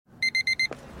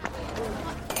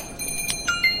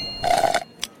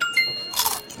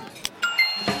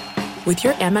With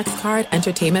your Amex card,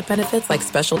 entertainment benefits like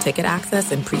special ticket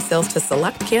access and pre-sales to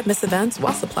select can't-miss events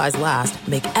while supplies last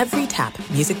make every tap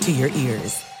music to your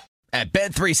ears. At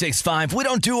Bet365, we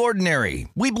don't do ordinary.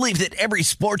 We believe that every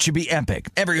sport should be epic.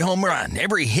 Every home run,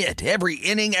 every hit, every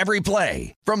inning, every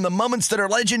play. From the moments that are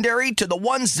legendary to the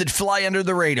ones that fly under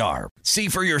the radar. See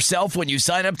for yourself when you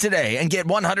sign up today and get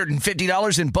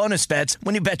 $150 in bonus bets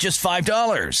when you bet just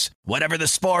 $5. Whatever the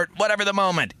sport, whatever the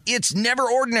moment, it's never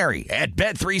ordinary at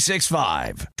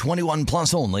Bet365. 21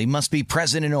 plus only. Must be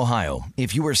present in Ohio.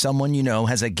 If you or someone you know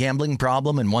has a gambling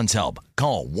problem and wants help,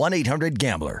 call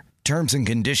 1-800-GAMBLER. Terms and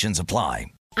conditions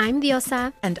apply. I'm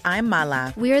Diosa. And I'm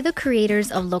Mala. We are the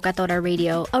creators of Locatora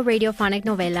Radio, a radiophonic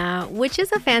novela, which is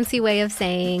a fancy way of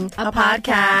saying a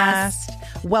podcast.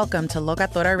 Welcome to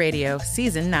Locatora Radio,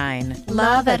 Season 9.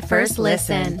 Love at first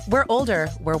listen. We're older,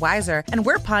 we're wiser, and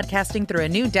we're podcasting through a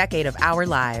new decade of our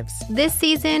lives. This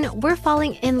season, we're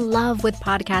falling in love with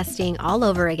podcasting all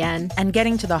over again. And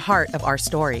getting to the heart of our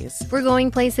stories. We're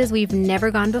going places we've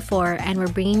never gone before, and we're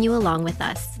bringing you along with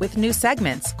us. With new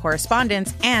segments,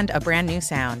 correspondence, and a brand new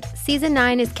sound. Season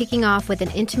 9 is kicking off with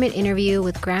an intimate interview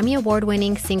with Grammy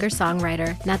Award-winning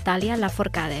singer-songwriter Natalia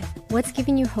Lafourcade. What's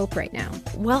giving you hope right now?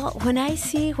 Well, when I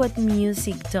see what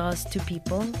music does to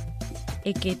people,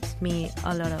 it gives me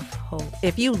a lot of hope.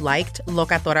 If you liked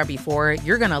Locatora before,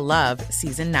 you're going to love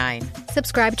Season 9.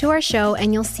 Subscribe to our show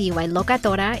and you'll see why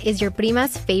Locatora is your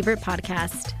prima's favorite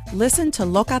podcast. Listen to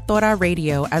Locatora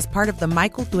Radio as part of the My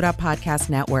Cultura Podcast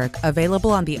Network,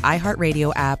 available on the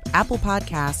iHeartRadio app, Apple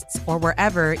Podcasts, or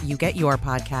wherever you get your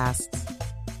podcasts.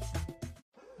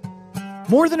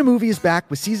 More Than a Movie is back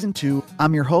with Season 2.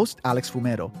 I'm your host, Alex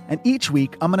Fumero, and each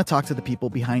week I'm going to talk to the people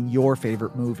behind your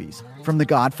favorite movies. From The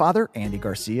Godfather, Andy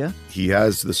Garcia. He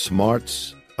has the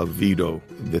smarts of Vito,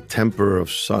 the temper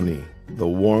of Sonny, the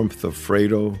warmth of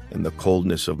Fredo, and the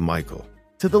coldness of Michael.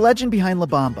 To the legend behind La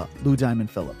Bamba, Lou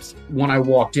Diamond Phillips. When I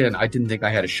walked in, I didn't think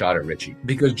I had a shot at Richie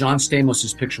because John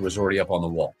Stamos' picture was already up on the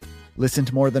wall. Listen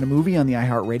to More Than a Movie on the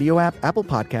iHeartRadio app, Apple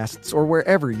Podcasts, or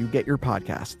wherever you get your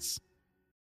podcasts.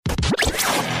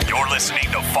 You're listening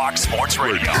to Fox Sports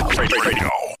Radio.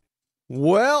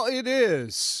 Well, it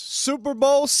is Super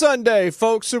Bowl Sunday,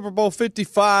 folks. Super Bowl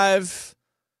 55.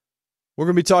 We're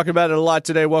going to be talking about it a lot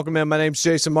today. Welcome in. My name's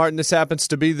Jason Martin. This happens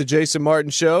to be the Jason Martin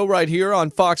Show right here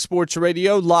on Fox Sports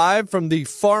Radio, live from the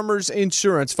Farmers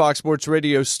Insurance Fox Sports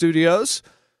Radio studios.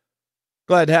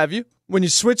 Glad to have you. When you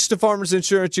switch to Farmers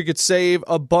Insurance, you could save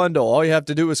a bundle. All you have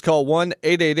to do is call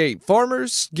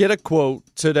 1-888-FARMERS. Get a quote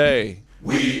today.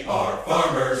 We are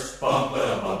farmers. Bum,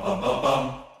 ba-dum, bum, bum, bum,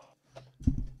 bum.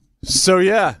 So,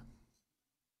 yeah.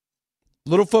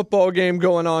 Little football game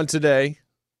going on today.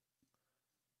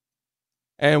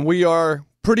 And we are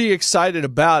pretty excited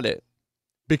about it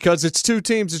because it's two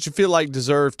teams that you feel like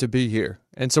deserve to be here.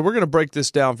 And so we're going to break this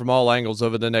down from all angles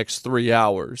over the next 3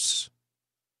 hours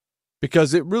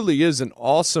because it really is an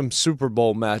awesome Super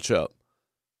Bowl matchup.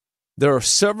 There are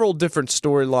several different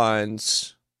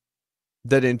storylines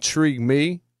that intrigue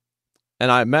me,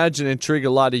 and I imagine intrigue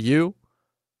a lot of you.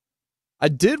 I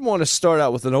did want to start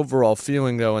out with an overall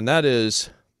feeling, though, and that is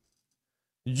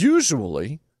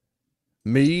usually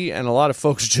me and a lot of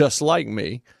folks just like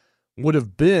me would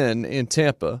have been in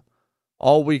Tampa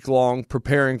all week long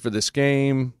preparing for this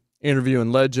game,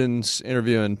 interviewing legends,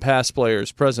 interviewing past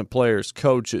players, present players,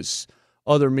 coaches,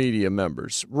 other media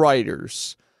members,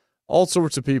 writers, all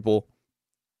sorts of people.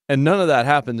 And none of that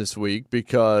happened this week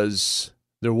because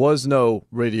there was no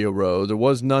Radio Row. There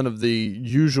was none of the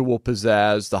usual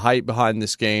pizzazz, the hype behind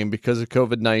this game because of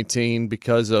COVID-19,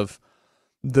 because of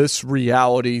this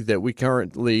reality that we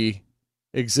currently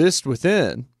exist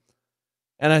within.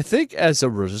 And I think as a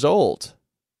result,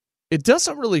 it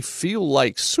doesn't really feel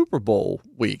like Super Bowl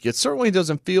week. It certainly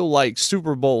doesn't feel like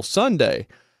Super Bowl Sunday.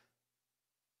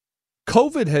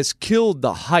 COVID has killed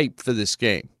the hype for this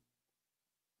game.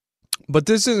 But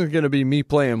this isn't going to be me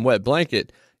playing wet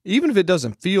blanket. Even if it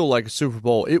doesn't feel like a Super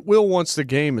Bowl, it will once the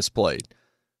game is played.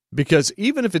 Because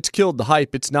even if it's killed the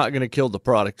hype, it's not going to kill the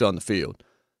product on the field.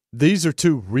 These are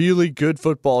two really good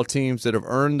football teams that have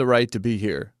earned the right to be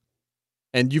here.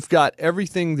 And you've got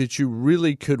everything that you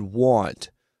really could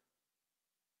want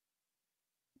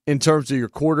in terms of your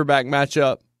quarterback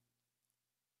matchup.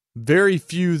 Very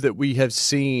few that we have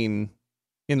seen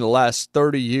in the last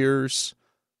 30 years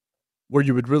where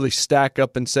you would really stack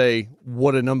up and say,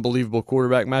 what an unbelievable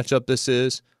quarterback matchup this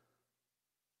is.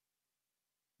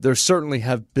 There certainly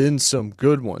have been some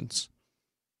good ones.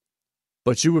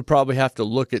 But you would probably have to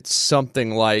look at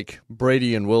something like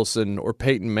Brady and Wilson or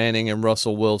Peyton Manning and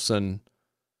Russell Wilson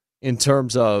in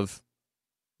terms of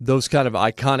those kind of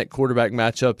iconic quarterback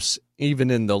matchups,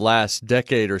 even in the last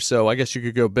decade or so. I guess you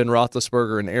could go Ben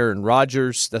Roethlisberger and Aaron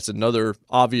Rodgers. That's another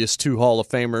obvious two Hall of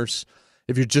Famers.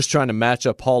 If you're just trying to match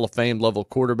up Hall of Fame level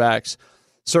quarterbacks,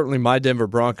 certainly my Denver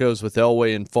Broncos with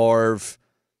Elway and Favre,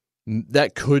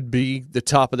 that could be the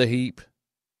top of the heap.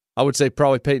 I would say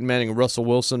probably Peyton Manning and Russell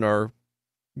Wilson are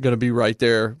going to be right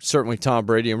there. Certainly Tom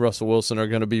Brady and Russell Wilson are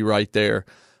going to be right there.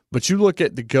 But you look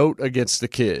at the GOAT against the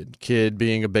kid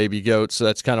being a baby goat, so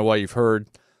that's kind of why you've heard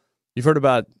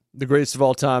about the greatest of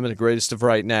all time and the greatest of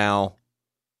right now.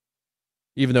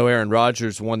 Even though Aaron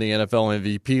Rodgers won the NFL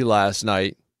MVP last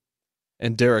night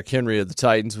and Derrick Henry of the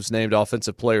Titans was named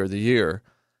Offensive Player of the Year,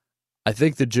 I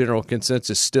think the general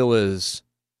consensus still is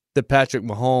that Patrick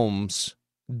Mahomes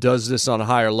does this on a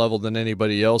higher level than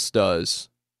anybody else does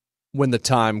when the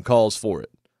time calls for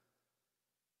it.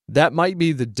 That might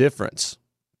be the difference.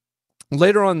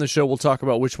 Later on in the show, we'll talk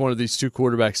about which one of these two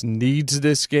quarterbacks needs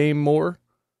this game more.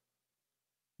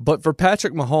 But for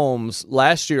Patrick Mahomes,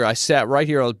 last year I sat right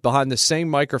here behind the same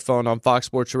microphone on Fox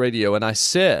Sports Radio, and I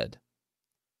said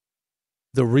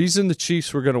the reason the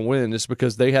Chiefs were going to win is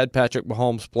because they had Patrick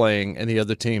Mahomes playing and the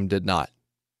other team did not.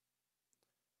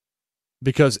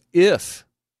 Because if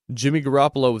Jimmy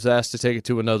Garoppolo was asked to take it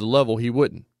to another level, he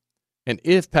wouldn't. And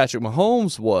if Patrick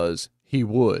Mahomes was, he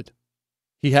would.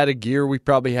 He had a gear we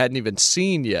probably hadn't even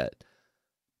seen yet.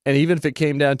 And even if it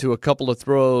came down to a couple of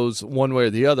throws one way or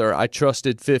the other, I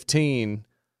trusted 15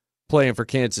 playing for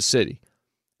Kansas City.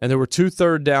 And there were 2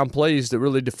 third down plays that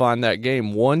really defined that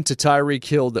game. One to Tyreek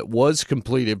Hill that was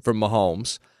completed from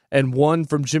Mahomes, and one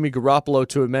from Jimmy Garoppolo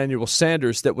to Emmanuel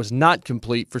Sanders that was not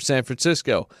complete for San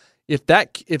Francisco. If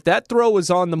that throw is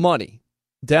on the money,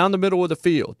 down the middle of the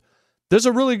field, there's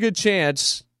a really good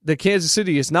chance that Kansas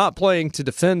City is not playing to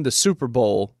defend the Super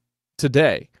Bowl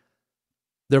today.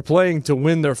 They're playing to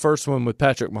win their first one with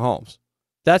Patrick Mahomes.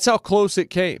 That's how close it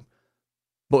came.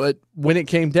 But when it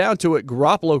came down to it,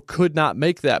 Garoppolo could not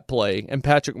make that play, and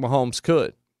Patrick Mahomes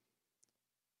could.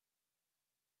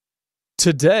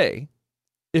 Today,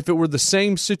 if it were the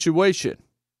same situation,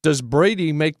 does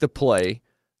Brady make the play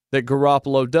that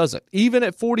Garoppolo doesn't? Even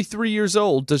at 43 years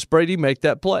old, does Brady make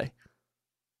that play?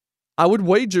 I would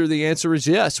wager the answer is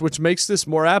yes, which makes this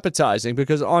more appetizing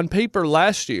because on paper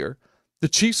last year, the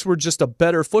Chiefs were just a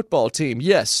better football team.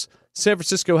 Yes, San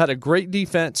Francisco had a great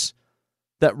defense.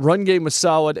 That run game was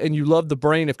solid, and you loved the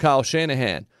brain of Kyle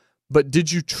Shanahan. But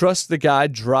did you trust the guy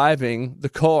driving the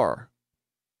car?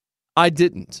 I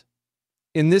didn't.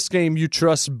 In this game, you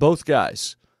trust both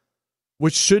guys,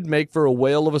 which should make for a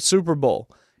whale of a Super Bowl.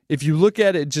 If you look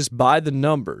at it just by the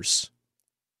numbers,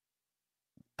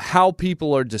 how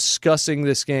people are discussing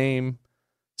this game,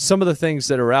 some of the things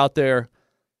that are out there,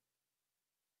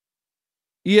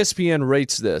 ESPN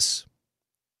rates this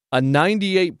a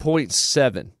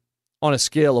 98.7 on a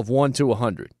scale of 1 to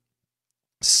 100.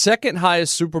 Second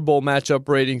highest Super Bowl matchup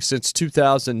rating since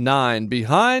 2009,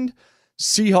 behind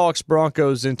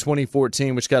Seahawks-Broncos in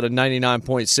 2014, which got a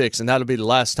 99.6, and that'll be the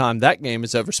last time that game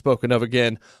is ever spoken of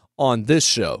again on this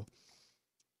show.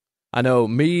 I know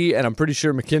me, and I'm pretty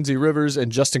sure Mackenzie Rivers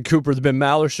and Justin Cooper, the Ben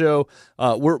Maller Show,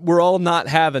 we're all not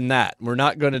having that. We're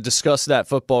not going to discuss that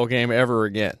football game ever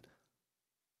again.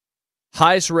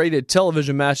 Highest rated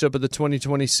television matchup of the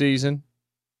 2020 season,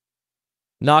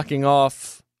 knocking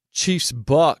off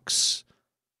Chiefs-Bucks.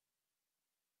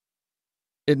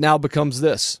 It now becomes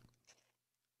this.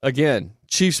 Again,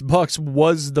 Chiefs-Bucks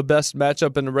was the best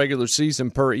matchup in the regular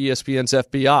season per ESPN's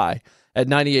FBI at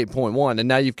 98.1, and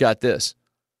now you've got this.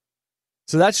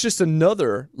 So that's just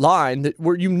another line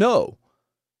where you know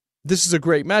this is a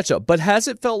great matchup. But has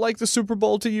it felt like the Super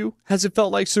Bowl to you? Has it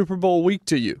felt like Super Bowl week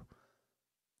to you?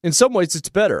 In some ways, it's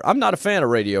better. I'm not a fan of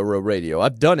Radio Row Radio.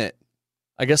 I've done it,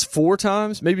 I guess, 4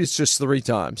 times. Maybe it's just 3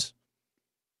 times.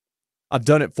 I've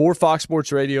done it for Fox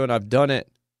Sports Radio, and I've done it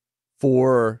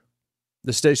for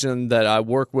the station that I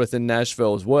work with in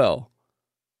Nashville as well.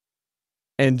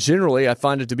 And generally, I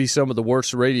find it to be some of the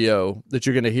worst radio that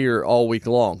you're going to hear all week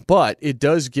long. But it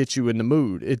does get you in the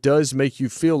mood. It does make you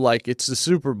feel like it's the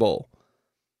Super Bowl.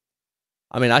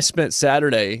 I mean, I spent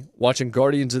Saturday watching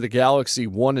Guardians of the Galaxy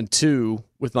 1 and 2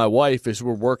 with my wife as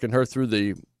we're working her through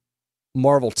the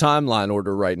Marvel timeline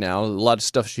order right now. A lot of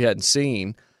stuff she hadn't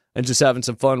seen, and just having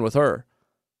some fun with her.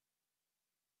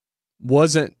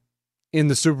 Wasn't in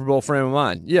the Super Bowl frame of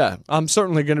mind. Yeah, I'm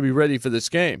certainly going to be ready for this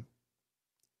game.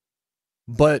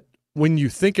 But when you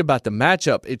think about the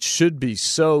matchup, it should be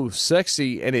so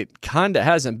sexy, and it kind of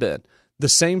hasn't been. The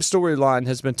same storyline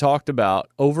has been talked about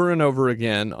over and over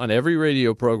again on every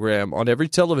radio program, on every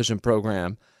television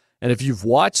program. And if you've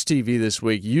watched TV this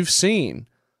week, you've seen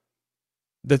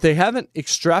that they haven't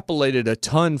extrapolated a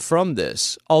ton from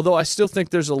this, although I still think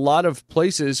there's a lot of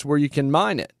places where you can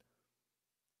mine it.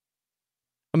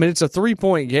 I mean, it's a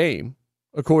 3-point game,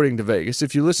 according to Vegas.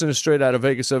 If you listen to Straight Out of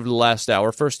Vegas over the last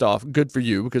hour, first off, good for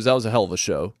you, because that was a hell of a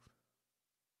show.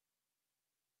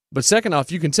 But second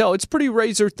off, you can tell it's pretty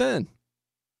razor thin.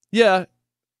 Yeah,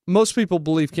 most people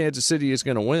believe Kansas City is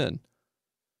going to win.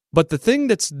 But the thing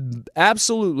that's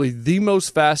absolutely the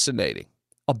most fascinating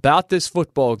about this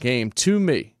football game to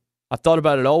me, I thought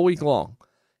about it all week long,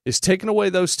 is taking away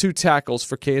those 2 tackles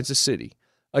for Kansas City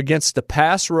against the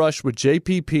pass rush with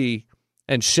JPP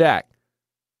and Shaq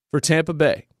for Tampa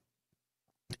Bay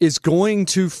is going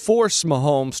to force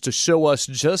Mahomes to show us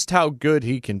just how good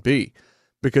he can be,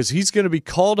 because he's going to be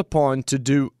called upon to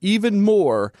do even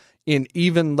more in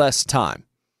even less time.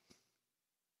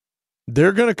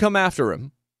 They're going to come after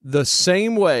him the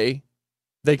same way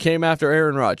they came after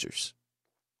Aaron Rodgers.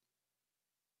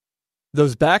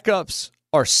 Those backups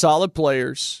are solid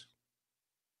players.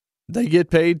 They get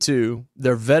paid too.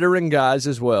 They're veteran guys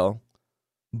as well.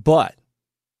 But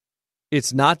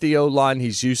it's not the O-line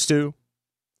he's used to.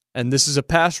 And this is a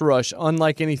pass rush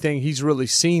unlike anything he's really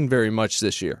seen very much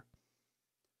this year.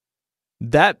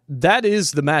 That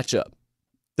is the matchup.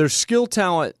 There's skill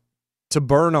talent to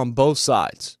burn on both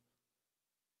sides.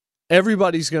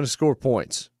 Everybody's going to score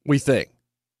points, we think.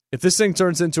 If this thing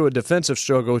turns into a defensive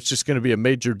struggle, it's just going to be a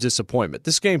major disappointment.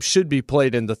 This game should be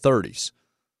played in the 30s.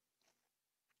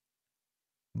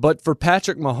 But for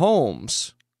Patrick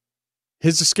Mahomes,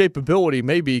 his escapability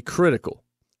may be critical.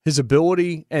 His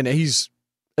ability, and he's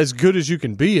as good as you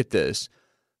can be at this,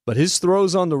 but his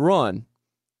throws on the run,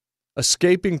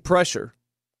 escaping pressure,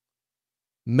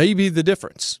 may be the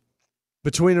difference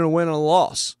between a win and a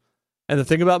loss. And the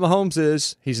thing about Mahomes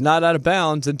is he's not out of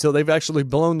bounds until they've actually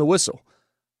blown the whistle.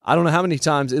 I don't know how many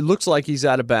times it looks like he's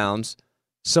out of bounds.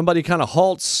 Somebody kind of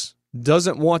halts,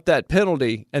 doesn't want that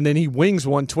penalty, and then he wings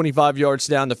one 25 yards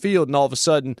down the field, and all of a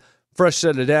sudden, fresh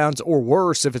set of downs, or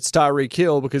worse if it's Tyreek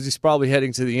Hill because he's probably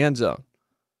heading to the end zone.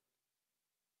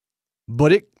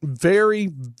 But it very,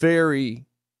 very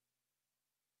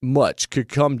much could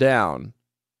come down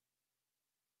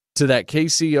to that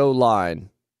KCO line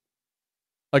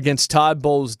against Todd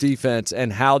Bowles' defense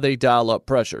and how they dial up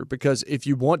pressure. Because if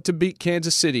you want to beat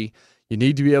Kansas City, you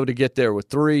need to be able to get there with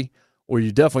 3, or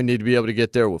you definitely need to be able to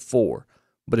get there with 4.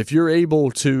 But if you're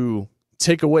able to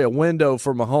take away a window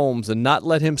for Mahomes and not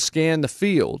let him scan the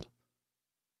field,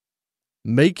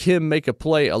 make him make a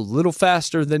play a little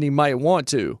faster than he might want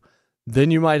to,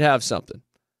 then you might have something.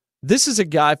 This is a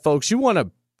guy, folks, you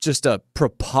want just a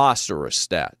preposterous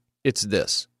stat. It's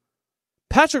this.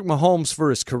 Patrick Mahomes, for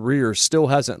his career, still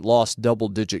hasn't lost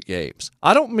double-digit games.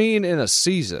 I don't mean in a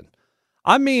season.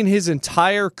 I mean his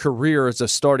entire career as a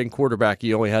starting quarterback,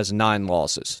 he only has 9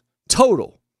 losses.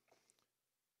 Total.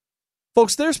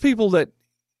 Folks, there's people that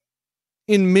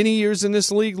in many years in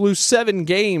this league lose 7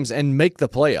 games and make the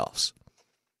playoffs.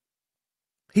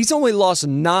 He's only lost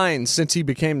 9 since he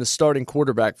became the starting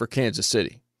quarterback for Kansas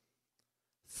City.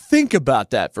 Think about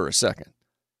that for a second.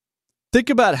 Think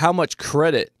about how much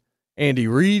credit Andy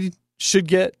Reid should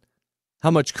get,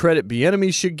 how much credit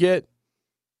Bieniemy should get,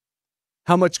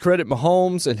 how much credit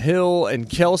Mahomes and Hill and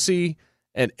Kelsey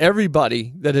and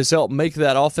everybody that has helped make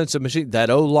that offensive machine, that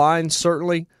O-line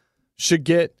certainly, should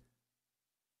get.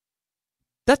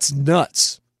 That's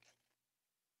nuts.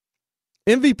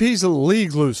 MVPs of the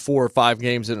league lose 4 or 5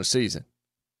 games in a season.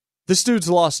 This dude's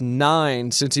lost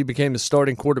 9 since he became the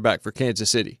starting quarterback for Kansas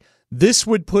City. This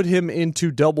would put him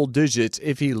into double digits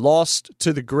if he lost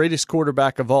to the greatest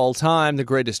quarterback of all time, the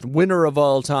greatest winner of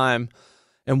all time,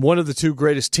 and one of the 2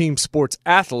 greatest team sports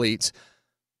athletes,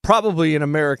 probably in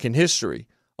American history,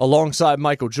 alongside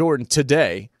Michael Jordan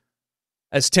today,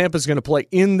 as Tampa's going to play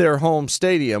in their home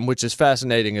stadium, which is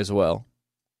fascinating as well.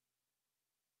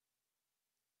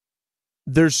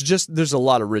 There's a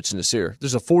lot of richness here.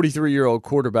 There's a 43-year-old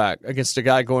quarterback against a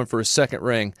guy going for his 2nd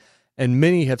ring, and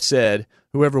many have said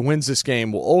whoever wins this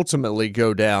game will ultimately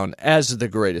go down as the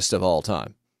greatest of all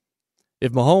time.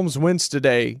 If Mahomes wins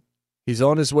today, he's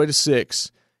on his way to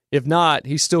 6. If not,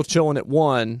 he's still chilling at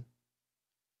 1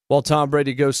 while Tom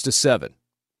Brady goes to 7.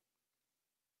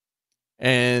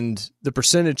 And the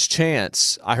percentage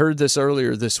chance, I heard this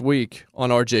earlier this week on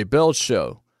RJ Bell's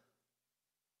show,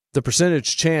 the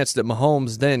percentage chance that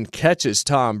Mahomes then catches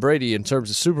Tom Brady in terms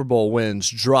of Super Bowl wins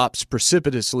drops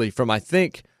precipitously from, I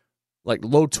think, like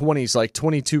low 20s, like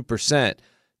 22%,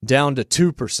 down to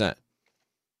 2%.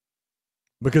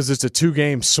 Because it's a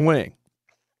 2-game swing.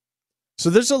 So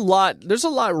there's a lot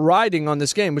riding on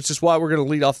this game, which is why we're going to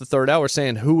lead off the 3rd hour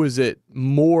saying who is it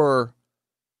more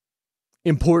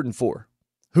important for?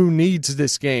 who needs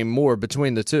this game more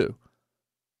between the two.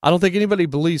 I don't think anybody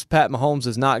believes Pat Mahomes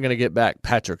is not going to get back.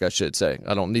 Patrick, I should say.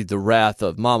 I don't need the wrath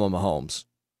of Mama Mahomes.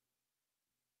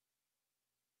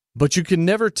 But you can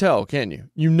never tell, can you?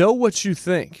 You know what you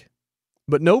think.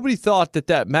 But nobody thought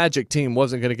that Magic team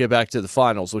wasn't going to get back to the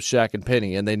finals with Shaq and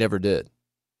Penny, and they never did.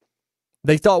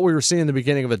 They thought we were seeing the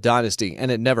beginning of a dynasty, and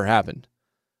it never happened.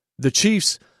 The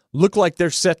Chiefs look like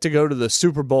they're set to go to the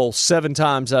Super Bowl 7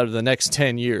 times out of the next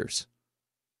 10 years.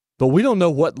 But we don't know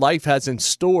what life has in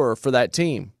store for that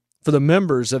team, for the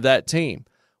members of that team.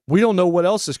 We don't know what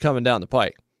else is coming down the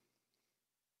pike.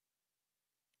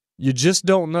 You just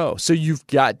don't know. So you've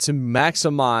got to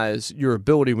maximize your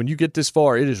ability. When you get this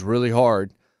far, it is really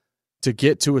hard to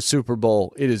get to a Super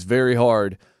Bowl. It is very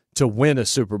hard to win a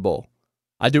Super Bowl.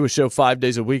 I do a show 5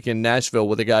 days a week in Nashville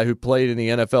with a guy who played in the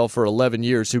NFL for 11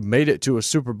 years, who made it to a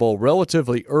Super Bowl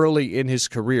relatively early in his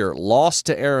career, lost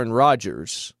to Aaron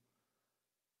Rodgers,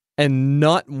 and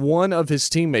not one of his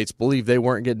teammates believed they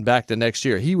weren't getting back the next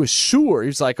year. He was sure. He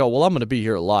was like, oh, well, I'm going to be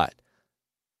here a lot.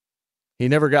 He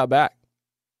never got back.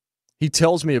 He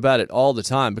tells me about it all the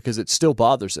time because it still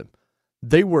bothers him.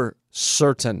 They were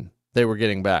certain they were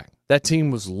getting back. That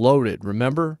team was loaded.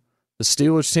 Remember? The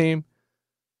Steelers team?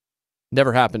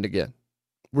 Never happened again.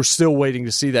 We're still waiting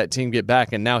to see that team get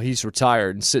back, and now he's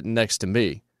retired and sitting next to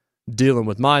me, dealing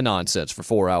with my nonsense for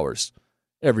 4 hours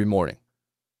every morning.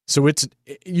 So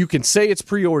you can say it's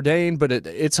preordained, but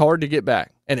it's hard to get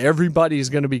back, and everybody is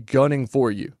going to be gunning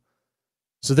for you.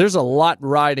 So there's a lot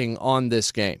riding on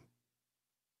this game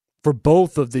for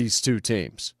both of these two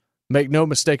teams. Make no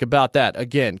mistake about that.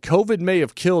 Again, COVID may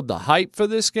have killed the hype for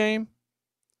this game,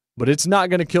 but it's not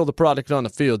going to kill the product on the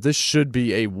field. This should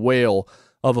be a whale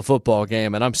of a football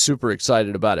game, and I'm super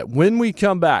excited about it. When we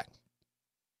come back,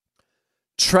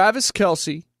 Travis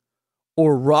Kelce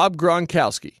or Rob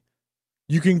Gronkowski,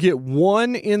 you can get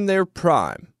one in their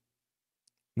prime.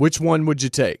 Which one would you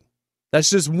take? That's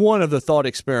just one of the thought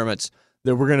experiments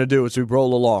that we're going to do as we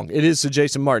roll along. It is the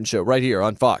Jason Martin Show right here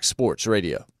on Fox Sports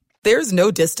Radio. There's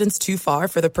no distance too far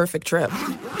for the perfect trip.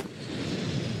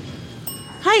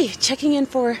 Hi, checking in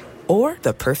for... Or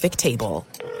the perfect table.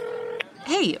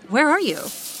 Hey, where are you?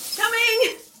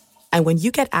 Coming! And when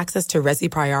you get access to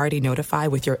Resi Priority Notify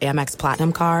with your Amex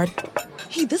Platinum card...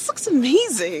 Hey, this looks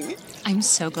amazing. I'm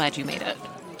so glad you made it.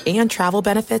 And travel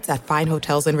benefits at fine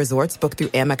hotels and resorts booked through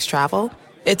Amex Travel,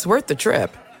 it's worth the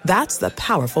trip. That's the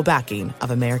powerful backing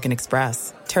of American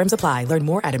Express. Terms apply. Learn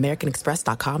more at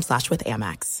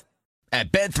americanexpress.com/withAmex.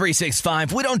 At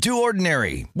Bet365, we don't do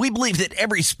ordinary. We believe that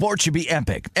every sport should be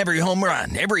epic. Every home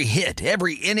run, every hit,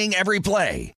 every inning, every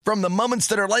play. From the moments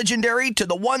that are legendary to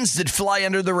the ones that fly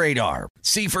under the radar.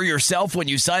 See for yourself when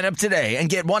you sign up today and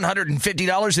get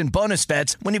 $150 in bonus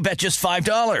bets when you bet just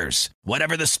 $5.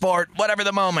 Whatever the sport, whatever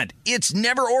the moment, it's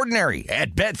never ordinary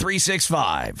at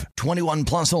Bet365. 21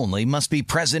 plus only. Must be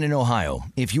present in Ohio.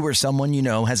 If you or someone you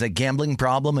know has a gambling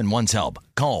problem and wants help,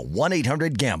 call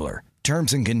 1-800-GAMBLER.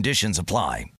 Terms and conditions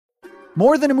apply.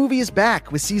 More Than a Movie is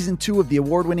back with Season 2 of the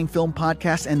award-winning film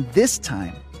podcast, and this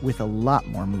time with a lot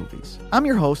more movies. I'm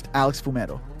your host, Alex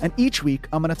Fumero, and each week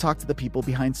I'm going to talk to the people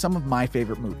behind some of my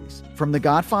favorite movies. From The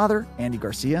Godfather, Andy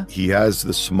Garcia. He has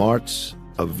the smarts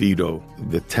of Vito,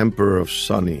 the temper of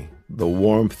Sonny, the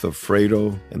warmth of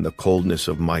Fredo, and the coldness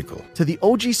of Michael. To the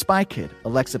OG Spy Kid,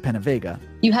 Alexa Penavega.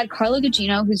 You had Carla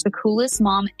Gugino, who's the coolest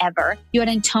mom ever. You had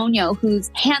Antonio, who's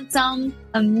handsome,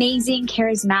 amazing,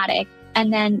 charismatic.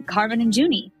 And then Carmen and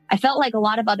Junie. I felt like a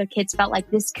lot of other kids felt like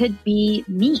this could be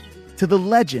me. To the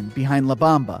legend behind La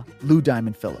Bamba, Lou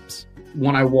Diamond Phillips.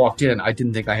 When I walked in, I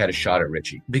didn't think I had a shot at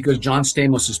Richie because John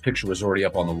Stamos' picture was already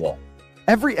up on the wall.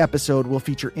 Every episode will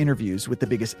feature interviews with the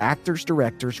biggest actors,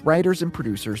 directors, writers, and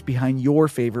producers behind your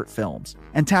favorite films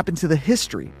and tap into the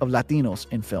history of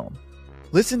Latinos in film.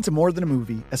 Listen to More Than a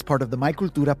Movie as part of the My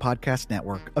Cultura Podcast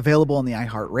Network, available on the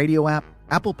iHeartRadio app,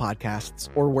 Apple Podcasts,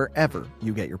 or wherever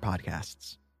you get your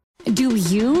podcasts. Do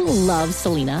you love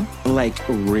Selena? Like,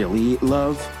 really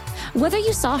love? Whether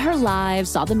you saw her live,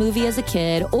 saw the movie as a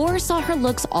kid, or saw her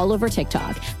looks all over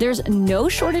TikTok, there's no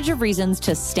shortage of reasons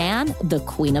to stan the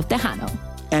Queen of Tejano.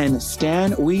 And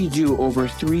Stan, we do over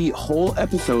 3 whole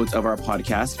episodes of our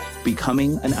podcast,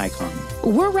 Becoming an Icon.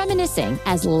 We're reminiscing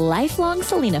as lifelong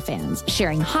Selena fans,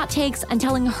 sharing hot takes and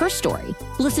telling her story.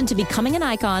 Listen to Becoming an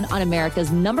Icon on America's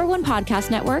 #1 podcast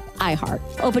network, iHeart.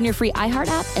 Open your free iHeart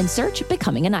app and search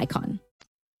Becoming an Icon.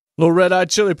 Little Red Hot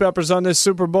Chili Peppers on this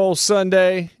Super Bowl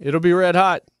Sunday. It'll be red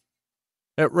hot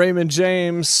at Raymond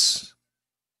James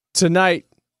tonight.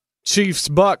 Chiefs,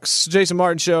 Bucks, Jason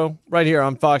Martin Show right here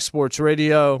on Fox Sports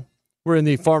Radio. We're in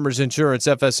the Farmers Insurance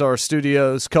FSR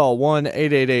studios. Call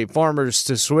 1-888-FARMERS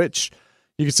to switch.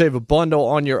 You can save a bundle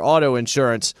on your auto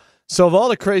insurance. So of all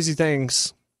the crazy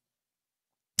things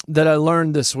that I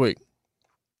learned this week,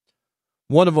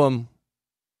 one of them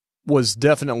was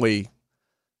definitely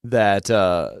that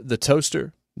the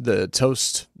toaster,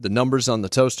 the numbers on the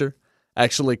toaster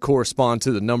actually correspond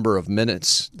to the number of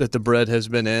minutes that the bread has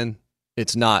been in.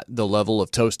 It's not the level of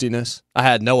toastiness. I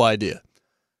had no idea.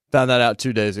 Found that out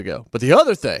 2 days ago. But the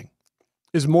other thing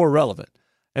is more relevant,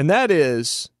 and that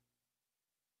is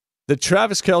that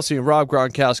Travis Kelce and Rob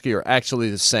Gronkowski are actually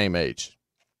the same age.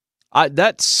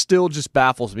 That still just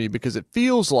baffles me because it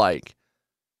feels like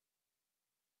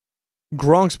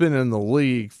Gronk's been in the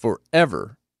league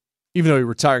forever, even though he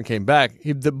retired and came back,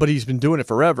 but he's been doing it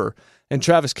forever, and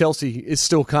Travis Kelce is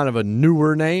still kind of a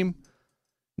newer name.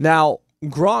 Now,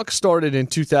 Gronk started in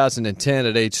 2010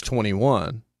 at age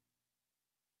 21.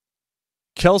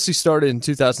 Kelce started in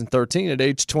 2013 at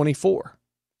age 24.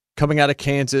 Coming out of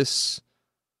Kansas,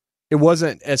 it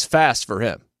wasn't as fast for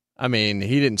him. I mean,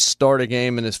 he didn't start a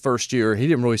game in his first year. He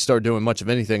didn't really start doing much of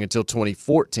anything until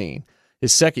 2014,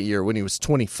 his second year when he was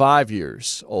 25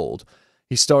 years old.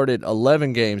 He started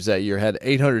 11 games that year, had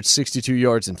 862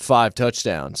 yards and 5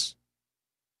 touchdowns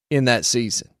in that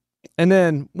season. And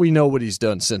then we know what he's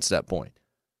done since that point.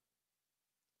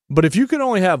 But if you could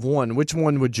only have one, which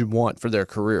one would you want for their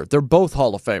career? They're both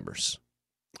Hall of Famers.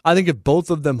 I think if both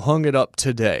of them hung it up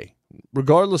today,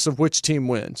 regardless of which team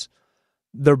wins,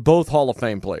 they're both Hall of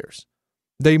Fame players.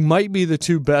 They might be the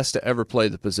two best to ever play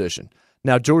the position.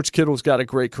 Now, George Kittle's got a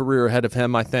great career ahead of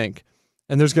him, I think,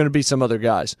 and there's going to be some other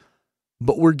guys.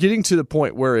 But we're getting to the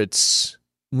point where it's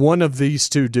one of these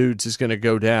two dudes is going to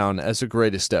go down as the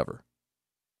greatest ever.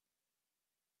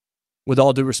 With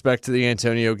all due respect to the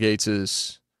Antonio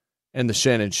Gateses and the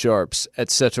Shannon Sharps,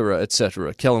 et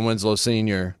cetera, Kellen Winslow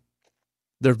Sr.,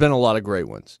 there have been a lot of great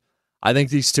ones. I think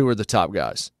these two are the top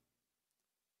guys.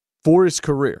 For his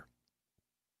career,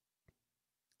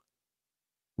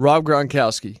 Rob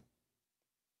Gronkowski,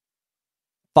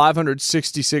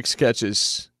 566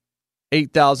 catches,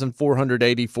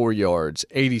 8,484 yards,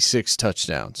 86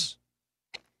 touchdowns.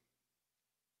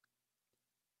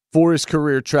 For his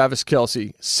career, Travis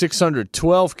Kelce,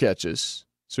 612 catches,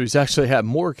 so he's actually had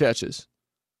more catches,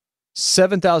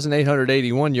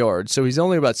 7,881 yards, so he's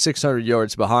only about 600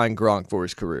 yards behind Gronk for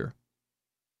his career.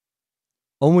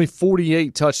 Only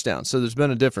 48 touchdowns, so there's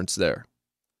been a difference there.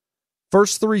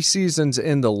 First 3 seasons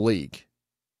in the league,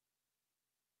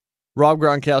 Rob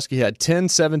Gronkowski had 10,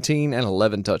 17, and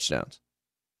 11 touchdowns.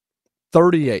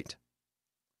 38.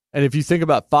 And if you think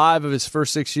about 5 of his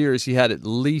first 6 years, he had at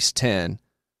least 10.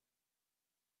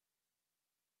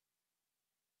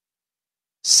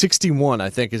 61,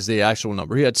 I think, is the actual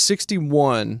number. He had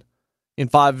 61 in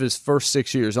 5 of his first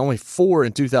 6 years, only 4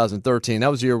 in 2013.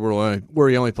 That was the year where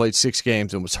he only played 6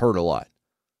 games and was hurt a lot.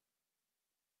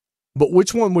 But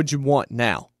which one would you want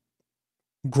now?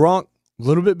 Gronk, a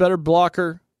little bit better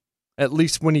blocker, at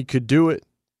least when he could do it.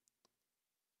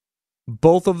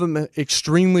 Both of them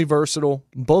extremely versatile.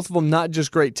 Both of them not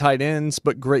just great tight ends,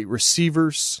 but great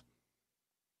receivers.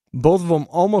 Both of them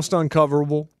almost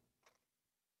uncoverable.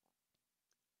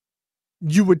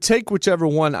 You would take whichever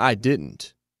one I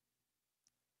didn't.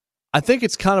 I think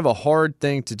it's kind of a hard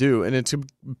thing to do, and it's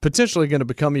potentially going to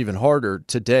become even harder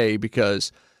today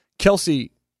because Kelce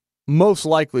most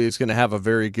likely is going to have a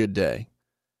very good day.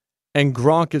 And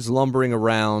Gronk is lumbering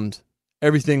around.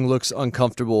 Everything looks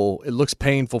uncomfortable. It looks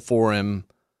painful for him.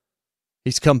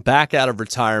 He's come back out of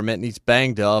retirement, and he's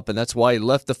banged up, and that's why he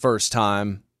left the first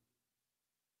time.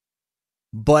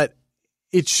 But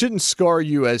it shouldn't scar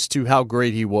you as to how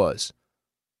great he was.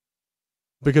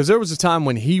 Because there was a time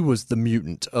when he was the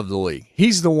mutant of the league.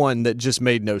 He's the one that just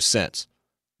made no sense.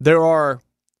 There are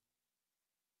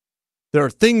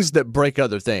things that break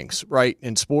other things, right,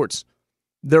 in sports.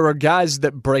 There are guys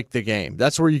that break the game.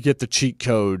 That's where you get the cheat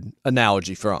code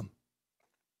analogy from.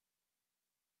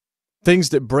 Things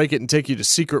that break it and take you to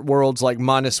secret worlds like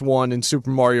 -1 in Super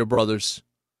Mario Brothers.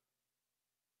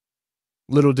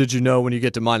 Little did you know when you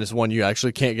get to -1, you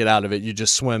actually can't get out of it. You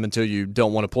just swim until you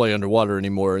don't want to play underwater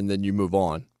anymore, and then you move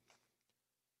on.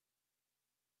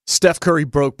 Steph Curry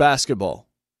broke basketball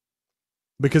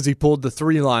because he pulled the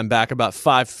 3 line back about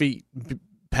 5 feet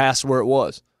past where it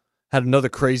was. Had another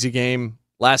crazy game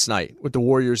last night with the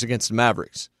Warriors against the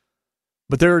Mavericks.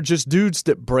 But there are just dudes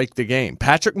that break the game.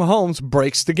 Patrick Mahomes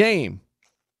breaks the game.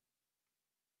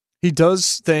 He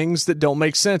does things that don't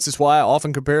make sense. That's why I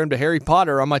often compare him to Harry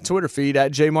Potter on my Twitter feed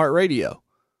at JMartRadio.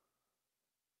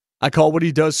 I call what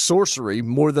he does sorcery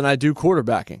more than I do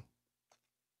quarterbacking.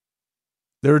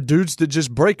 There are dudes that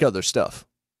just break other stuff.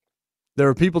 There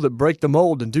are people that break the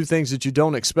mold and do things that you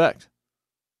don't expect.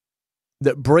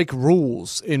 that break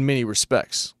rules in many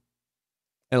respects.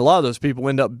 And a lot of those people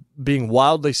end up being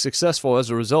wildly successful as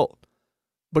a result.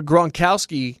 But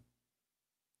Gronkowski,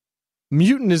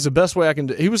 mutant is the best way I can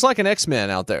do. He was like an X-Men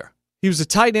out there. He was a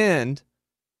tight end,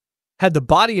 had the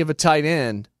body of a tight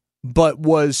end, but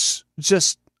was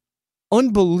just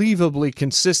unbelievably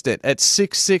consistent at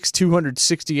 6'6",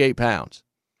 268 pounds.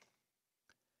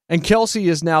 And Kelce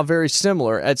is now very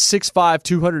similar at 6'5",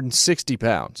 260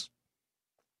 pounds.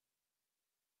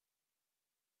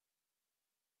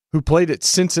 Who played at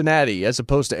Cincinnati as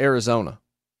opposed to Arizona.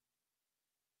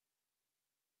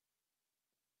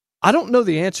 I don't know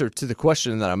the answer to the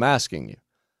question that I'm asking you.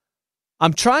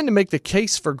 I'm trying to make the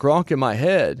case for Gronk in my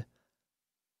head.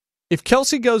 If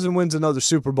Kelce goes and wins another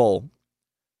Super Bowl,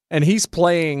 and he's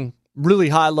playing really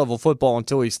high-level football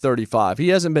until he's 35, he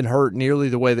hasn't been hurt nearly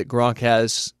the way that Gronk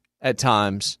has at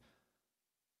times.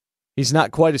 He's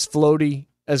not quite as floaty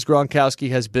as Gronkowski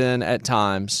has been at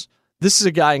times. This is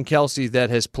a guy in Kelce that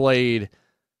has played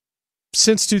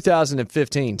since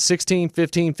 2015. 16,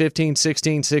 15, 15,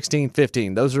 16, 16,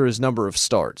 15. Those are his number of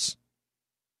starts.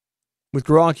 With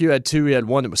Gronk, you had 2. You had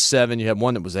one that was 7. You had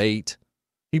one that was 8.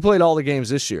 He played all the games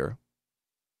this year.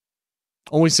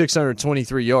 Only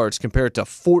 623 yards compared to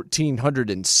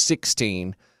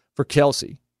 1,416 for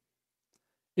Kelce.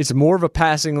 It's more of a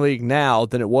passing league now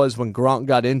than it was when Gronk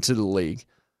got into the league.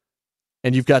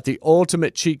 And you've got the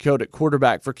ultimate cheat code at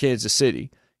quarterback for Kansas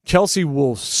City. Kelce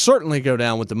will certainly go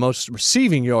down with the most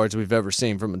receiving yards we've ever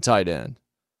seen from a tight end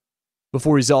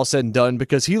before he's all said and done,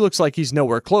 because he looks like he's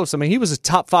nowhere close. I mean, he was a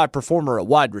top 5 performer at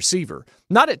wide receiver.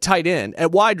 Not at tight end,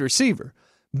 at wide receiver.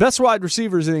 Best wide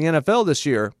receivers in the NFL this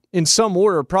year, in some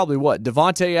order, probably what?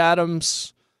 Devontae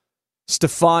Adams,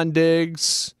 Stephon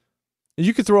Diggs.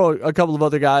 You could throw a couple of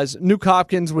other guys. Nuke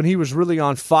Hopkins, when he was really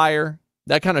on fire,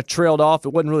 that kind of trailed off.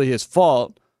 It wasn't really his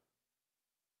fault.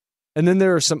 And then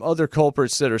there are some other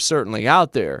culprits that are certainly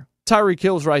out there. Tyreek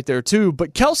Hill's right there too,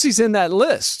 but Kelce's in that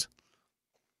list.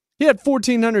 He had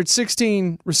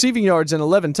 1,416 receiving yards and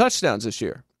 11 touchdowns this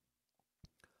year.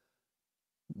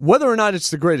 Whether or not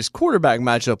it's the greatest quarterback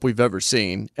matchup we've ever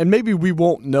seen, and maybe we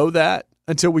won't know that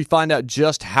until we find out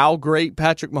just how great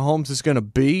Patrick Mahomes is going to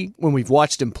be when we've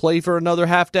watched him play for another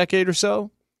half decade or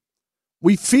so.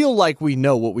 We feel like we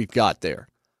know what we've got there.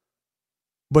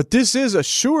 But this is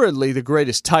assuredly the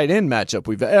greatest tight end matchup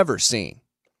we've ever seen.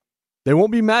 They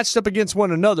won't be matched up against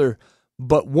one another,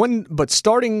 but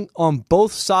starting on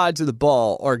both sides of the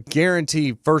ball are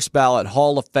guaranteed first ballot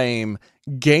Hall of Fame,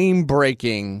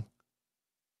 game-breaking,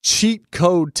 cheat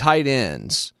code tight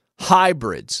ends,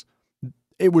 hybrids.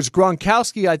 It was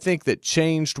Gronkowski, I think, that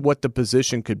changed what the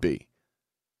position could be.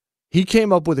 He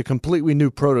came up with a completely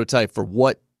new prototype for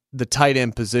what the tight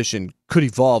end position could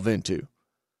evolve into.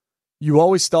 You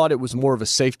always thought it was more of a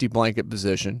safety blanket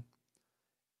position.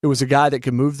 It was a guy that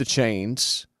could move the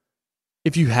chains.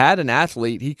 If you had an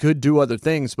athlete, he could do other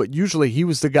things, but usually he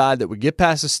was the guy that would get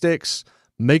past the sticks,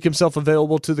 make himself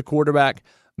available to the quarterback,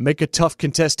 make a tough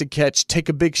contested catch, take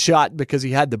a big shot because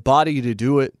he had the body to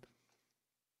do it,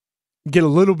 get a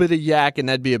little bit of yak, and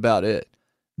that'd be about it.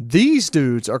 These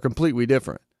dudes are completely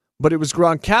different. But it was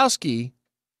Gronkowski,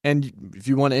 and if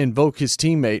you want to invoke his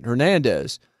teammate,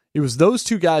 Hernandez, it was those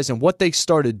two guys and what they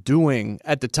started doing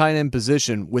at the tight end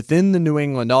position within the New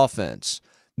England offense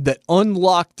that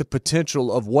unlocked the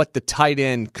potential of what the tight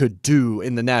end could do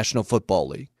in the National Football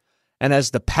League. And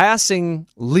as the passing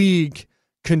league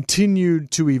continued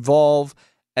to evolve,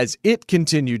 as it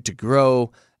continued to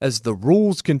grow, as the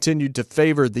rules continued to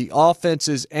favor the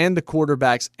offenses and the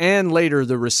quarterbacks and later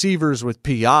the receivers with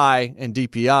PI and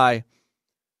DPI,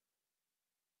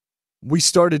 we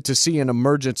started to see an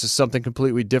emergence of something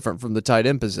completely different from the tight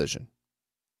end position.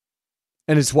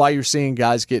 And it's why you're seeing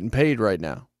guys getting paid right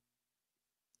now.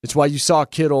 It's why you saw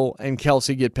Kittle and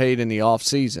Kelce get paid in the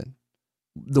offseason,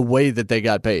 the way that they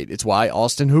got paid. It's why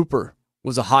Austin Hooper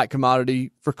was a hot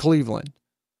commodity for Cleveland.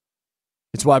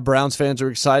 It's why Browns fans are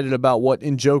excited about what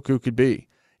Njoku could be.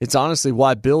 It's honestly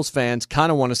why Bills fans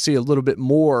kind of want to see a little bit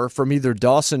more from either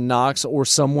Dawson Knox or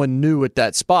someone new at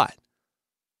that spot.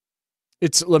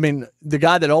 The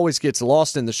guy that always gets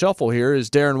lost in the shuffle here is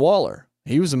Darren Waller.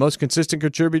 He was the most consistent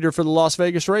contributor for the Las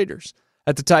Vegas Raiders.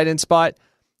 At the tight end spot,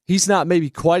 he's not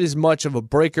maybe quite as much of a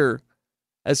breaker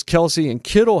as Kelce and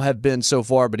Kittle have been so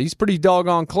far, but he's pretty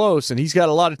doggone close, and he's got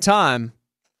a lot of time.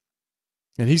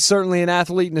 And he's certainly an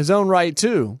athlete in his own right,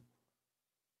 too.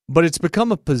 But it's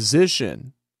become a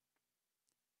position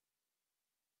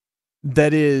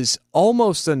that is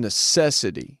almost a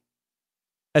necessity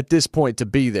at this point to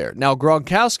be there. Now,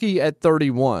 Gronkowski at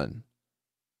 31,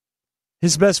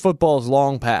 his best football is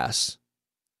long pass.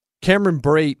 Cameron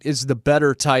Brate is the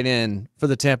better tight end for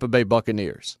the Tampa Bay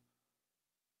Buccaneers.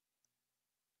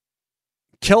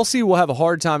 Kelce will have a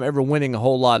hard time ever winning a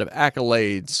whole lot of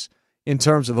accolades in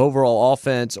terms of overall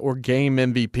offense or game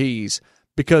MVPs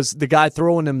because the guy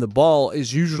throwing him the ball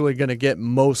is usually going to get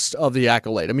most of the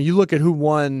accolade. I mean, you look at who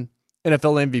won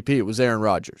NFL MVP, it was Aaron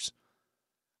Rodgers.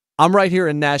 I'm right here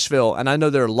in Nashville, and I know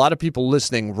there are a lot of people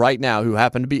listening right now who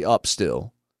happen to be up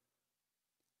still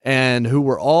and who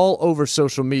were all over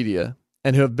social media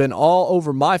and who have been all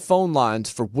over my phone lines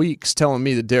for weeks telling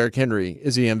me that Derrick Henry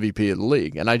is the MVP of the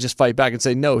league. And I just fight back and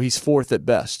say, no, he's fourth at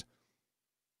best.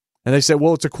 And they say,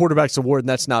 well, it's a quarterback's award, and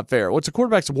that's not fair. Well, it's a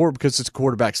quarterback's award because it's a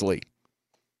quarterback's league.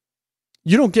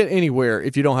 You don't get anywhere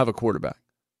if you don't have a quarterback.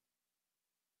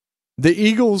 The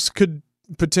Eagles could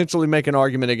potentially make an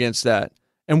argument against that.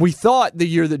 And we thought the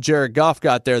year that Jared Goff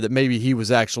got there that maybe he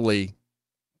was actually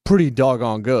pretty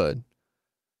doggone good.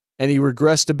 And he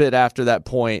regressed a bit after that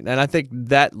point. And I think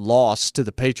that loss to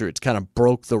the Patriots kind of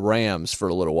broke the Rams for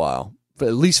a little while,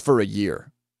 at least for a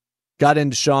year. Got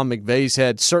into Sean McVay's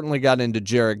head, certainly got into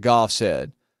Jared Goff's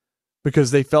head, because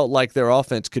they felt like their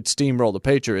offense could steamroll the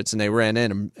Patriots, and they ran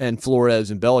in, and Flores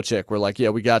and Belichick were like, yeah,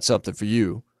 we got something for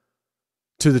you,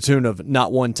 to the tune of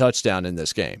not one touchdown in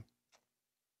this game.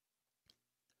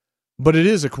 But it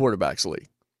is a quarterback's league.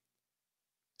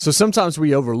 So sometimes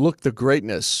we overlook the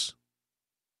greatness.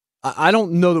 I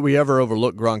don't know that we ever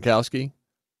overlook Gronkowski.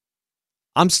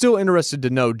 I'm still interested to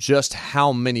know just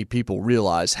how many people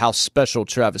realize how special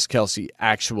Travis Kelce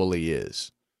actually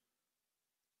is.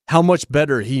 How much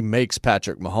better he makes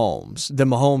Patrick Mahomes than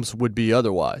Mahomes would be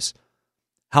otherwise.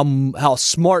 How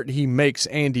smart he makes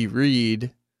Andy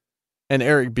Reid and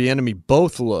Eric Bieniemy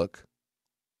both look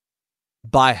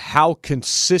by how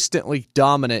consistently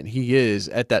dominant he is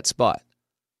at that spot.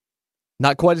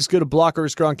 Not quite as good a blocker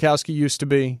as Gronkowski used to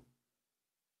be.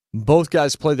 Both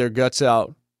guys play their guts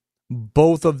out.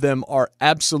 Both of them are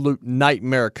absolute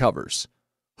nightmare covers.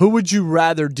 Who would you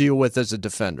rather deal with as a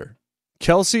defender?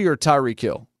 Kelce or Tyreek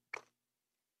Hill?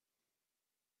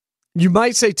 You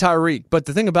might say Tyreek, but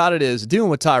the thing about it is, dealing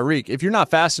with Tyreek, if you're not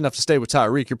fast enough to stay with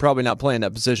Tyreek, you're probably not playing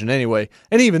that position anyway.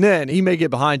 And even then, he may get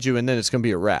behind you, and then it's going to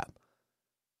be a wrap.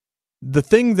 The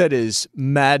thing that is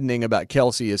maddening about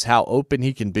Kelce is how open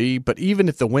he can be, but even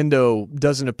if the window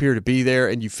doesn't appear to be there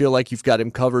and you feel like you've got him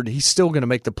covered, he's still going to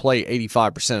make the play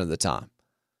 85% of the time.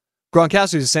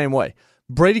 Gronkowski is the same way.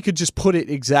 Brady could just put it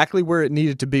exactly where it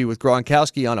needed to be with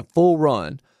Gronkowski on a full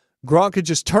run. Gronk could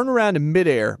just turn around in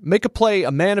midair, make a play a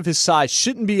man of his size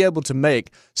shouldn't be able to make,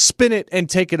 spin it, and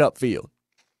take it upfield.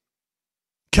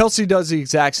 Kelce does the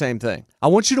exact same thing. I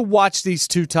want you to watch these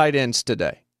two tight ends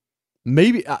today.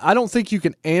 Maybe I don't think you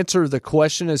can answer the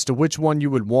question as to which one you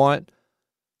would want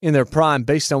in their prime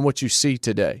based on what you see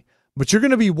today. But you're going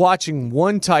to be watching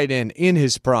one tight end in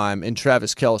his prime in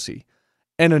Travis Kelce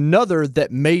and another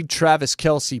that made Travis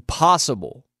Kelce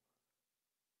possible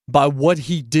by what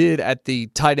he did at the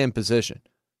tight end position.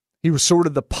 He was sort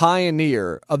of the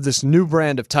pioneer of this new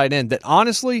brand of tight end that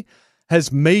honestly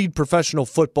has made professional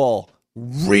football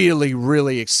really,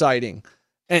 really exciting.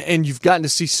 And you've gotten to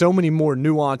see so many more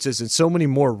nuances and so many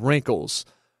more wrinkles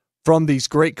from these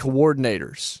great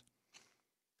coordinators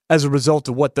as a result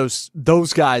of what those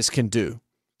guys can do.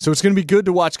 So it's going to be good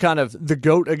to watch kind of the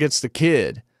GOAT against the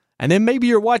kid. And then maybe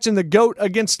you're watching the GOAT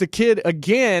against the kid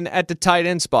again at the tight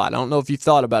end spot. I don't know if you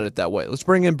thought about it that way. Let's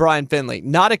bring in Brian Finley.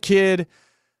 Not a kid.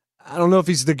 I don't know if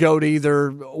he's the GOAT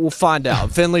either. We'll find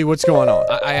out. Finley, what's going on?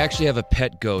 I actually have a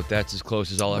pet goat. That's as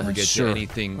close as I'll ever get to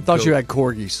anything. I thought goat. You had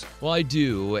corgis. Well, I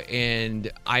do,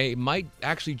 and I might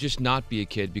actually just not be a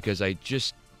kid because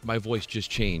my voice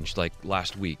just changed like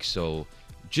last week. So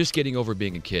just getting over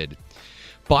being a kid.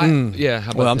 But yeah,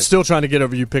 how about I'm still trying to get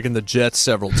over you picking the Jets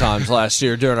several times last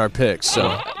year during our picks.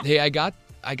 So hey, I got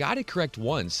it correct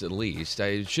once at least.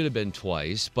 I should have been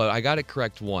twice, but I got it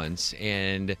correct once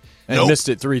and missed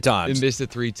it 3 times. And missed it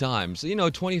 3 times.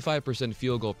 25%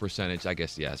 field goal percentage. I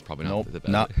guess it's probably not the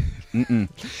best.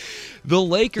 The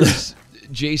Lakers,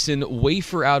 Jason,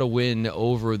 wafer out a win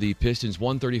over the Pistons,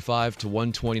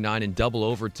 135-129 in double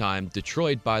overtime.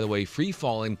 Detroit, by the way, free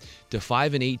falling to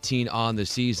 5-18 on the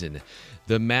season.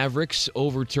 The Mavericks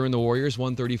overturned the Warriors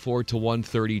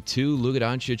 134-132. Luka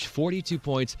Doncic, 42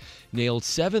 points, nailed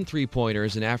 7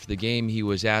 3-pointers, and after the game he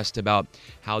was asked about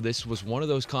how this was one of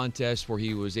those contests where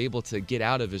he was able to get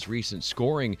out of his recent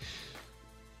scoring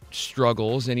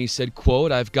struggles, and he said,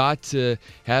 quote, "I've got to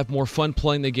have more fun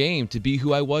playing the game, to be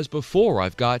who I was before.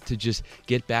 I've got to just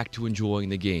get back to enjoying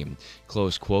the game,"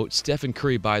 close quote. Stephen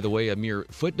Curry, by the way, a mere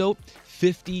footnote,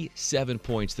 57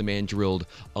 points. The man drilled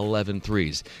 11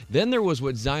 threes. Then there was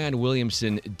what Zion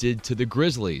Williamson did to the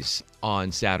Grizzlies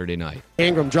on Saturday night.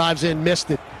 Ingram drives in,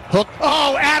 missed it. Hook.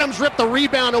 Oh, Adams ripped the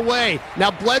rebound away. Now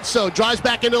Bledsoe drives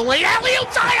back into the lane.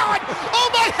 Alley-oop Zion! Oh,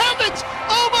 my heavens!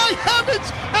 Oh, my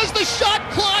heavens! As the shot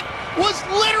clock was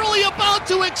literally about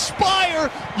to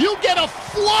expire, you get a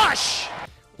flush!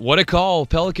 What a call.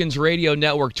 Pelicans Radio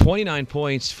Network, 29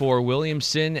 points for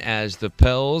Williamson as the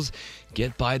Pels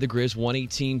get by the Grizz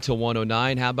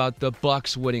 118-109. How about the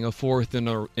Bucks winning a fourth in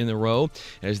a row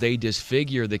as they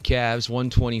disfigure the Cavs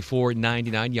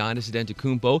 124-99. Giannis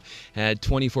Antetokounmpo had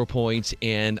 24 points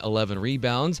and 11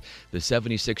 rebounds. The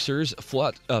 76ers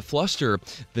fluster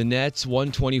the Nets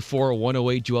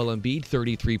 124-108. Joel Embiid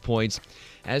 33 points.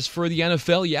 As for the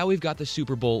NFL, we've got the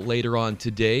Super Bowl later on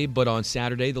today, but on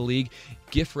Saturday, the league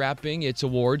gift wrapping its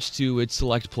awards to its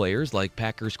select players, like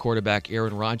Packers quarterback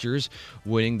Aaron Rodgers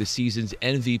winning the season's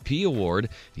MVP award.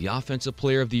 The Offensive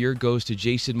Player of the Year goes to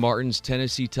Jason Martin's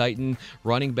Tennessee Titan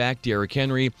running back Derrick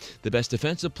Henry. The Best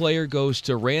Defensive Player goes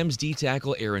to Rams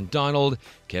D-tackle Aaron Donald.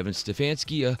 Kevin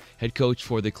Stefanski, head coach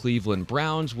for the Cleveland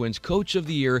Browns, wins Coach of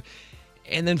the Year.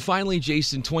 And then finally,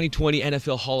 Jason, 2020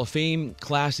 NFL Hall of Fame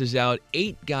class is out.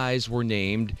 8 guys were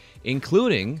named,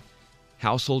 including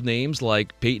household names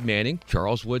like Peyton Manning,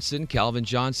 Charles Woodson, Calvin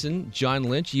Johnson, John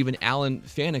Lynch, even Alan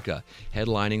Faneca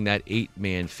headlining that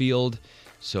 8-man field.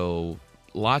 So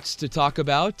lots to talk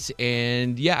about.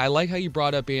 And I like how you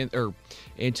brought up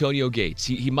Antonio Gates.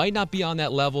 He might not be on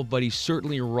that level, but he's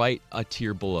certainly right a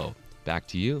tier below. Back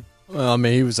to you. Well, I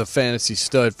mean, he was a fantasy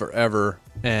stud forever.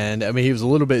 And, I mean, he was a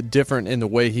little bit different in the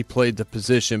way he played the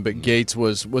position, but Gates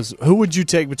was who would you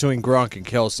take between Gronk and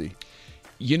Kelsey?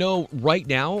 Right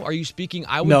now, are you speaking?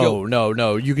 I would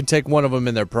No. You can take one of them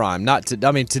in their prime.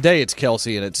 Today it's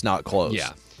Kelsey, and it's not close.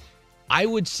 Yeah. I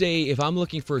would say if I'm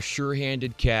looking for a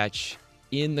sure-handed catch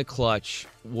in the clutch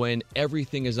when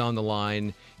everything is on the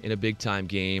line in a big-time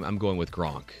game, I'm going with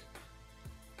Gronk.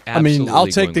 Absolutely. I'll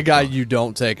take the guy you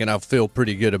don't take, and I'll feel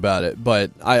pretty good about it, but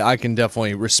I can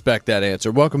definitely respect that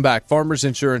answer. Welcome back. Farmers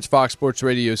Insurance, Fox Sports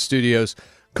Radio Studios.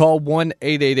 Call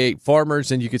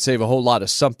 1-888-FARMERS, and you could save a whole lot of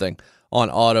something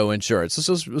on auto insurance.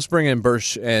 Let's bring in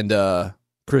Bursch and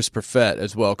Chris Perfett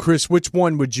as well. Chris, which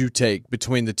one would you take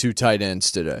between the two tight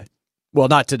ends today? Well,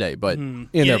 not today, but in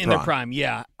their prime.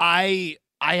 Yeah. I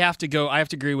have to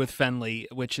agree with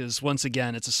Fenley, which is, once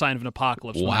again, it's a sign of an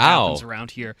apocalypse when it happens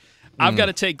around here. I've got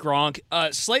to take Gronk.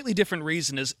 Slightly different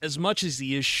reason is, as much as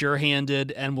he is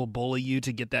sure-handed and will bully you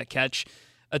to get that catch,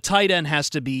 a tight end has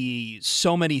to be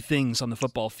so many things on the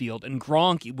football field. And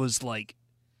Gronk was like,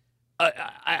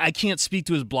 I can't speak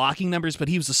to his blocking numbers, but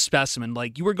he was a specimen.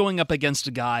 Like, you were going up against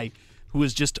a guy who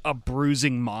was just a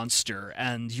bruising monster,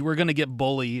 and you were going to get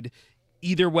bullied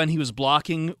either when he was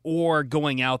blocking or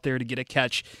going out there to get a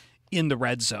catch in the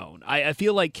red zone. I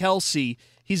feel like Kelsey,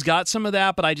 he's got some of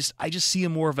that, but I just see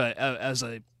him more of as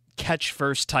a catch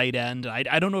first tight end.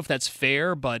 I don't know if that's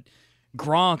fair, but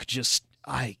Gronk just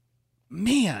watching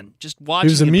him he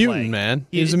was a mutant, play, man.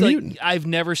 He was a mutant. I've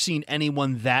never seen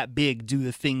anyone that big do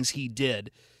the things he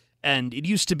did. And it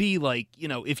used to be like,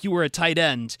 if you were a tight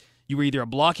end, you were either a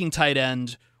blocking tight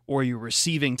end or you were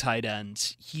receiving tight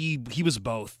end. He was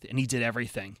both, and he did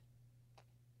everything.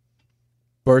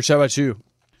 Burch, how about you?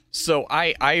 So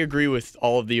I agree with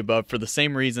all of the above for the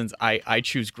same reasons. I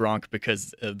choose Gronk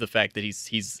because of the fact that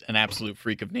he's an absolute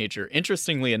freak of nature.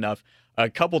 Interestingly enough, a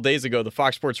couple days ago, the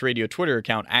Fox Sports Radio Twitter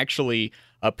account actually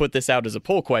put this out as a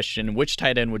poll question. Which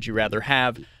tight end would you rather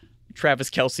have, Travis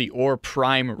Kelce or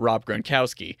prime Rob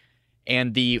Gronkowski?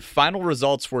 And the final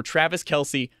results were Travis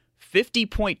Kelce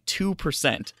 50.2%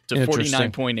 to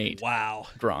 49.8%. Wow.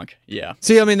 Gronk, yeah.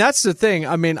 See, that's the thing.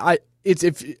 I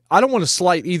don't want to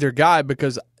slight either guy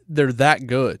because they're that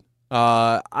good.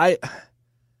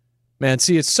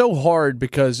 It's so hard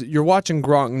because you're watching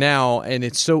Gronk now, and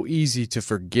it's so easy to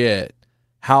forget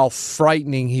how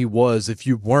frightening he was if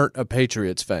you weren't a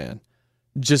Patriots fan,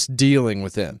 just dealing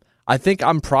with him. I think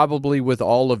I'm probably with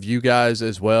all of you guys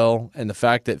as well, and the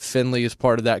fact that Finley is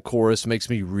part of that chorus makes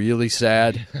me really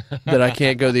sad that I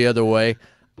can't go the other way.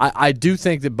 I do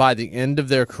think that by the end of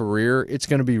their career, it's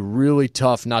going to be really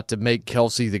tough not to make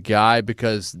Kelsey the guy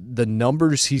because the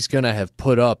numbers he's going to have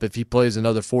put up if he plays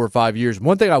another 4 or 5 years.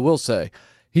 One thing I will say,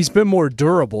 he's been more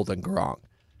durable than Gronk.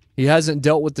 He hasn't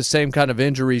dealt with the same kind of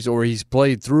injuries, or he's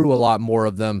played through a lot more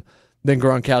of them than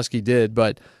Gronkowski did.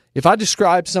 But if I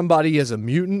describe somebody as a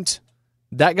mutant,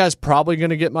 that guy's probably going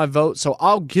to get my vote, so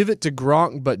I'll give it to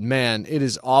Gronk, but, man, it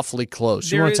is awfully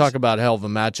close. You want to talk about a hell of a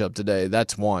matchup today,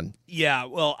 that's one. Yeah,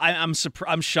 well, I'm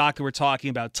shocked that we're talking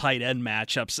about tight end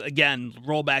matchups. Again,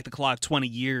 roll back the clock 20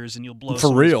 years and you'll blow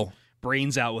For real.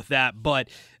 brains out with that. But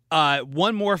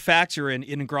one more factor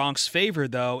in Gronk's favor,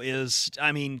 though, is,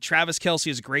 I mean, Travis Kelce,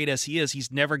 as great as he is,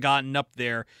 he's never gotten up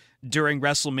there during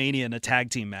WrestleMania in a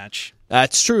tag team match.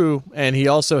 That's true, and he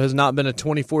also has not been a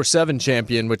 24/7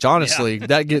 champion, which honestly,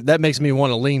 that makes me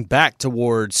want to lean back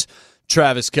towards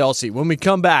Travis Kelce. When we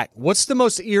come back, what's the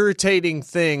most irritating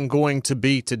thing going to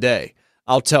be today?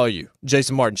 I'll tell you.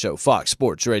 Jason Martin Show, Fox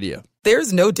Sports Radio.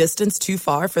 There's no distance too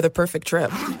far for the perfect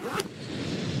trip.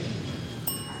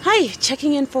 Hi,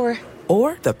 checking in for...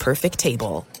 Or the perfect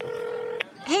table.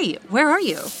 Hey, where are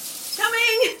you?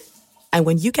 Coming! And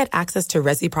when you get access to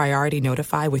Resi Priority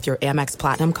Notify with your Amex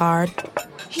Platinum card...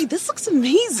 Hey, this looks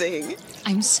amazing!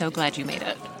 I'm so glad you made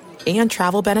it. And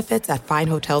travel benefits at fine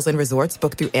hotels and resorts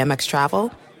booked through Amex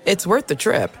Travel, it's worth the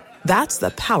trip. That's the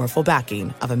powerful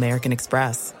backing of American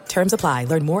Express. Terms apply.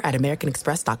 Learn more at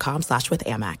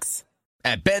americanexpress.com/withAmex.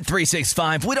 At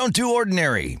Bet365, we don't do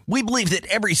ordinary. We believe that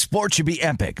every sport should be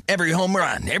epic. Every home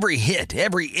run, every hit,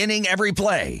 every inning, every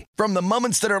play. From the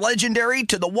moments that are legendary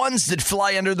to the ones that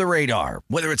fly under the radar.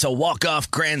 Whether it's a walk-off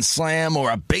grand slam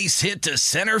or a base hit to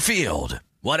center field.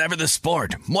 Whatever the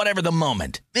sport, whatever the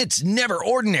moment. It's never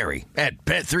ordinary at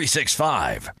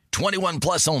Bet365. 21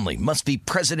 plus only. Must be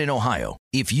present in Ohio.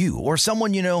 If you or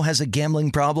someone you know has a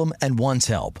gambling problem and wants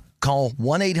help, call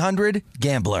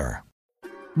 1-800-GAMBLER.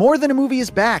 More Than a Movie is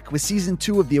back with Season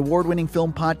 2 of the award-winning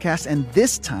film podcast, and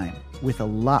this time with a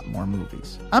lot more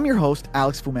movies. I'm your host,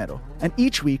 Alex Fumero, and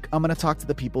each week I'm going to talk to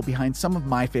the people behind some of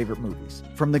my favorite movies.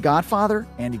 From The Godfather,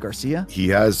 Andy Garcia. He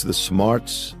has the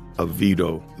smarts of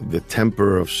Vito, the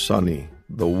temper of Sonny,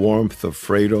 the warmth of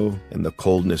Fredo, and the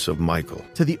coldness of Michael.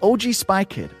 To the OG Spy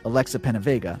Kid, Alexa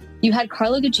Penavega. You had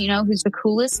Carla Gugino, who's the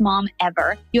coolest mom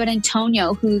ever. You had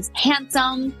Antonio, who's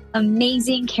handsome,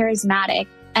 amazing, charismatic.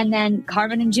 And then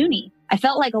Carvin and Junie. I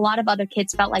felt like a lot of other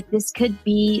kids felt like this could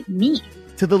be me.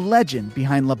 To the legend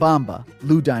behind La Bamba,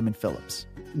 Lou Diamond Phillips.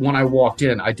 When I walked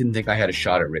in, I didn't think I had a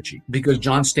shot at Richie because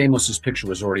John Stamos' picture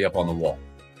was already up on the wall.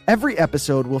 Every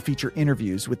episode will feature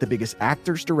interviews with the biggest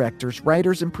actors, directors,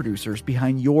 writers, and producers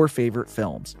behind your favorite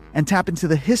films and tap into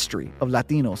the history of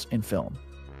Latinos in film.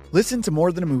 Listen to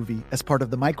More Than a Movie as part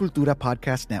of the My Cultura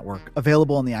Podcast Network,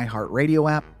 available on the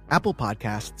iHeartRadio app, Apple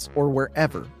Podcasts, or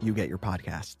wherever you get your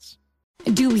podcasts.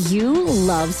 Do you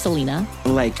love Selena?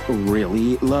 Like,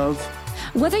 really love?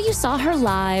 Whether you saw her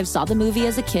live, saw the movie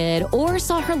as a kid, or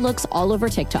saw her looks all over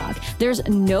TikTok, there's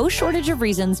no shortage of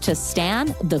reasons to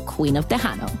stan the Queen of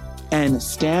Tejano. And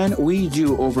Stan, we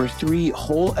do over 3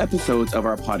 whole episodes of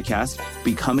our podcast,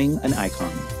 Becoming an Icon.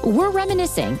 We're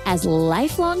reminiscing as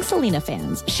lifelong Selena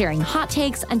fans, sharing hot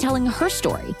takes and telling her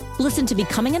story. Listen to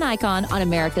Becoming an Icon on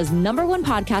America's #1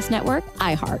 podcast network,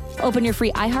 iHeart. Open your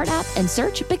free iHeart app and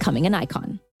search Becoming an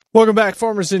Icon. Welcome back,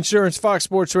 Farmers Insurance, Fox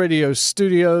Sports Radio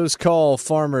studios. Call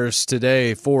Farmers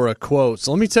today for a quote.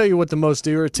 So let me tell you what the most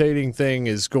irritating thing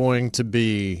is going to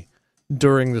be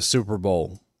during the Super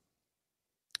Bowl.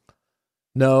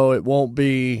 No, it won't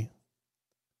be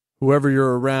whoever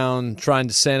you're around trying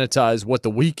to sanitize what the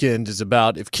weekend is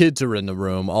about if kids are in the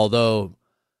room, although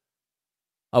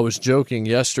I was joking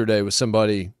yesterday with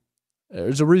somebody.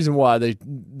 There's a reason why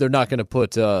they're not going to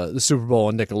put the Super Bowl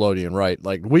on Nickelodeon, right?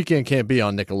 Like, the weekend can't be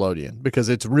on Nickelodeon because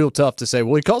it's real tough to say,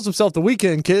 well, he calls himself the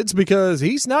Weekend, kids, because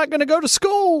he's not going to go to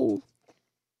school.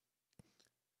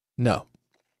 No.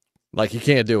 Like, you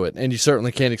can't do it. And you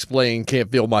certainly can't explain Can't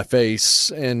Feel My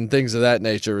Face and things of that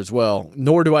nature as well.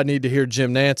 Nor do I need to hear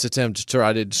Jim Nantz attempt to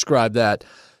try to describe that.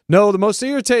 No, the most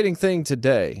irritating thing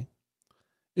today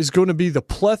is going to be the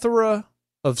plethora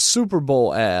of Super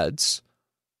Bowl ads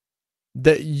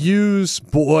that use,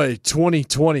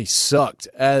 2020 sucked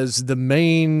as the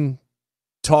main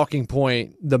talking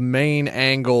point, the main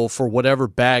angle for whatever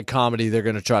bad comedy they're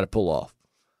going to try to pull off.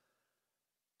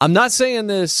 I'm not saying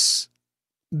this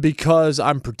because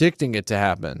I'm predicting it to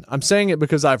happen. I'm saying it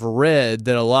because I've read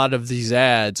that a lot of these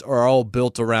ads are all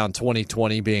built around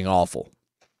 2020 being awful.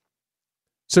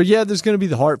 So yeah, there's going to be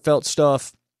the heartfelt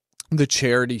stuff, the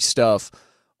charity stuff,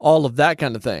 all of that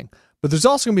kind of thing. But there's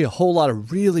also going to be a whole lot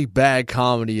of really bad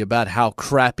comedy about how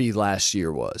crappy last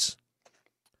year was.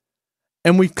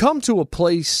 And we've come to a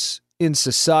place in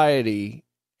society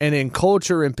and in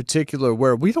culture in particular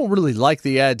where we don't really like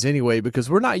the ads anyway because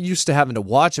we're not used to having to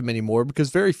watch them anymore because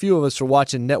very few of us are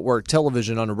watching network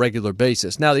television on a regular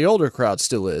basis. Now, the older crowd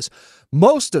still is.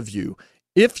 Most of you,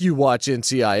 if you watch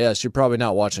NCIS, you're probably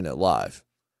not watching it live.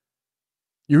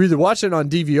 You're either watching it on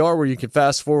DVR where you can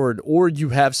fast forward or you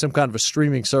have some kind of a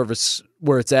streaming service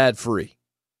where it's ad-free.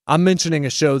 I'm mentioning a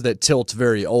show that tilts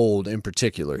very old in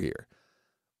particular here.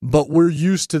 But we're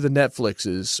used to the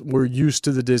Netflixes. We're used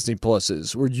to the Disney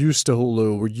Pluses. We're used to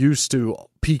Hulu. We're used to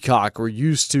Peacock. We're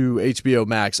used to HBO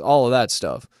Max, all of that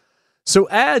stuff. So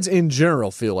ads in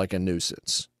general feel like a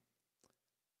nuisance.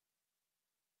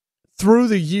 Through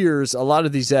the years, a lot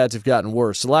of these ads have gotten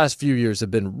worse. The last few years have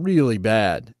been really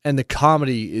bad, and the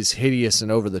comedy is hideous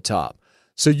and over the top.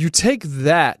 So you take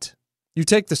that, you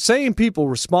take the same people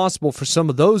responsible for some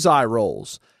of those eye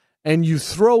rolls, and you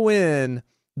throw in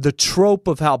the trope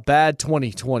of how bad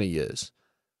 2020 is.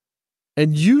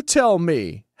 And you tell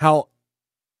me how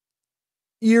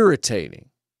irritating,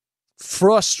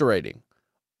 frustrating,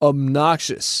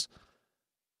 obnoxious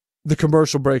the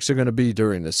commercial breaks are going to be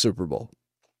during the Super Bowl.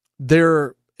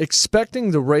 They're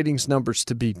expecting the ratings numbers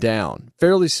to be down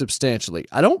fairly substantially.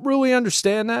 I don't really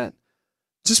understand that,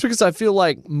 just because I feel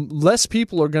like less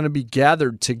people are going to be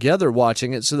gathered together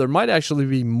watching it, so there might actually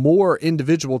be more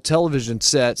individual television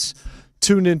sets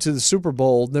tuned into the Super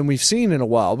Bowl than we've seen in a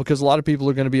while, because a lot of people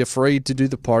are going to be afraid to do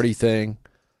the party thing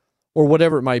or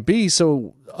whatever it might be.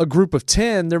 So a group of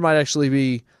 10, there might actually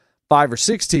be 5 or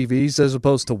 6 TVs as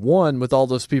opposed to one with all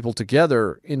those people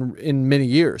together in many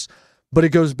years. But it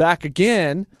goes back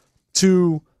again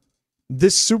to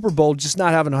this Super Bowl just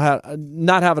not having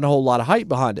a whole lot of hype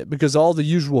behind it, because all the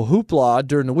usual hoopla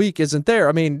during the week isn't there.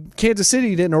 I mean, Kansas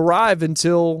City didn't arrive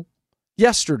until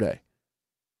yesterday.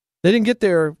 They didn't get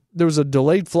there. There was a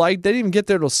delayed flight. They didn't even get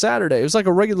there till Saturday. It was like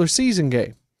a regular season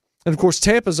game. And, of course,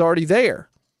 Tampa's already there.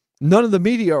 None of the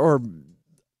media, or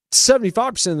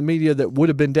 75% of the media that would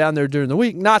have been down there during the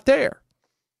week, not there.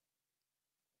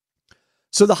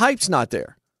 So the hype's not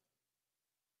there.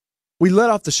 We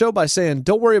let off the show by saying,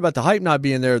 don't worry about the hype not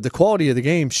being there. The quality of the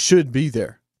game should be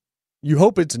there. You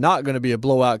hope it's not going to be a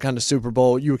blowout kind of Super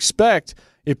Bowl. You expect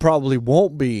it probably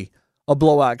won't be a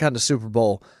blowout kind of Super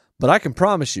Bowl. But I can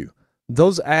promise you,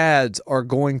 those ads are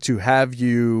going to have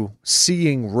you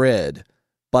seeing red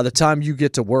by the time you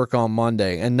get to work on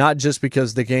Monday. And not just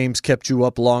because the game's kept you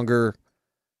up longer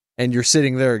and you're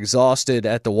sitting there exhausted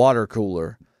at the water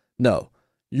cooler. No,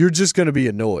 you're just going to be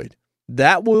annoyed.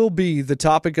 That will be the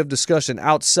topic of discussion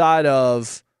outside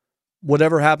of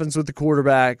whatever happens with the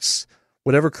quarterbacks,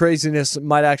 whatever craziness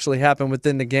might actually happen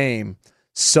within the game.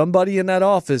 Somebody in that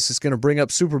office is going to bring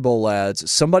up Super Bowl ads.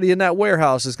 Somebody in that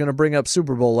warehouse is going to bring up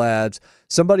Super Bowl ads.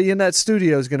 Somebody in that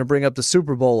studio is going to bring up the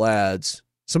Super Bowl ads.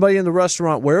 Somebody in the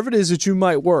restaurant, wherever it is that you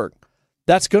might work,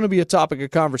 that's going to be a topic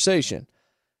of conversation.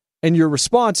 And your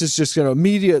response is just going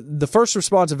to the first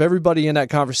response of everybody in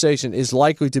that conversation is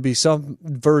likely to be some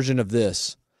version of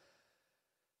this.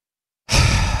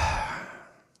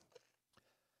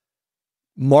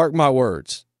 Mark my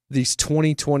words. These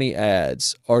 2020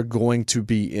 ads are going to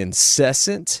be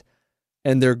incessant,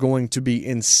 and they're going to be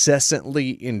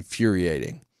incessantly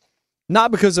infuriating.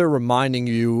 Not because they're reminding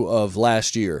you of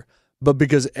last year, but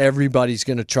because everybody's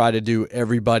going to try to do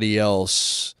everybody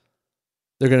else.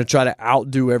 They're going to try to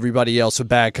outdo everybody else with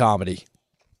bad comedy.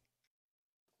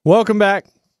 Welcome back.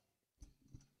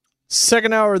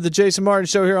 Second hour of the Jason Martin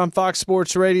Show here on Fox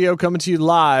Sports Radio, coming to you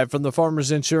live from the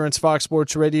Farmers Insurance Fox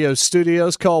Sports Radio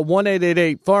studios. Call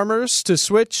 1-888-FARMERS to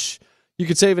switch. You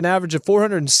could save an average of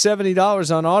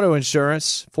 $470 on auto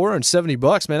insurance.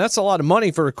 $470, man, that's a lot of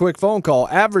money for a quick phone call.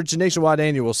 Average nationwide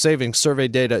annual savings survey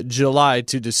data, July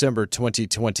to December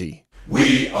 2020.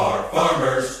 We are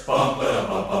farmers. Bum, ba,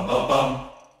 bum, bum, bum, bum.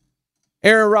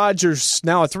 Aaron Rodgers,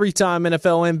 now a 3-time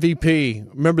NFL MVP.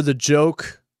 Remember the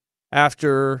joke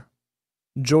after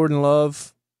Jordan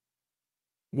Love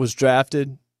was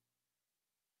drafted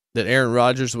that Aaron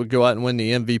Rodgers would go out and win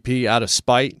the MVP out of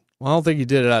spite? Well, I don't think he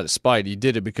did it out of spite. He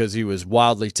did it because he was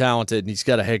wildly talented and he's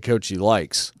got a head coach he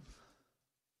likes.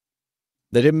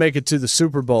 They didn't make it to the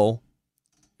Super Bowl.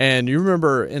 And you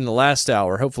remember in the last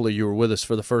hour, hopefully you were with us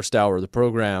for the first hour of the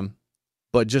program,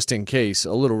 but just in case,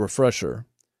 a little refresher,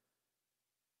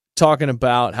 talking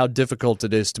about how difficult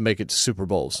it is to make it to Super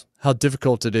Bowls, how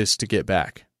difficult it is to get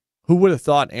back. Who would have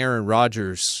thought Aaron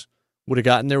Rodgers would have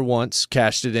gotten there once,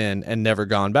 cashed it in, and never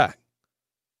gone back?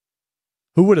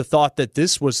 Who would have thought that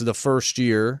this was the first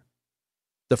year,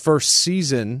 the first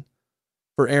season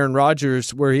for Aaron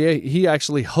Rodgers where he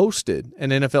actually hosted an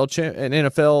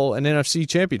NFC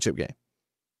championship game?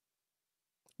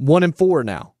 1-4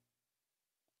 now.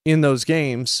 In those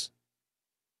games,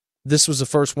 this was the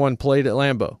first one played at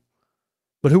Lambeau.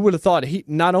 But who would have thought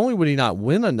not only would he not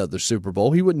win another Super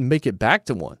Bowl, he wouldn't make it back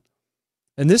to one.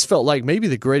 And this felt like maybe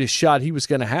the greatest shot he was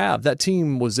going to have. That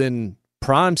team was in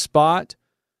prime spot,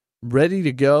 ready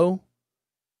to go.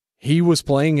 He was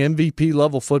playing MVP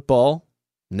level football.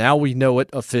 Now we know it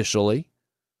officially.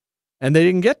 And they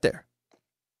didn't get there.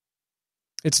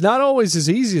 it's not always as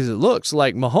easy as it looks.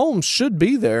 Like, Mahomes should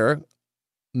be there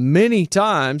many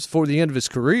times for the end of his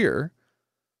career,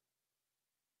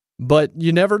 but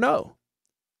you never know.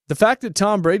 The fact that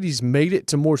Tom Brady's made it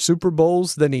to more Super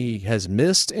Bowls than he has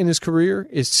missed in his career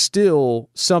is still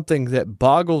something that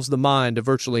boggles the mind of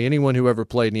virtually anyone who ever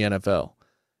played in the NFL.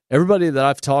 Everybody that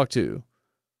I've talked to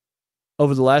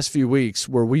over the last few weeks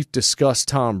where we've discussed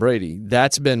Tom Brady,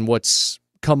 that's been what's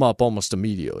come up almost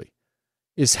immediately,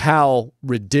 is how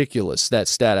ridiculous that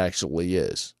stat actually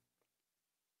is.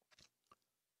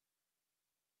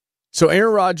 So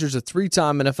Aaron Rodgers, a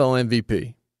 3-time NFL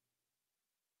MVP.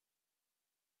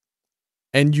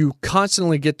 And you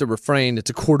constantly get the refrain, it's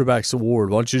a quarterback's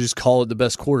award. Why don't you just call it the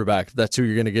best quarterback if that's who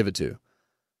you're going to give it to?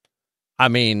 I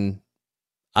mean,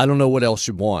 I don't know what else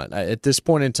you want. At this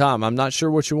point in time, I'm not sure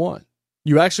what you want.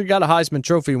 You actually got a Heisman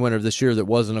Trophy winner this year that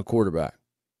wasn't a quarterback.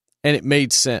 And it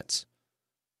made sense.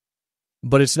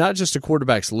 But it's not just a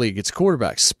quarterback's league, it's a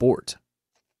quarterback's sport.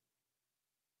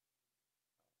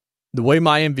 The way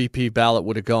my MVP ballot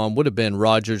would have gone would have been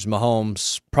Rodgers,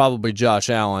 Mahomes, probably Josh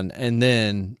Allen, and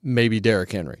then maybe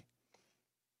Derrick Henry.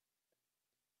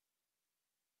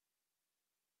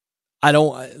 I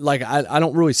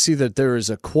don't really see that there is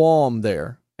a qualm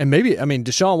there. And maybe,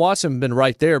 Deshaun Watson been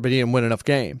right there, but he didn't win enough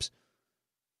games.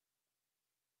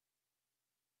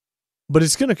 But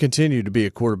it's going to continue to be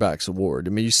a quarterback's award.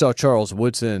 I mean, you saw Charles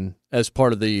Woodson as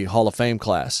part of the Hall of Fame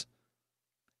class.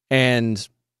 And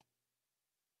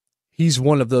he's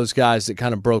one of those guys that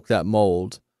kind of broke that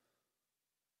mold.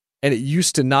 And it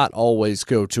used to not always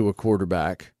go to a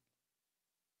quarterback.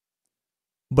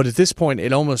 But at this point,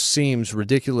 it almost seems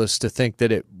ridiculous to think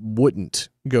that it wouldn't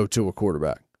go to a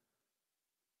quarterback.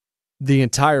 The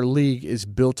entire league is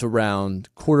built around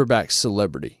quarterback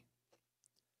celebrity.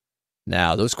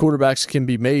 Now, those quarterbacks can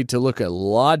be made to look a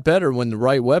lot better when the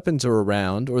right weapons are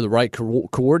around or the right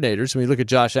coordinators. When you look at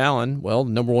Josh Allen, well,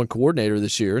 the number one coordinator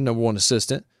this year, number one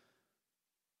assistant,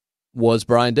 was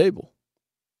Brian Daboll,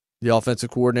 the offensive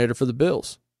coordinator for the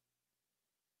Bills.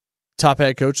 Top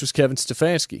head coach was Kevin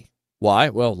Stefanski. Why?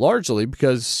 Well, largely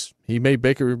because he made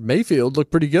Baker Mayfield look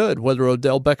pretty good, whether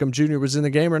Odell Beckham Jr. was in the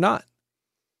game or not.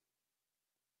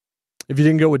 If you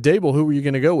didn't go with Daboll, who were you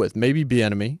going to go with? Maybe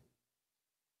Bieniemy.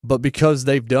 But because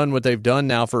they've done what they've done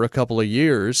now for a couple of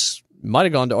years, might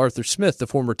have gone to Arthur Smith, the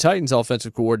former Titans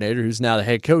offensive coordinator, who's now the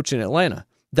head coach in Atlanta.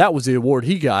 That was the award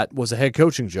he got, was a head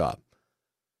coaching job.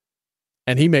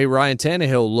 And he made Ryan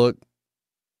Tannehill look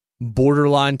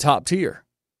borderline top tier.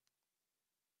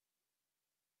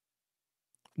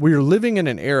 We are living in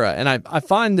an era, and I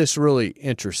find this really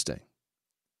interesting.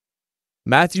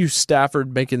 Matthew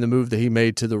Stafford making the move that he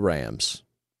made to the Rams.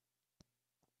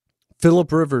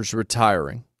 Phillip Rivers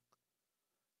retiring.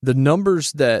 The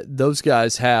numbers that those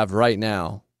guys have right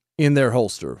now in their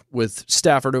holster, with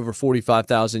Stafford over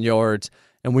 45,000 yards,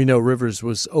 and we know Rivers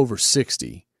was over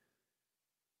 60.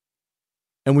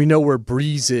 And we know where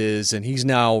Breeze is, and he's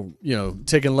now,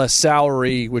 taking less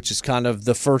salary, which is kind of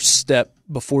the first step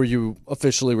before you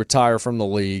officially retire from the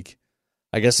league.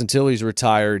 I guess until he's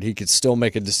retired, he could still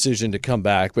make a decision to come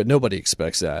back, but nobody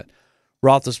expects that.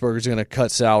 Roethlisberger's going to cut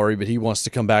salary, but he wants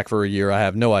to come back for a year. I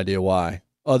have no idea why,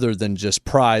 other than just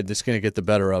pride that's going to get the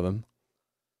better of him.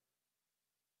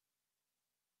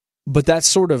 But it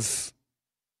sort of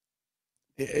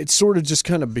just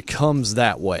kind of becomes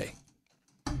that way.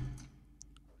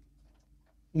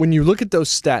 When you look at those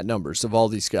stat numbers of all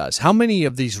these guys, how many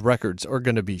of these records are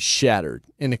going to be shattered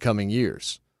in the coming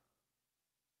years?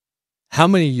 How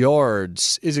many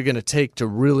yards is it going to take to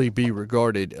really be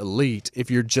regarded elite if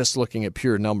you're just looking at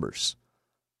pure numbers?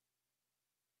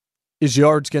 Is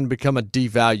yards going to become a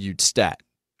devalued stat?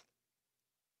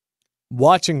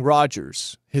 Watching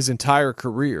Rodgers his entire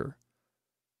career,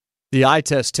 the eye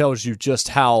test tells you just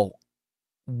how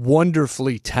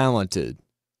wonderfully talented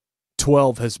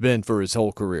 12 has been for his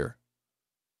whole career.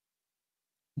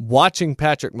 Watching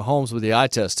Patrick Mahomes with the eye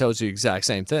test tells you the exact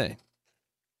same thing.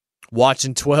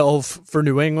 Watching 12 for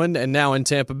New England and now in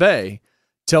Tampa Bay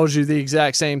tells you the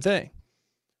exact same thing.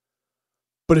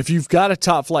 But if you've got a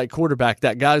top-flight quarterback,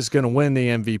 that guy's going to win the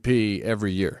MVP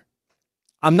every year.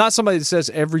 I'm not somebody that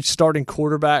says every starting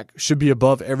quarterback should be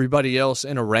above everybody else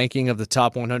in a ranking of the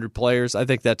top 100 players. I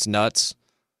think that's nuts.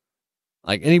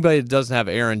 Like, anybody that doesn't have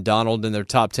Aaron Donald in their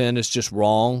top 10 is just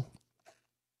wrong.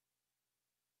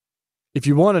 If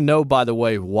you want to know, by the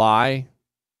way, why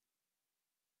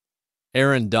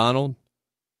Aaron Donald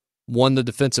won the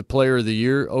Defensive Player of the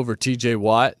Year over T.J.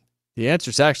 Watt, the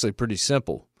answer is actually pretty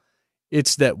simple.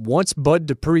 It's that once Bud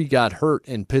Dupree got hurt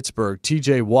in Pittsburgh,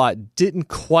 T.J. Watt didn't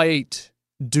quite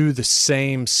do the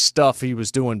same stuff he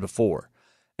was doing before.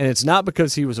 And it's not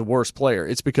because he was a worse player.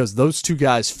 It's because those two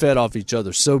guys fed off each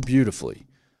other so beautifully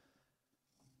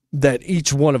that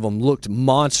each one of them looked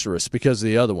monstrous because of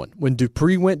the other one. When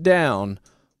Dupree went down,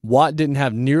 Watt didn't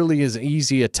have nearly as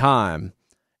easy a time.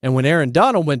 And when Aaron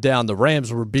Donald went down, the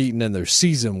Rams were beaten and their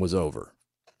season was over.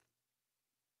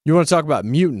 You want to talk about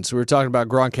mutants? We were talking about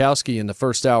Gronkowski in the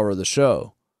first hour of the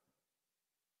show.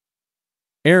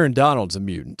 Aaron Donald's a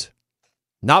mutant.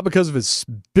 Not because of his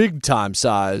big-time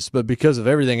size, but because of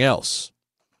everything else.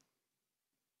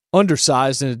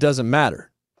 Undersized, and it doesn't matter.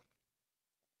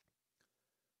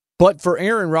 But for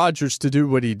Aaron Rodgers to do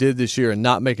what he did this year and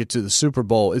not make it to the Super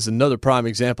Bowl is another prime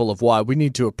example of why we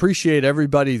need to appreciate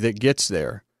everybody that gets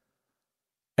there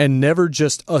and never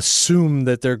just assume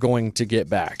that they're going to get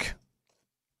back.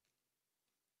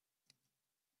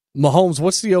 Mahomes,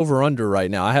 what's the over-under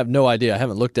right now? I have no idea. I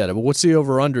haven't looked at it. But what's the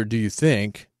over-under, do you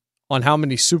think, on how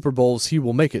many Super Bowls he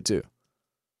will make it to?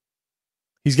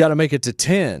 He's got to make it to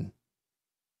 10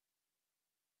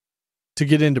 to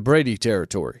get into Brady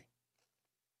territory.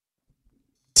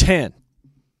 10.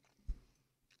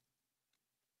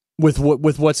 With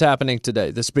what's happening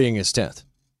today, this being his 10th.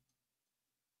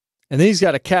 And then he's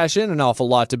got to cash in an awful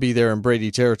lot to be there in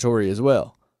Brady territory as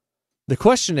well. The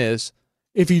question is,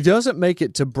 if he doesn't make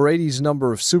it to Brady's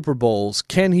number of Super Bowls,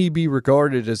 can he be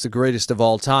regarded as the greatest of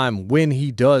all time when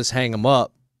he does hang him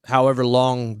up, however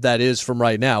long that is from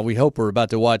right now? We hope we're about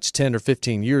to watch 10 or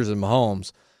 15 years of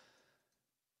Mahomes.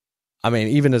 I mean,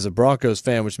 even as a Broncos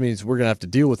fan, which means we're going to have to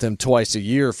deal with him twice a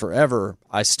year forever,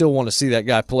 I still want to see that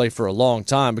guy play for a long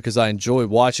time because I enjoy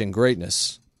watching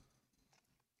greatness.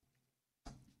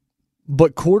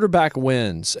 But quarterback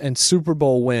wins and Super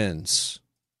Bowl wins,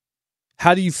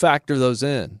 how do you factor those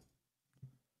in?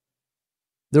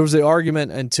 There was the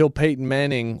argument until Peyton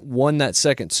Manning won that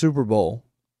second Super Bowl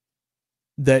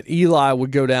that Eli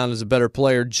would go down as a better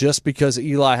player just because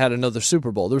Eli had another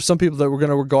Super Bowl. There were some people that were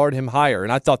going to regard him higher,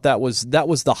 and I thought that was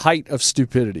the height of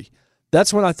stupidity.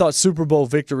 That's when I thought Super Bowl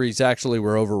victories actually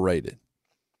were overrated.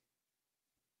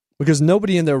 Because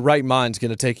nobody in their right mind is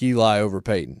going to take Eli over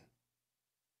Peyton.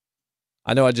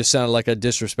 I know I just sounded like I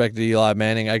disrespected Eli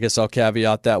Manning. I guess I'll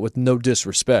caveat that with no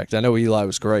disrespect. I know Eli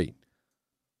was great.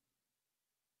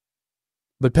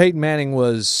 But Peyton Manning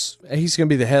he's going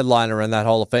to be the headliner in that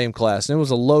Hall of Fame class. And it was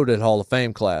a loaded Hall of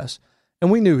Fame class. And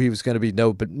we knew he was going to be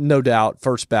no doubt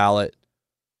first ballot.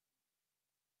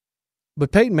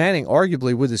 But Peyton Manning,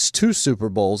 arguably with his 2 Super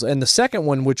Bowls, and the second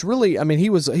one, which really, I mean,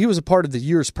 he was a part of the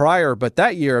years prior, but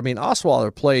that year, I mean,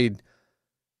 Osweiler played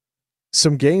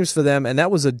some games for them, and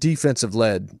that was a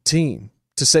defensive-led team,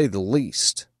 to say the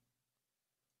least.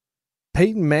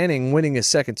 Peyton Manning winning his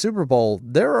second Super Bowl,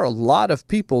 there are a lot of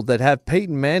people that have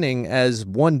Peyton Manning as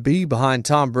 1B behind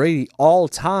Tom Brady all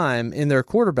time in their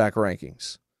quarterback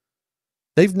rankings.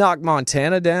 They've knocked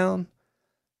Montana down.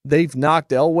 They've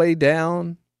knocked Elway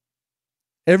down.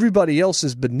 Everybody else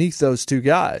is beneath those two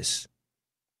guys.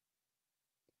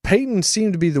 Peyton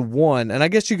seemed to be the one, and I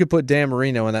guess you could put Dan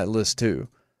Marino in that list too,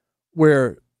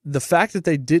 where the fact that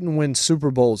they didn't win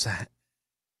Super Bowls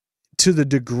to the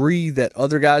degree that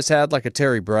other guys had, like a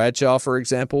Terry Bradshaw, for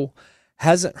example,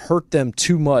 hasn't hurt them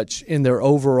too much in their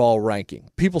overall ranking.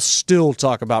 People still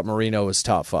talk about Marino as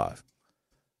top 5.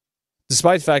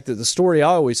 Despite the fact that the story I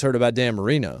always heard about Dan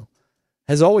Marino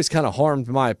has always kind of harmed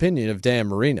my opinion of Dan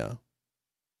Marino.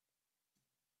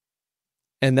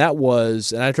 And that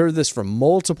was, and I've heard this from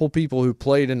multiple people who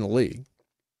played in the league,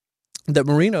 that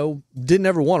Marino didn't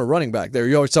ever want a running back there.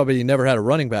 You always tell me he never had a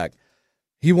running back.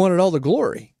 He wanted all the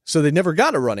glory, so they never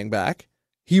got a running back.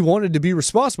 He wanted to be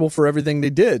responsible for everything they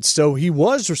did, so he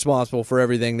was responsible for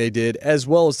everything they did, as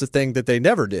well as the thing that they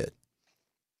never did.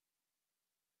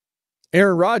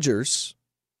 Aaron Rodgers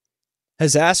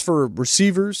has asked for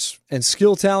receivers and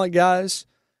skill talent guys,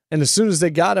 and as soon as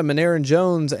they got him an Aaron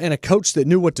Jones and a coach that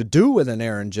knew what to do with an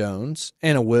Aaron Jones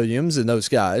and a Williams and those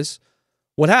guys,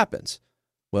 what happens?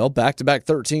 Well, back-to-back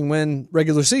 13-win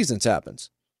regular seasons happens.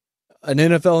 An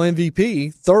NFL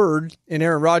MVP, third in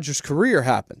Aaron Rodgers' career,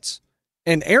 happens.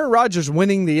 And Aaron Rodgers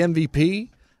winning the MVP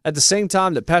at the same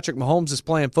time that Patrick Mahomes is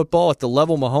playing football at the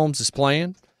level Mahomes is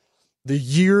playing, the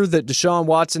year that Deshaun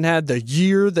Watson had, the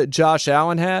year that Josh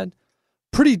Allen had,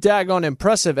 pretty daggone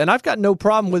impressive. And I've got no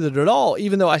problem with it at all,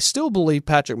 even though I still believe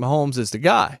Patrick Mahomes is the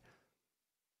guy.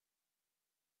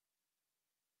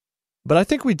 But I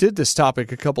think we did this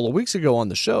topic a couple of weeks ago on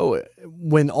the show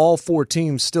when all 4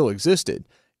 teams still existed.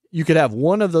 You could have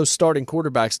one of those starting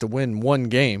quarterbacks to win one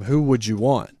game. Who would you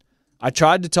want? I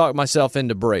tried to talk myself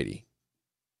into Brady.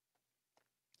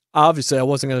 Obviously, I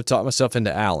wasn't going to talk myself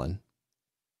into Allen.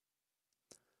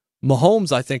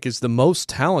 Mahomes, I think, is the most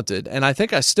talented, and I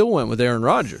think I still went with Aaron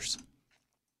Rodgers.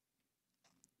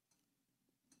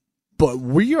 But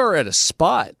we are at a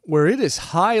spot where it is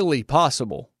highly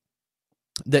possible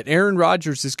that Aaron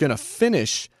Rodgers is going to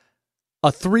finish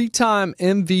a 3-time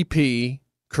MVP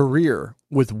career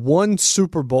with 1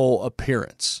 Super Bowl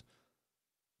appearance.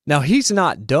 Now, he's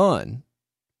not done,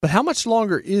 but how much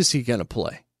longer is he going to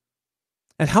play?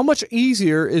 And how much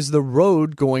easier is the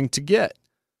road going to get?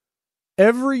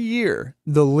 Every year,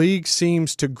 the league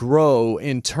seems to grow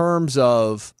in terms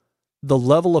of the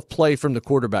level of play from the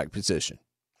quarterback position.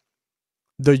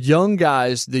 The young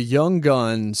guys, the young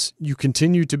guns, you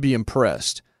continue to be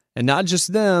impressed. And not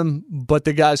just them, but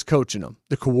the guys coaching them,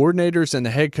 the coordinators and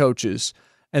the head coaches,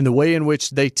 and the way in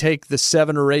which they take the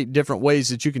 7 or 8 different ways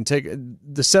that you can take,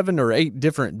 the 7 or 8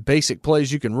 different basic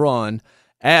plays you can run,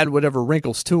 add whatever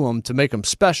wrinkles to them to make them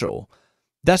special.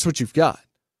 That's what you've got.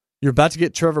 You're about to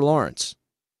get Trevor Lawrence.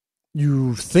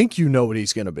 You think you know what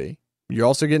he's going to be. You're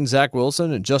also getting Zach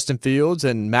Wilson and Justin Fields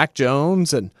and Mac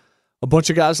Jones and a bunch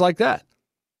of guys like that.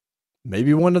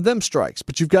 Maybe one of them strikes,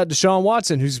 but you've got Deshaun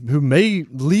Watson, who may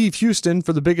leave Houston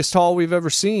for the biggest haul we've ever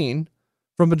seen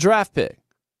from a draft pick.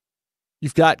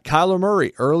 You've got Kyler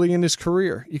Murray early in his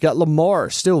career. You got Lamar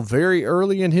still very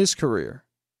early in his career.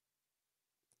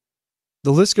 The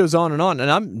list goes on,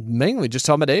 and I'm mainly just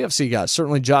talking about AFC guys.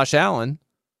 Certainly Josh Allen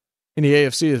in the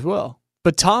AFC as well.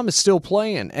 But Tom is still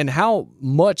playing, and how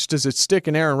much does it stick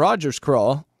in Aaron Rodgers'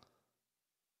 craw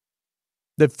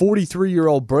that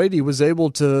 43-year-old Brady was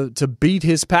able to beat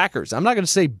his Packers? I'm not going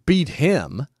to say beat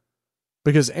him,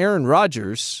 because Aaron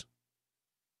Rodgers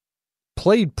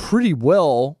played pretty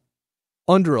well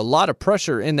under a lot of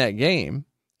pressure in that game.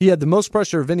 He had the most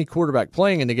pressure of any quarterback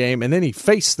playing in the game, and then he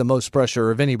faced the most pressure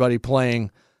of anybody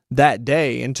playing that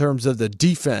day in terms of the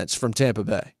defense from Tampa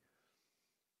Bay.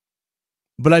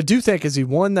 But I do think as he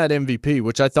won that MVP,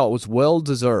 which I thought was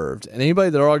well-deserved, and anybody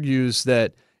that argues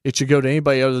that it should go to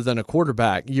anybody other than a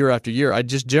quarterback year after year, I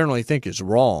just generally think is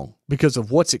wrong because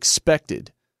of what's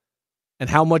expected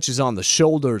and how much is on the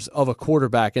shoulders of a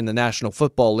quarterback in the National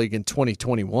Football League in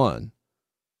 2021.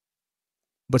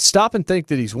 But stop and think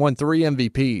that he's won 3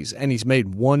 MVPs and he's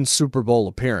made 1 Super Bowl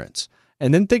appearance.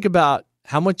 And then think about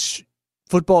how much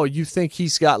football you think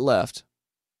he's got left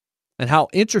and how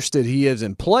interested he is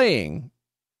in playing,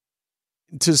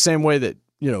 to the same way that,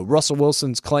 Russell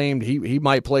Wilson's claimed he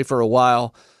might play for a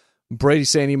while.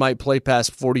 Brady's saying he might play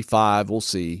past 45. We'll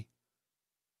see.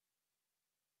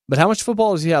 But how much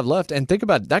football does he have left? And think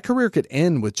about it. That career could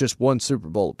end with just 1 Super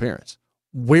Bowl appearance.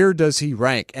 Where does he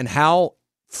rank? And how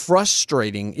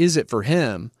frustrating is it for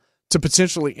him to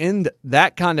potentially end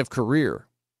that kind of career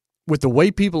with the way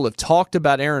people have talked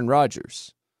about Aaron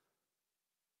Rodgers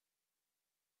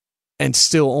and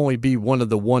still only be one of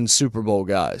the 1 Super Bowl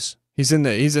guys? He's in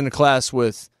the class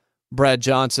with Brad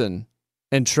Johnson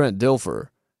and Trent Dilfer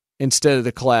instead of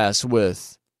the class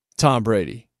with Tom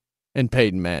Brady and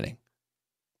Peyton Manning.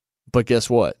 But guess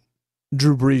what?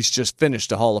 Drew Brees just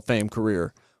finished a Hall of Fame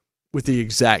career with the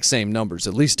exact same numbers.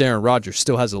 At least Aaron Rodgers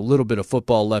still has a little bit of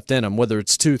football left in him, whether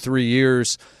it's 2-3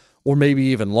 years or maybe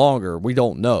even longer. We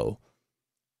don't know.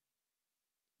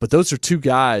 But those are 2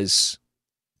 guys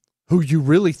who you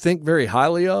really think very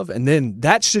highly of, and then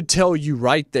that should tell you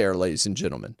right there, ladies and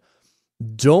gentlemen,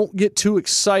 don't get too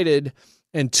excited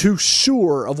and too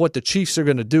sure of what the Chiefs are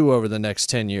going to do over the next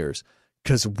 10 years,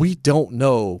 because we don't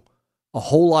know a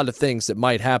whole lot of things that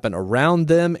might happen around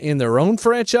them in their own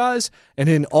franchise and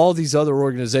in all these other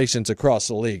organizations across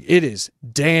the league. It is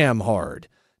damn hard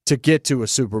to get to a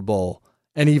Super Bowl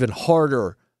and even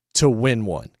harder to win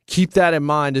one. Keep that in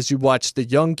mind as you watch the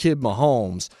young kid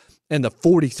Mahomes and the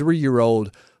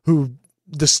 43-year-old who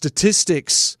the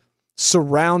statistics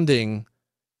surrounding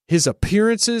his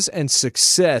appearances and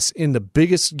success in the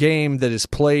biggest game that is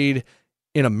played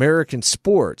in American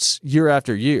sports year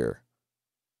after year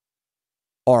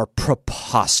are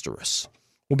preposterous.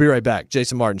 We'll be right back.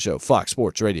 Jason Martin Show, Fox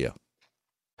Sports Radio.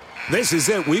 This is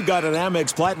it. We've got an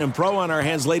Amex Platinum Pro on our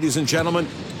hands, ladies and gentlemen.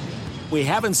 We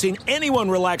haven't seen anyone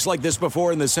relax like this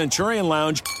before in the Centurion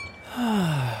Lounge.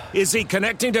 Is he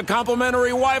connecting to complimentary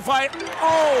Wi-Fi?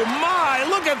 Oh, my!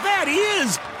 Look at that! He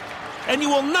is! And you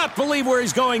will not believe where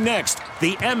he's going next.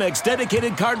 The Amex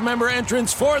dedicated card member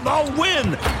entrance for the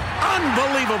win!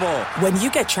 Unbelievable! When you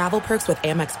get travel perks with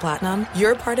Amex Platinum,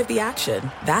 you're part of the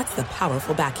action. That's the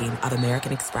powerful backing of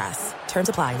American Express. Terms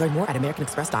apply. Learn more at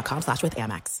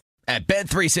americanexpress.com/withAmex. At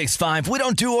Bet365, we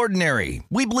don't do ordinary.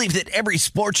 We believe that every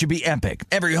sport should be epic.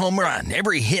 Every home run,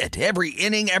 every hit, every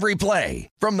inning, every play.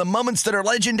 From the moments that are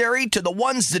legendary to the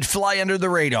ones that fly under the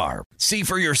radar. See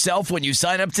for yourself when you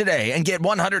sign up today and get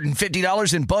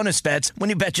 $150 in bonus bets when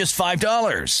you bet just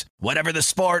 $5. Whatever the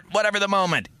sport, whatever the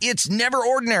moment, it's never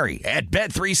ordinary at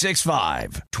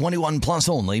Bet365. 21 plus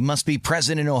only. Must be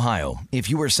present in Ohio. If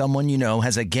you or someone you know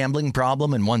has a gambling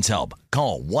problem and wants help,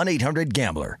 call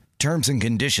 1-800-GAMBLER. Terms and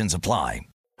conditions apply.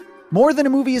 More Than a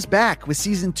Movie is back with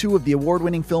Season 2 of the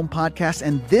award-winning film podcast,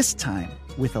 and this time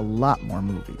with a lot more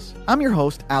movies. I'm your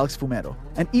host, Alex Fumero,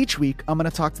 and each week I'm going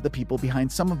to talk to the people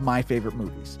behind some of my favorite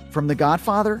movies. From The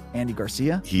Godfather, Andy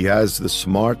Garcia. He has the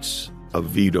smarts of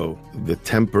Vito, the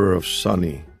temper of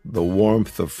Sonny, the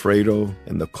warmth of Fredo,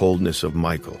 and the coldness of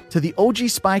Michael. To the OG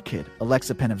Spy Kid,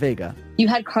 Alexa Penavega. You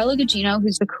had Carla Gugino,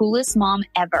 who's the coolest mom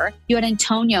ever. You had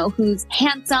Antonio, who's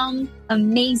handsome,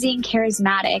 amazing,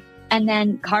 charismatic. And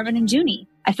then Carmen and Junie.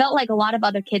 I felt like a lot of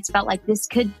other kids felt like this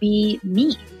could be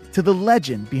me. To the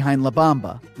legend behind La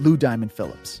Bamba, Lou Diamond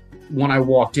Phillips. When I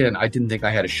walked in, I didn't think I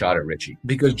had a shot at Richie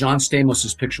because John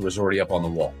Stamos' picture was already up on the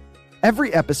wall.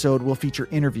 Every episode will feature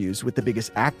interviews with the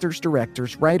biggest actors,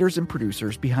 directors, writers, and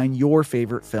producers behind your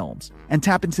favorite films and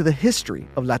tap into the history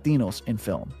of Latinos in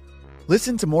film.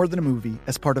 Listen to More Than a Movie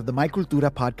as part of the My Cultura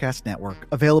Podcast Network,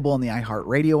 available on the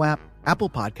iHeartRadio app, Apple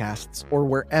Podcasts, or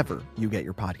wherever you get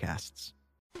your podcasts.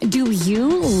 Do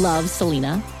you love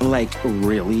Selena? Like,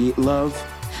 really love?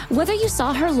 Whether you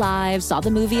saw her live, saw the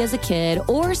movie as a kid,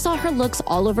 or saw her looks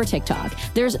all over TikTok,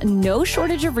 there's no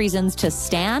shortage of reasons to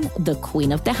stan the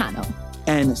Queen of Tejano.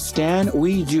 And Stan,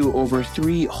 we do over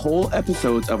 3 whole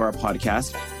episodes of our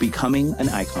podcast, Becoming an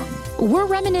Icon. We're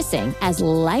reminiscing as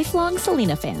lifelong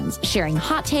Selena fans, sharing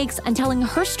hot takes and telling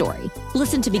her story.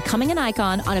 Listen to Becoming an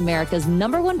Icon on America's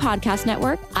 #1 podcast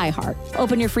network, iHeart.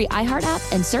 Open your free iHeart app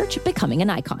and search Becoming an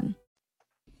Icon.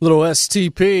 Little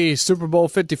STP, Super Bowl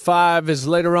 55 is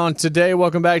later on today.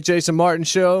 Welcome back, Jason Martin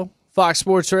Show, Fox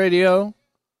Sports Radio.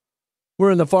 We're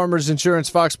in the Farmers Insurance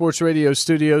Fox Sports Radio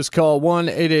studios. Call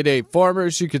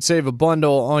 1-888-FARMERS. You could save a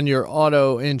bundle on your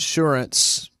auto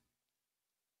insurance.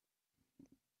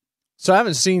 So I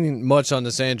haven't seen much on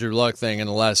this Andrew Luck thing in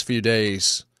the last few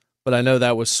days, but I know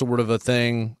that was sort of a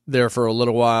thing there for a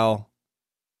little while.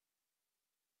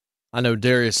 I know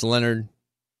Darius Leonard.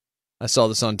 I saw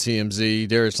this on TMZ.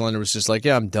 Darius Leonard was just like,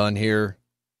 yeah, I'm done here.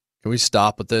 Can we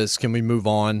stop with this? Can we move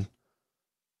on?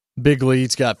 Big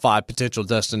Lead's got 5 potential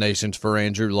destinations for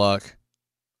Andrew Luck.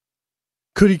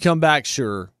 Could he come back?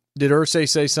 Sure. Did Irsay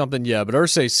say something? Yeah, but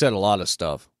Irsay said a lot of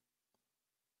stuff.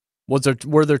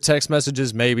 Were there text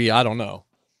messages? Maybe. I don't know.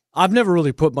 I've never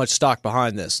really put much stock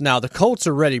behind this. Now, the Colts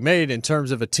are ready-made in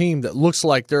terms of a team that looks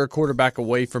like they're a quarterback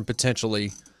away from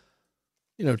potentially,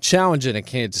 challenging in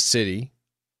Kansas City.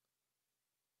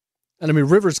 And,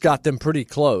 Rivers got them pretty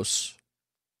close.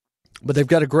 But they've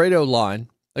got a great O-line.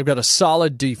 They've got a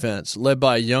solid defense led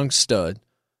by a young stud.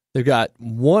 They've got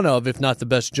one of, if not the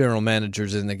best general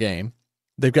managers in the game.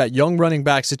 They've got young running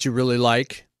backs that you really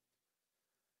like.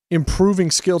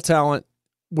 Improving skill talent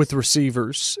with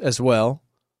receivers as well.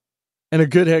 And a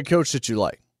good head coach that you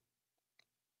like.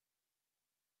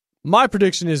 My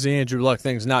prediction is the Andrew Luck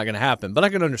thing's not going to happen, but I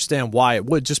can understand why it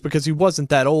would, just because he wasn't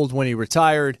that old when he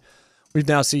retired. We've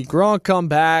now seen Gronk come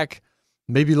back.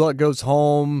 Maybe Luck goes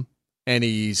home, and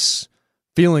he's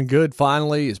feeling good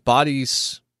finally. His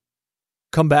body's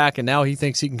come back, and now he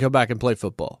thinks he can come back and play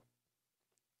football.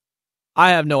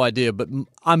 I have no idea, but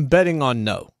I'm betting on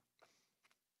no.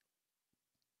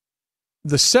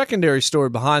 The secondary story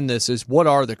behind this is, what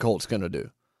are the Colts going to do?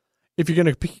 If you're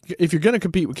going to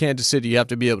compete with Kansas City, you have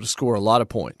to be able to score a lot of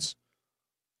points.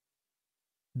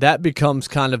 That becomes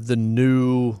kind of the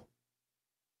new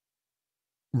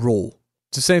role.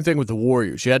 It's the same thing with the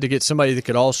Warriors. You had to get somebody that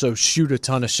could also shoot a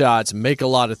ton of shots, make a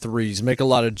lot of threes, make a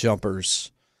lot of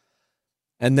jumpers.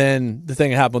 And then the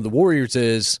thing that happened with the Warriors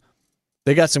is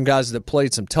they got some guys that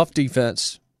played some tough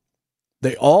defense.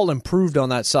 They all improved on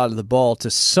that side of the ball to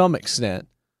some extent,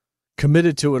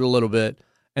 committed to it a little bit,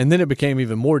 and then it became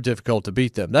even more difficult to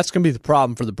beat them. That's going to be the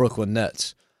problem for the Brooklyn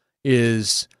Nets,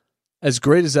 is as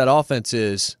great as that offense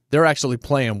is, they're actually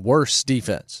playing worse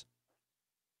defense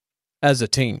as a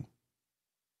team.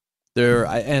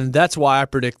 And that's why I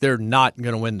predict they're not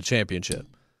going to win the championship,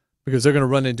 because they're going to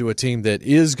run into a team that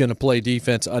is going to play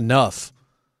defense enough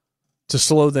to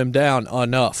slow them down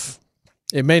enough.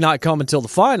 It may not come until the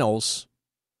finals,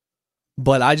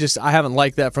 but I haven't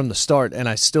liked that from the start, and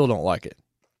I still don't like it.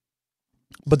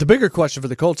 But the bigger question for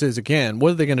the Colts is, again,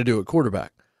 what are they going to do at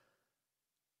quarterback?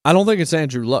 I don't think it's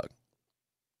Andrew Luck.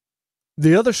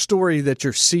 The other story that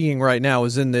you're seeing right now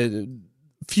is in the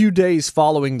few days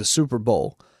following the Super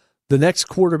Bowl, the next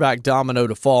quarterback domino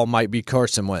to fall might be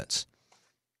Carson Wentz.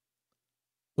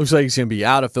 Looks like he's going to be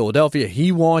out of Philadelphia.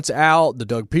 He wants out. The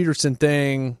Doug Peterson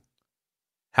thing.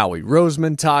 Howie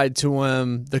Roseman tied to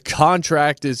him. The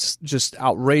contract is just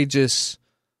outrageous.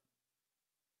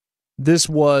 This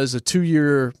was a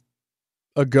 2-year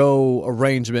ago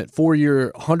arrangement.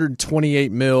 4-year,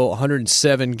 $128 million,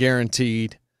 $107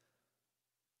 guaranteed.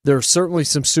 There are certainly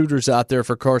some suitors out there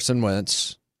for Carson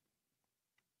Wentz.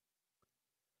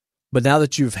 But now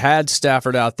that you've had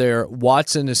Stafford out there,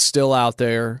 Watson is still out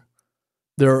there.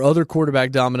 There are other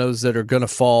quarterback dominoes that are going to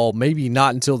fall. Maybe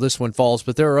not until this one falls,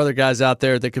 but there are other guys out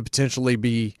there that could potentially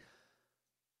be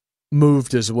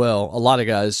moved as well. A lot of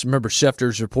guys. Remember,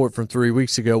 Schefter's report from 3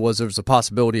 weeks ago was there was a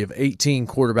possibility of 18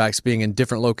 quarterbacks being in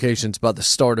different locations by the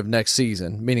start of next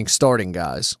season, meaning starting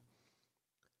guys.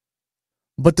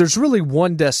 But there's really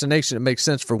one destination that makes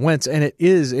sense for Wentz, and it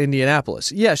is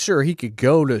Indianapolis. Yeah, sure, he could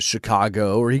go to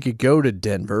Chicago, or he could go to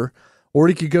Denver, or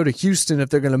he could go to Houston if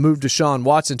they're going to move Deshaun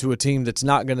Watson to a team that's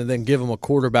not going to then give him a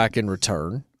quarterback in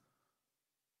return.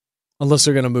 Unless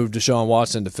they're going to move Deshaun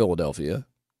Watson to Philadelphia.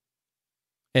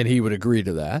 And he would agree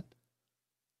to that.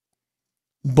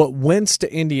 But Wentz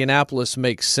to Indianapolis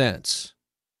makes sense.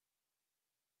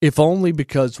 If only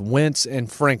because Wentz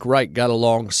and Frank Reich got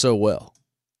along so well.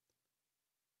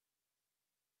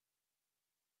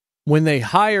 When they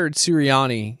hired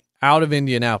Sirianni out of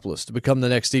Indianapolis to become the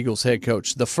next Eagles head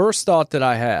coach, the first thought that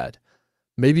I had,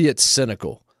 maybe it's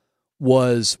cynical,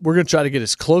 was we're going to try to get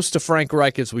as close to Frank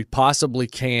Reich as we possibly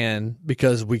can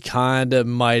because we kind of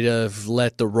might have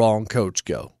let the wrong coach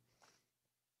go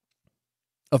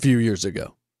a few years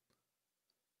ago.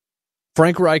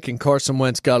 Frank Reich and Carson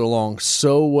Wentz got along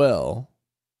so well,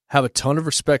 have a ton of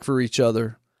respect for each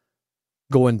other,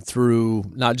 going through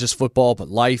not just football, but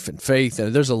life and faith.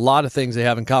 And there's a lot of things they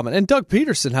have in common. And Doug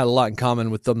Peterson had a lot in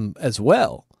common with them as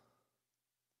well.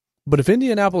 But if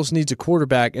Indianapolis needs a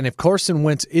quarterback, and if Carson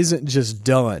Wentz isn't just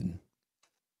done,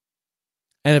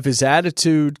 and if his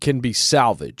attitude can be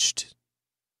salvaged,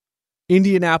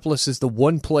 Indianapolis is the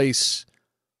one place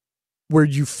where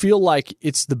you feel like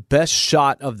it's the best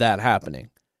shot of that happening.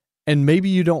 And maybe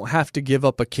you don't have to give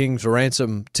up a king's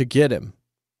ransom to get him.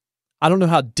 I don't know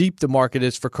how deep the market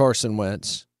is for Carson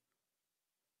Wentz,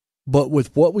 but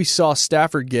with what we saw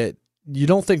Stafford get, you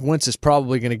don't think Wentz is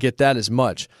probably going to get that as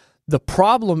much. The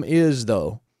problem is,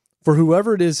 though, for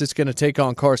whoever it is that's going to take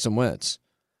on Carson Wentz,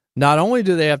 not only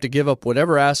do they have to give up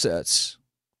whatever assets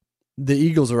the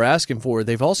Eagles are asking for,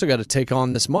 they've also got to take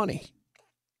on this money.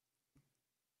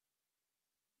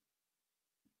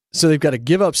 So they've got to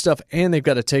give up stuff and they've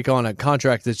got to take on a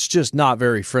contract that's just not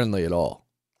very friendly at all.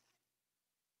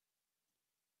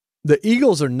 The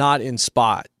Eagles are not in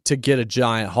spot to get a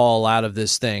giant haul out of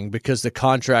this thing because the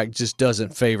contract just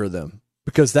doesn't favor them,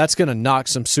 because that's going to knock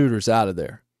some suitors out of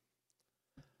there.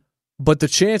 But the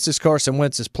chances Carson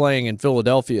Wentz is playing in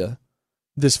Philadelphia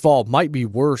this fall might be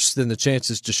worse than the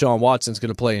chances Deshaun Watson's going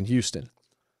to play in Houston.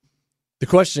 The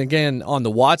question again on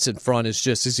the Watson front is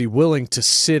just, is he willing to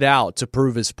sit out to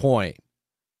prove his point?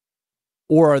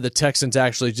 Or are the Texans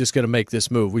actually just going to make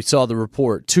this move? We saw the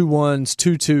report. 2 1s,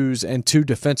 2 2s, and 2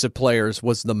 defensive players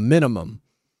was the minimum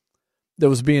that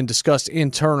was being discussed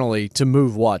internally to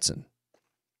move Watson.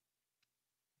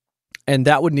 And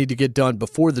that would need to get done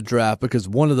before the draft because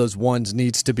one of those ones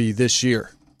needs to be this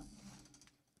year.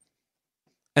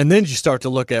 And then you start to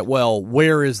look at, well,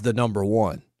 where is the number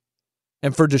one?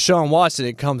 And for Deshaun Watson,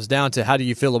 it comes down to how do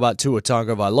you feel about Tua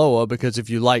Tagovailoa? Because if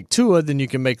you like Tua, then you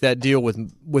can make that deal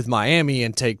with Miami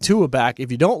and take Tua back.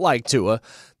 If you don't like Tua,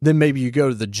 then maybe you go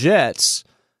to the Jets.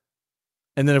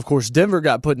 And then, of course, Denver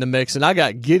got put in the mix, and I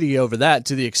got giddy over that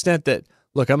to the extent that,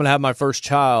 look, I'm going to have my first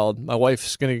child. My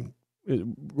wife's going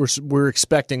to – we're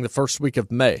expecting the first week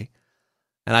of May.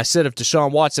 And I said if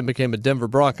Deshaun Watson became a Denver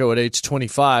Bronco at age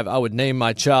 25, I would name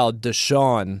my child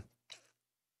Deshaun,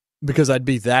 because I'd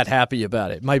be that happy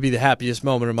about it. It might be the happiest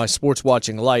moment of my sports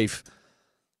watching life.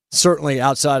 Certainly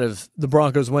outside of the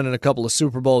Broncos winning a couple of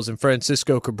Super Bowls and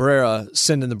Francisco Cabrera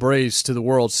sending the Braves to the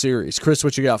World Series. Chris,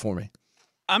 what you got for me?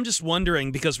 I'm just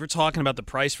wondering, because we're talking about the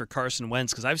price for Carson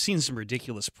Wentz, because I've seen some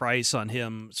ridiculous price on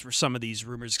him for some of these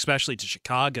rumors, especially to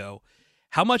Chicago.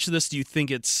 How much of this do you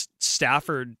think it's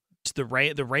Stafford? The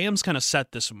Rams kind of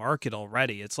set this market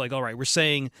already. It's like, all right, we're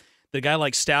saying the guy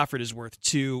like Stafford is worth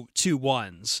 2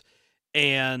 1s.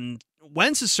 And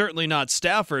Wentz is certainly not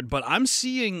Stafford, but I'm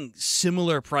seeing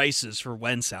similar prices for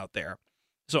Wentz out there.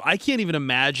 So I can't even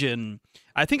imagine.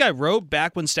 I think I wrote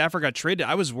back when Stafford got traded,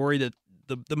 I was worried that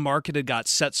the market had got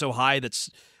set so high that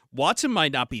Watson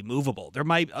might not be movable. There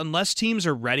might, unless teams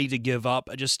are ready to give up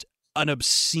just an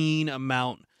obscene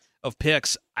amount of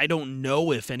picks. I don't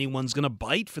know if anyone's going to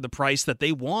bite for the price that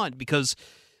they want, because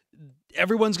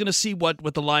everyone's going to see what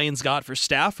the Lions got for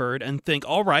Stafford and think,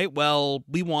 all right, well,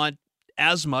 we want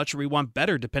as much or we want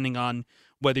better, depending on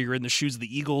whether you're in the shoes of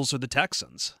the Eagles or the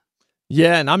Texans.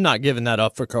 Yeah, and I'm not giving that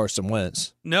up for Carson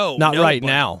Wentz. No, not right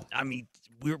now. I mean,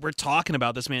 we're talking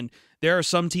about this, man. There are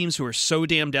some teams who are so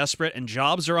damn desperate and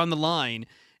jobs are on the line.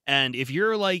 And if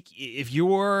you're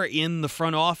in the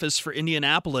front office for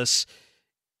Indianapolis,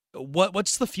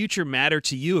 what's the future matter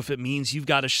to you if it means you've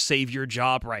got to save your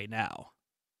job right now?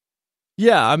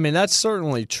 Yeah, I mean, that's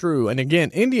certainly true. And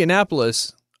again,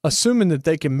 Indianapolis, assuming that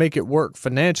they can make it work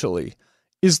financially,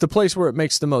 is the place where it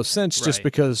makes the most sense, just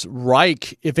because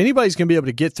Reich, if anybody's going to be able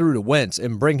to get through to Wentz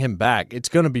and bring him back, it's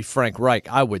going to be Frank Reich,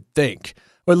 I would think.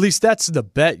 Or at least that's the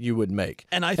bet you would make.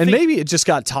 And maybe it just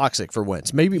got toxic for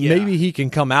Wentz. Maybe he can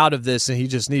come out of this and he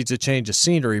just needs a change of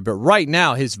scenery. But right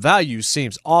now, his value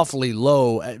seems awfully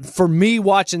low. For me,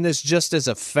 watching this just as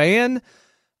a fan,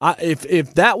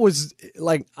 if that was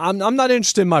like, I'm not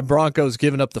interested in my Broncos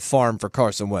giving up the farm for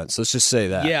Carson Wentz. Let's just say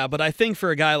that. Yeah, but I think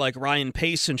for a guy like Ryan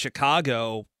Pace in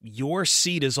Chicago, your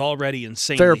seat is already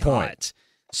insanely Fair point. hot.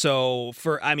 So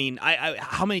I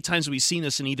how many times have we seen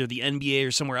this in either the NBA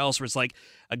or somewhere else where it's like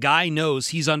a guy knows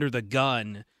he's under the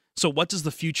gun. So what does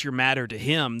the future matter to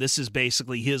him? This is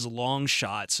basically his long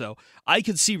shot. So I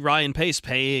could see Ryan Pace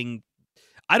paying,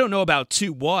 I don't know about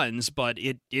 2 1s, but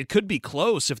it could be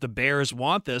close if the Bears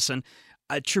want this. And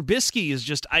Trubisky is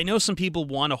just, I know some people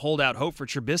want to hold out hope for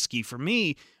Trubisky. For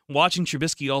me, watching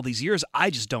Trubisky all these years, I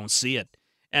just don't see it.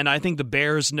 And I think the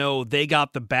Bears know they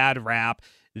got the bad rap.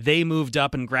 They moved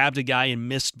up and grabbed a guy and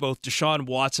missed both Deshaun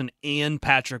Watson and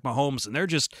Patrick Mahomes. And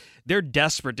they're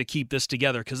desperate to keep this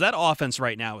together because that offense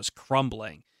right now is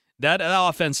crumbling. That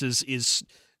offense is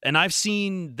and I've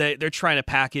seen that they're trying to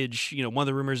package, one of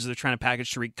the rumors is they're trying to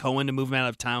package Tariq Cohen to move him out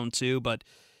of town too. But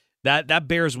that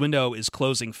Bears window is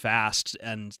closing fast,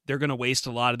 and they're going to waste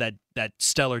a lot of that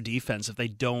stellar defense if they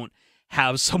don't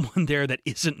have someone there that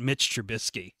isn't Mitch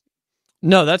Trubisky.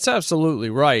 No, that's absolutely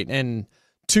right. And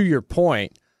to your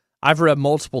point, I've read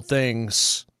multiple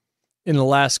things in the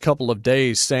last couple of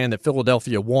days saying that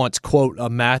Philadelphia wants, quote, a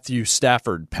Matthew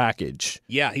Stafford package.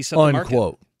 Yeah, he set the market.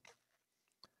 Unquote.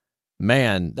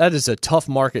 Man, that is a tough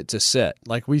market to set.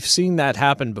 Like, we've seen that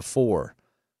happen before.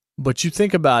 But you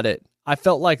think about it, I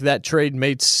felt like that trade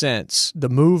made sense. The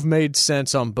move made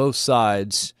sense on both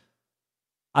sides.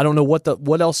 I don't know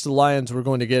what else the Lions were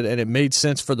going to get, and it made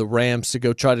sense for the Rams to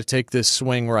go try to take this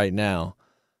swing right now.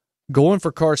 Going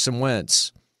for Carson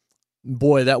Wentz,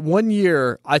 boy, that 1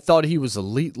 year I thought he was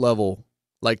elite level,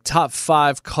 like top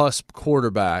 5 cusp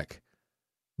quarterback.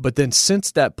 But then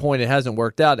since that point, it hasn't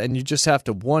worked out, and you just have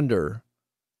to wonder,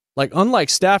 like, unlike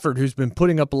Stafford, who's been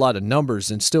putting up a lot of numbers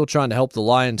and still trying to help the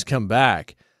Lions come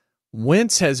back,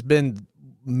 Wentz has been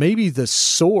maybe the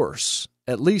source,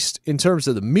 at least in terms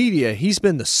of the media, he's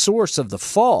been the source of the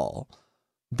fall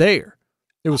there.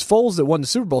 It was Foles that won the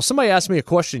Super Bowl. Somebody asked me a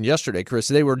question yesterday, Chris.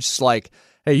 They were just like,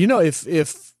 hey,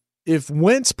 if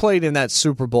Wentz played in that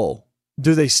Super Bowl,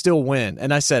 do they still win?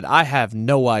 And I said, I have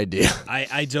no idea.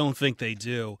 I don't think they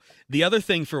do. The other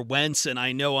thing for Wentz, and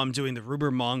I know I'm doing the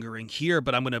rumor mongering here,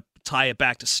 but I'm going to tie it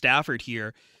back to Stafford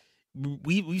here.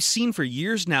 We've seen for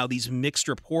years now these mixed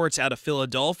reports out of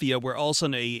Philadelphia where all of a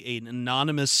sudden an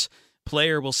anonymous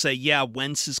player will say, yeah,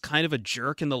 Wentz is kind of a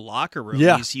jerk in the locker room.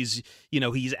 Yeah. He's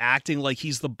acting like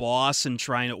he's the boss and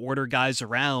trying to order guys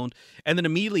around. And then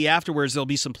immediately afterwards, there'll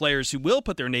be some players who will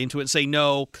put their name to it and say,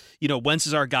 no, Wentz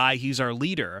is our guy. He's our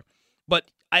leader.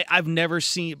 But I've never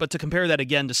seen, but to compare that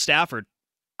again to Stafford,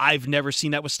 I've never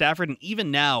seen that with Stafford. And even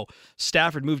now,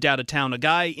 Stafford moved out of town. A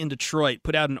guy in Detroit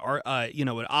put out an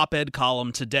op-ed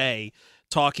column today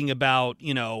talking about,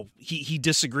 he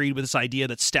disagreed with this idea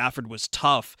that Stafford was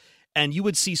tough. And you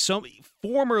would see so many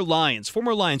former Lions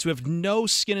who have no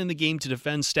skin in the game to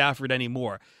defend Stafford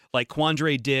anymore, like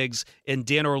Quandre Diggs and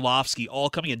Dan Orlovsky all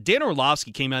coming in. Dan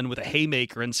Orlovsky came in with a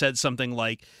haymaker and said something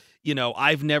like,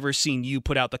 I've never seen you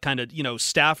put out the kind of,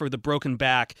 Stafford, the broken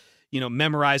back,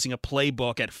 memorizing a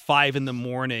playbook at 5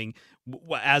 a.m.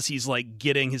 as he's like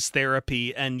getting his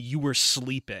therapy and you were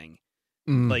sleeping.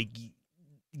 Like,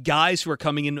 guys who are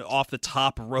coming in off the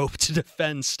top rope to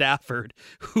defend Stafford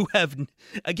who have,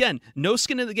 again, no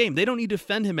skin in the game. They don't need to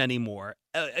defend him anymore.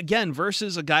 Again,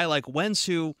 versus a guy like Wentz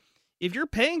who, if you're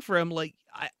paying for him, like,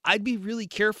 I'd be really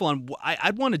careful on,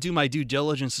 I'd want to do my due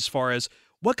diligence as far as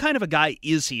what kind of a guy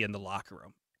is he in the locker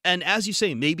room. And as you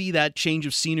say, maybe that change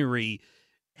of scenery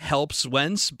helps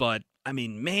Wentz, but I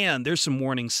mean, man, there's some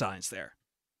warning signs there.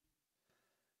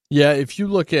 Yeah, if you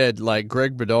look at like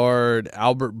Greg Bedard,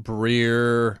 Albert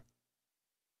Breer,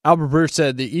 Albert Breer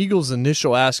said the Eagles'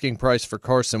 initial asking price for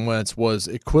Carson Wentz was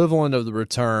equivalent of the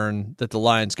return that the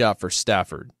Lions got for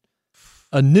Stafford.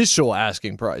 Initial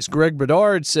asking price. Greg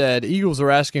Bedard said Eagles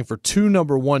are asking for 2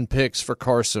 number 1 picks for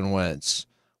Carson Wentz,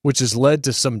 which has led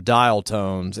to some dial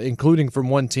tones, including from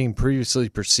one team previously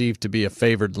perceived to be a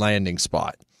favored landing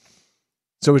spot.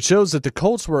 So it shows that the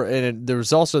Colts were, and there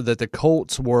was also that the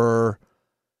Colts were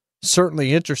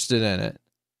certainly interested in it.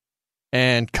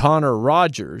 And Connor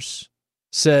Rogers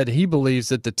said he believes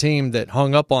that the team that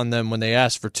hung up on them when they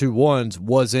asked for 2 1s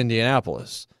was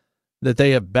Indianapolis, that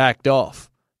they have backed off,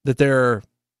 that they're,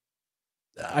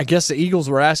 I guess the Eagles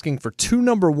were asking for 2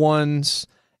 number 1s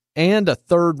and a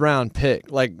 3rd-round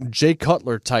pick, like Jay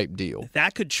Cutler type deal.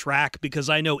 That could track because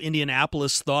I know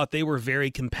Indianapolis thought they were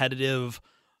very competitive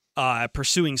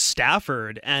pursuing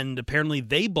Stafford, and apparently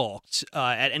they balked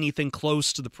at anything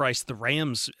close to the price the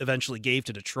Rams eventually gave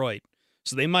to Detroit.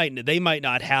 So they might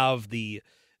not have the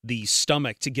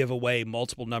stomach to give away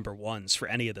multiple number 1s for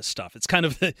any of this stuff. It's kind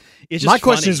of it's just my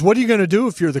question funny. is, what are you going to do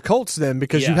if you're the Colts then?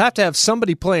 Because you have to have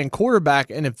somebody playing quarterback,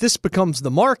 and if this becomes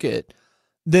the market,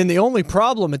 then the only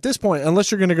problem at this point,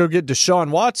 unless you're going to go get Deshaun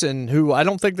Watson, who I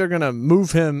don't think they're going to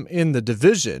move him in the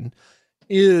division,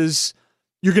 is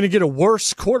you're going to get a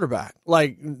worse quarterback.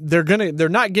 Like they're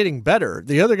not getting better.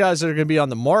 The other guys that are going to be on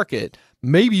the market,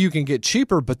 maybe you can get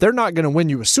cheaper, but they're not going to win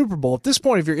you a Super Bowl. At this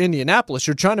point, if you're Indianapolis,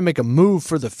 you're trying to make a move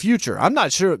for the future. I'm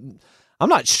not sure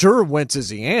Wentz is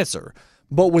the answer.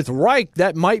 But with Reich,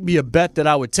 that might be a bet that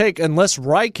I would take, unless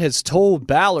Reich has told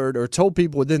Ballard or told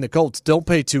people within the Colts, don't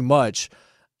pay too much.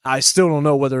 I still don't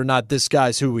know whether or not this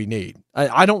guy's who we need.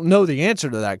 I don't know the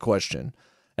answer to that question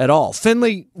at all.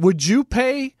 Finley, would you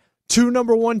pay 2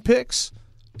 number 1 picks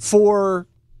for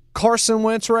Carson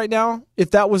Wentz right now? If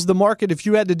that was the market, if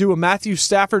you had to do a Matthew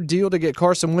Stafford deal to get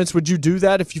Carson Wentz, would you do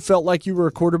that if you felt like you were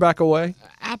a quarterback away?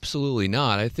 Absolutely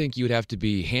not. I think you would have to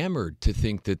be hammered to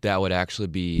think that that would actually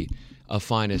be a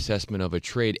fine assessment of a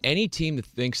trade. Any team that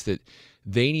thinks that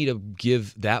they need to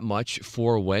give that much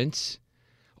for Wentz,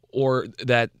 or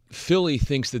that Philly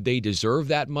thinks that they deserve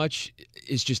that much,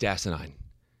 is just asinine.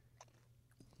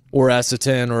 Or ASA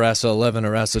 10, or ASA 11,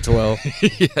 or ASA 12.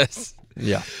 Yes.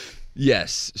 Yeah.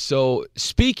 Yes. So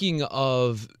speaking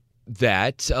of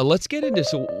that, let's get into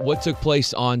what took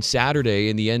place on Saturday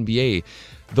in the NBA.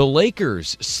 The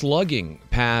Lakers slugging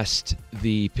past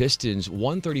the Pistons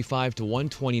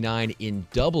 135-129 in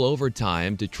double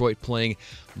overtime. Detroit playing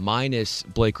minus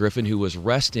Blake Griffin, who was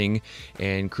resting,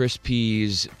 and Chris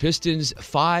P's Pistons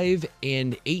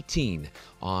 5-18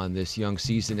 on this young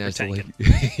season as the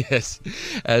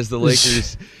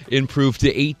Lakers improved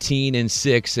to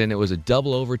 18-6, and it was a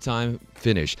double overtime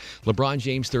finish. LeBron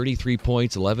James 33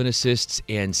 points, 11 assists,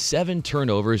 and 7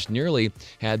 turnovers, nearly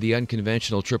had the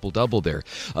unconventional triple-double there.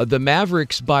 The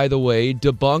Mavericks, by the way,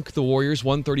 debunk the Warriors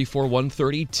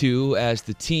 134-132 as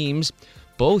the teams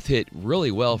both hit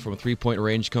really well from three-point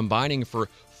range, combining for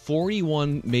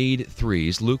 41 made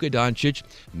threes. Luka Doncic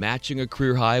matching a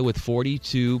career high with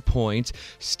 42 points.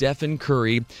 Stephen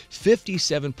Curry,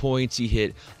 57 points. He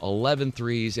hit 11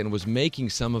 threes and was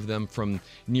making some of them from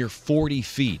near 40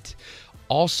 feet.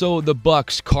 Also, the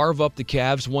Bucks carve up the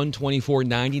Cavs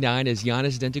 124-99 as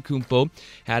Giannis Antetokounmpo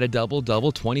had a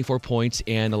double-double, 24 points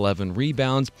and 11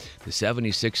 rebounds. The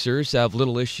 76ers have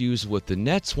little issues with the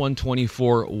Nets,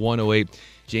 124-108.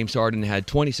 James Harden had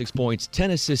 26 points,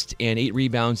 10 assists, and 8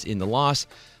 rebounds in the loss.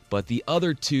 But the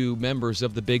other 2 members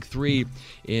of the Big Three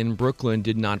in Brooklyn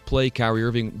did not play. Kyrie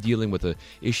Irving dealing with an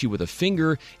issue with a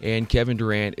finger, and Kevin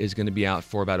Durant is going to be out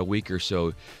for about a week or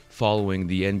so following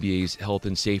the NBA's health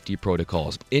and safety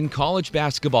protocols. In college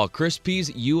basketball, Chris P's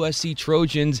USC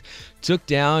Trojans took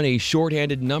down a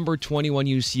shorthanded number 21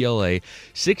 UCLA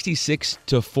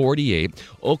 66-48.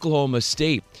 Oklahoma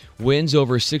State wins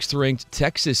over 6th-ranked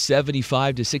Texas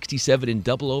 75-67 in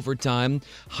double overtime.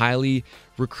 Highly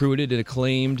recruited and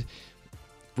acclaimed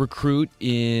recruit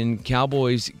in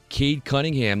Cowboys Cade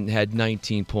Cunningham had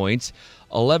 19 points.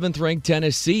 11th-ranked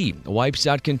Tennessee wipes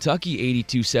out Kentucky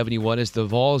 82-71 as the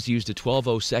Vols used a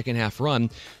 12-0 second-half run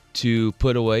to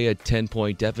put away a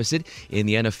 10-point deficit. In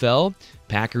the NFL,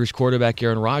 Packers quarterback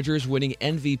Aaron Rodgers winning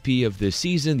MVP of the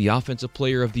season. The Offensive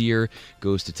Player of the Year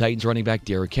goes to Titans running back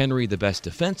Derrick Henry. The Best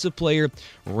Defensive Player,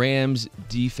 Rams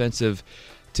defensive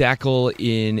tackle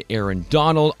in Aaron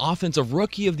Donald. Offensive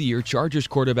Rookie of the Year, Chargers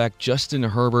quarterback Justin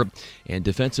Herbert. And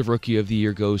Defensive Rookie of the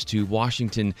Year goes to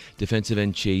Washington defensive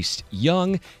end Chase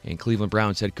Young. And Cleveland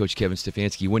Browns head coach Kevin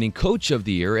Stefanski winning Coach of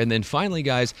the Year. And then finally,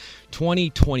 guys,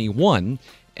 2021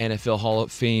 NFL Hall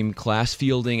of Fame class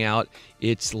fielding out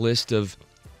its list of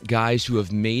guys who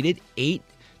have made it. 8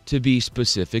 to be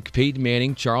specific. Peyton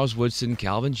Manning, Charles Woodson,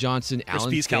 Calvin Johnson, Chris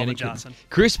Alan Pease, Calvin Faneca, Johnson.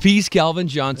 Chris Pease, Calvin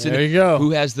Johnson. There you go.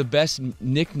 Who has the best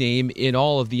nickname in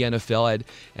all of the NFL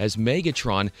as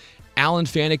Megatron. Alan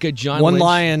Faneca, John One Lynch.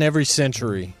 Lion every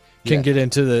century can get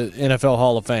into the NFL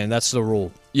Hall of Fame. That's the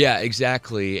rule. Yeah,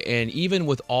 exactly. And even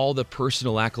with all the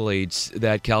personal accolades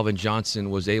that Calvin Johnson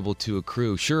was able to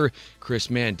accrue, sure, Chris,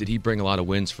 man, did he bring a lot of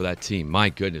wins for that team? My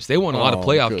goodness. They won a lot of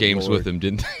playoff games with him,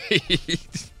 didn't they?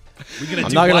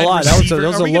 I'm not going to lie. That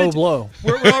was a low blow.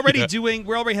 We're already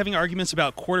having arguments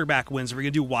about quarterback wins. We're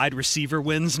going to do wide receiver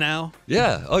wins now?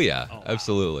 Yeah. Oh, yeah. Oh, wow.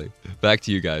 Absolutely. Back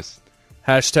to you guys.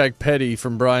 Hashtag petty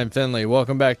from Brian Finley.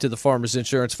 Welcome back to the Farmers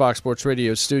Insurance Fox Sports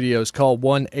Radio studios. Call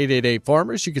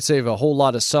 1-888-FARMERS. You could save a whole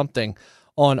lot of something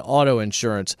on auto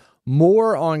insurance.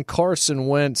 More on Carson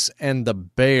Wentz and the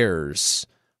Bears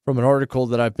from an article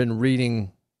that I've been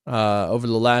reading over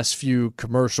the last few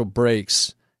commercial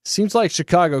breaks. Seems like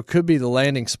Chicago could be the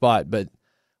landing spot, but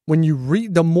when you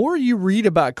read, the more you read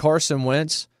about Carson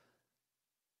Wentz,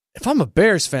 if I'm a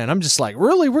Bears fan, I'm just like,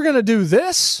 really? We're going to do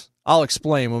this? I'll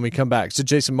explain when we come back. It's the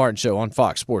Jason Martin Show on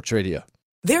Fox Sports Radio.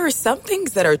 There are some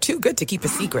things that are too good to keep a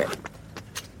secret.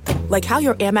 Like how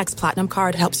your Amex Platinum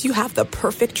card helps you have the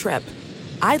perfect trip.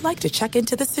 I'd like to check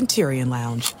into the Centurion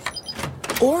Lounge.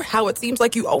 Or how it seems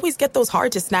like you always get those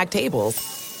hard-to-snag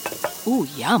tables. Ooh,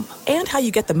 yum. And how you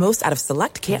get the most out of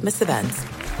select can't-miss events.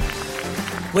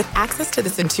 With access to the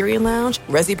Centurion Lounge,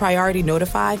 Resi Priority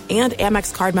Notify, and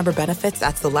Amex card member benefits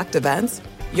at select events,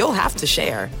 you'll have to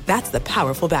share. That's the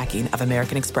powerful backing of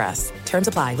American Express. Terms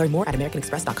apply. Learn more at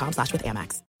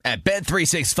americanexpress.com/withAmex. At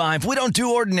Bet365, we don't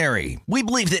do ordinary. We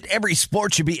believe that every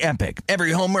sport should be epic.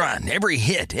 Every home run, every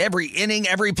hit, every inning,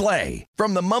 every play.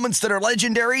 From the moments that are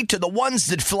legendary to the ones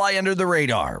that fly under the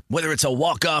radar. Whether it's a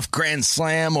walk-off grand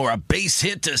slam or a base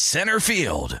hit to center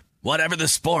field. Whatever the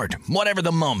sport, whatever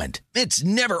the moment, it's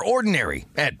never ordinary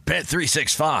at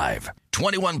Bet365.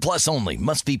 21 plus only.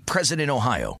 Must be present in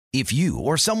Ohio. If you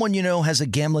or someone you know has a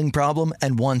gambling problem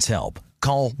and wants help,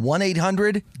 call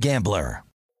 1-800-GAMBLER.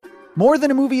 More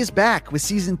Than a Movie is back with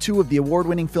Season 2 of the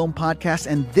award-winning film podcast,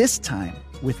 and this time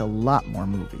with a lot more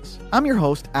movies. I'm your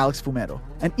host, Alex Fumero,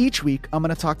 and each week I'm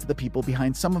going to talk to the people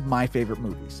behind some of my favorite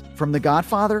movies. From The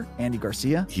Godfather, Andy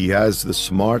Garcia. He has the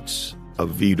smarts of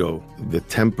Vito, the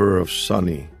temper of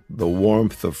Sonny, the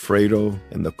warmth of Fredo,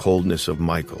 and the coldness of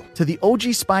Michael. To the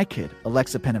OG Spy Kid,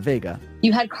 Alexa Penavega.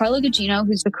 You had Carla Gugino,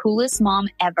 who's the coolest mom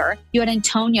ever. You had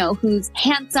Antonio, who's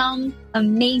handsome,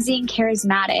 amazing,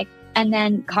 charismatic. And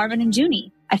then Carvin and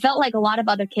Junie. I felt like a lot of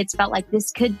other kids felt like this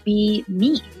could be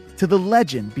me. To the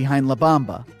legend behind La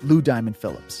Bamba, Lou Diamond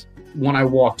Phillips. When I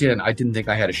walked in, I didn't think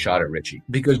I had a shot at Richie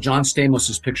because John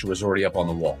Stamos' picture was already up on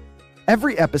the wall.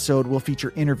 Every episode will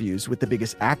feature interviews with the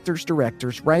biggest actors,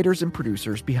 directors, writers, and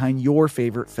producers behind your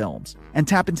favorite films and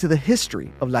tap into the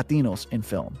history of Latinos in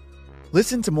film.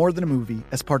 Listen to More Than a Movie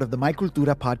as part of the My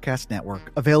Cultura Podcast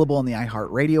Network, available on the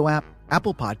iHeartRadio app,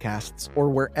 Apple Podcasts, or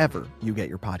wherever you get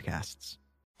your podcasts.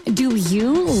 Do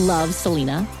you love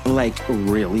Selena? Like,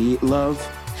 really love?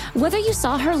 Whether you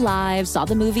saw her live, saw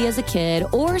the movie as a kid,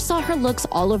 or saw her looks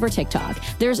all over TikTok,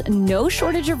 there's no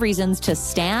shortage of reasons to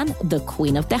stan the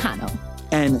Queen of Tejano.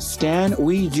 And Stan,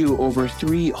 we do over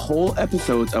 3 whole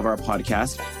episodes of our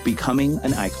podcast, Becoming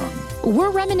an Icon.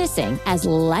 We're reminiscing as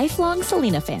lifelong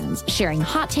Selena fans, sharing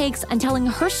hot takes and telling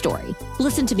her story.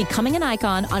 Listen to Becoming an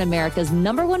Icon on America's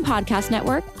 #1 podcast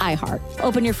network, iHeart.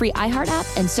 Open your free iHeart app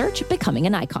and search Becoming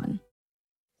an Icon.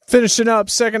 Finishing up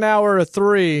second hour of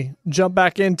 3, jump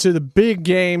back into the big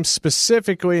game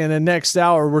specifically in the next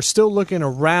hour. We're still looking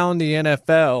around the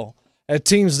NFL at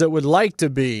teams that would like to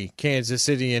be Kansas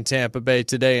City and Tampa Bay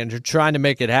today and are trying to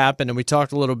make it happen. And we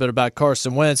talked a little bit about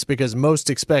Carson Wentz because most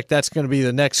expect that's going to be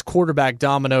the next quarterback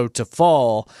domino to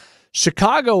fall.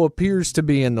 Chicago appears to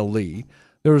be in the lead.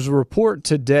 There was a report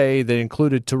today that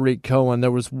included Tariq Cohen.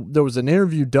 There was an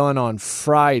interview done on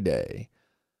Friday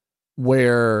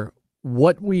where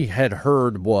what we had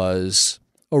heard was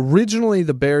originally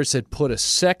the Bears had put a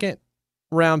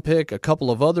second-round pick, a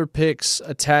couple of other picks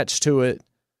attached to it,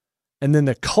 and then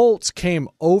the Colts came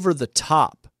over the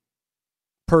top,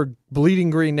 per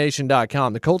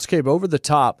BleedingGreenNation.com. The Colts came over the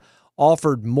top,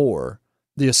 offered more.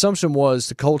 The assumption was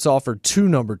the Colts offered 2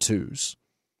 number 2s.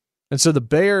 And so the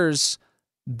Bears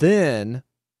then,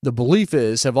 the belief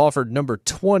is, have offered number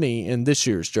 20 in this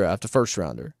year's draft, a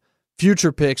first-rounder.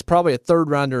 Future picks, probably a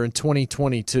third-rounder in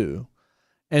 2022,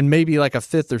 and maybe like a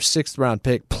 5th or 6th-round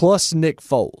pick, plus Nick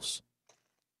Foles.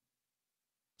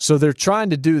 So they're trying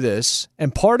to do this,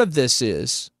 and part of this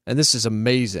is, and this is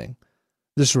amazing,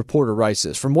 This reporter writes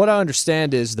this. From what I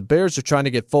understand is the Bears are trying to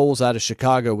get Foles out of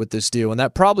Chicago with this deal, and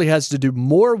that probably has to do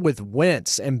more with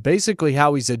Wentz and basically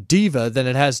how he's a diva than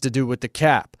it has to do with the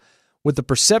cap. With the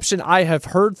perception I have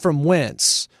heard from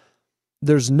Wentz,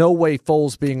 there's no way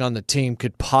Foles being on the team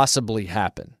could possibly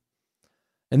happen.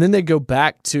 And then they go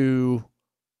back to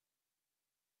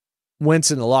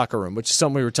Wentz in the locker room, which is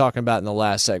something we were talking about in the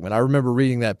last segment. I remember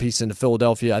reading that piece in the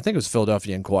Philadelphia, I think it was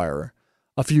Philadelphia Inquirer,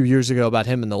 a few years ago about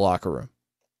him in the locker room.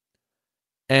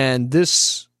 And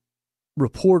this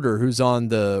reporter who's on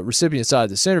the recipient side of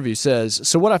this interview says,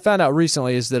 so what I found out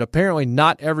recently is that apparently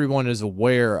not everyone is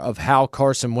aware of how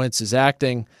Carson Wentz is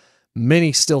acting.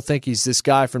 Many still think he's this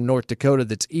guy from North Dakota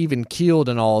that's even-keeled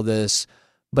in all this,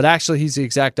 but actually he's the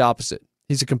exact opposite.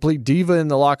 He's a complete diva in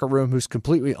the locker room who's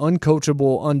completely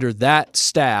uncoachable under that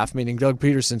staff, meaning Doug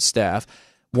Peterson's staff,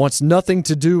 wants nothing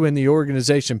to do in the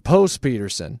organization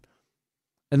post-Peterson.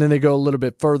 And then they go a little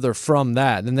bit further from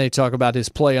that. And they talk about his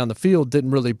play on the field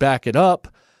didn't really back it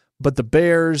up. But the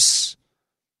Bears,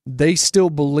 they still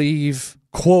believe,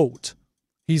 quote,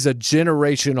 he's a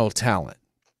generational talent.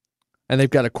 And they've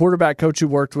got a quarterback coach who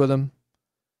worked with him,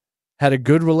 had a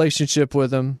good relationship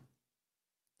with him,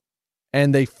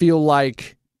 and they feel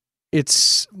like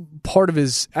it's part of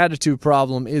his attitude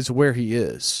problem is where he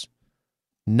is,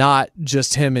 not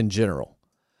just him in general.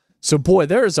 So, boy,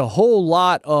 there is a whole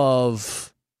lot of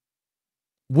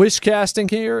wish casting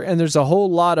here, and there's a whole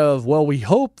lot of, well, we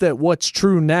hope that what's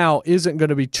true now isn't going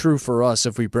to be true for us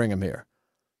if we bring him here.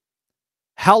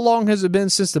 How long has it been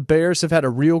since the Bears have had a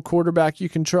real quarterback you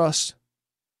can trust?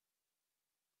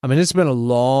 I mean, it's been a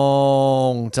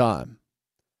long time.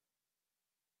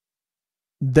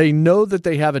 They know that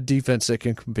they have a defense that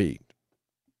can compete.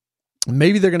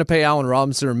 Maybe they're going to pay Allen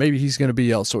Robinson, or maybe he's going to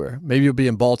be elsewhere. Maybe he'll be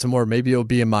in Baltimore. Maybe he'll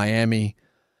be in Miami.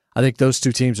 I think those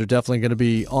two teams are definitely going to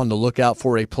be on the lookout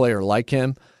for a player like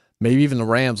him. Maybe even the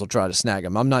Rams will try to snag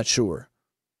him. I'm not sure.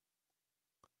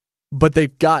 But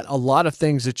they've got a lot of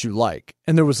things that you like.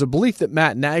 And there was a belief that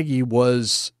Matt Nagy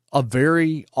was a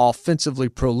very offensively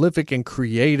prolific and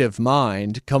creative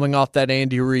mind coming off that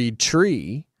Andy Reid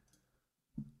tree.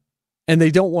 And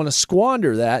they don't want to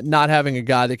squander that, not having a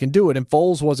guy that can do it. And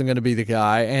Foles wasn't going to be the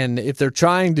guy. And if they're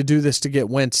trying to do this to get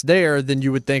Wentz there, then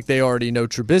you would think they already know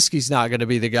Trubisky's not going to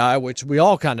be the guy, which we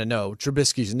all kind of know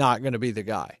Trubisky's not going to be the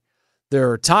guy. There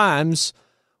are times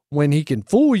when he can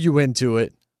fool you into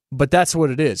it, but that's what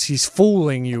it is. He's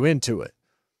fooling you into it.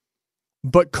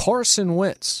 But Carson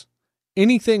Wentz,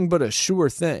 anything but a sure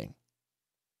thing.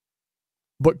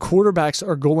 But quarterbacks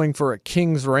are going for a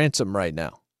king's ransom right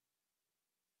now.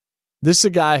 This is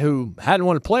a guy who hadn't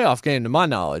won a playoff game, to my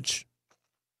knowledge,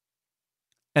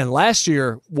 and last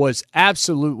year was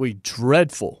absolutely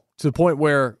dreadful to the point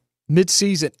where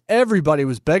midseason everybody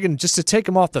was begging just to take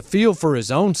him off the field for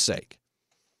his own sake.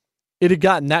 It had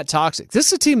gotten that toxic. This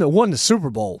is a team that won the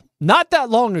Super Bowl not that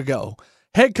long ago.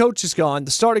 Head coach is gone. The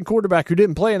starting quarterback who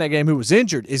didn't play in that game, who was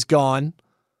injured, is gone.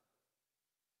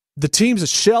 The team's a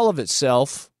shell of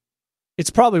itself.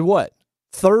 It's probably, what,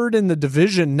 third in the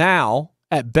division now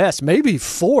at best, maybe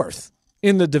fourth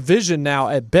in the division now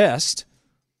at best.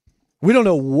 We don't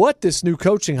know what this new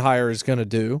coaching hire is going to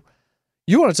do.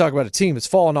 You want to talk about a team that's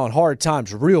fallen on hard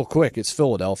times real quick, it's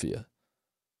Philadelphia.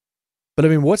 But, I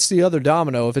mean, what's the other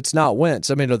domino if it's not Wentz?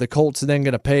 I mean, are the Colts then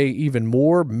going to pay even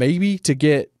more maybe to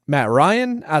get Matt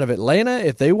Ryan out of Atlanta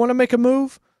if they want to make a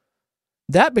move?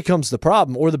 That becomes the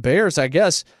problem. Or the Bears, I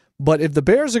guess. But if the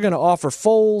Bears are going to offer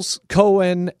Foles,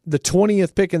 Cohen, the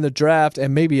 20th pick in the draft,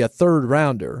 and maybe a third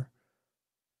rounder,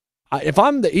 if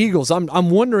I'm the Eagles, I'm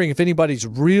wondering if anybody's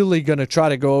really going to try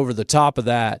to go over the top of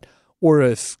that, or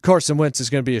if Carson Wentz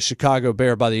is going to be a Chicago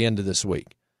Bear by the end of this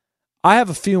week. I have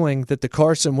a feeling that the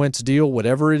Carson Wentz deal,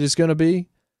 whatever it is going to be,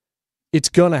 it's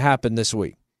going to happen this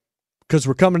week. Because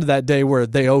we're coming to that day where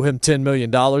they owe him $10 million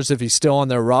if he's still on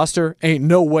their roster. Ain't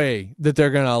no way that they're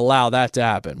going to allow that to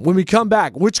happen. When we come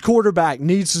back, which quarterback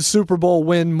needs the Super Bowl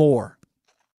win more?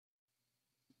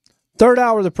 Third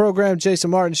hour of the program,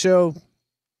 Jason Martin Show.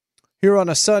 Here on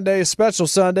a Sunday, a special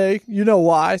Sunday. You know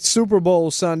why. Super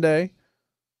Bowl Sunday.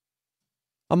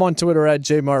 I'm on Twitter at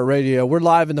JMartRadio. We're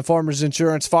live in the Farmers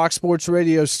Insurance Fox Sports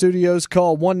Radio studios.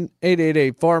 Call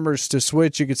 1-888-FARMERS to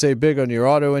switch. You could say big on your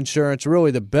auto insurance.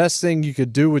 Really, the best thing you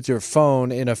could do with your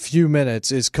phone in a few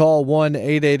minutes is call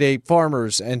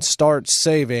 1-888-FARMERS and start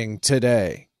saving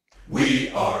today. We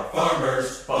are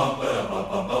farmers. Bum, ba, bum,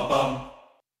 bum, bum, bum.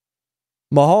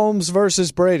 Mahomes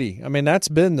versus Brady. I mean, that's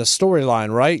been the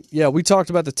storyline, right? Yeah, we talked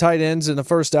about the tight ends in the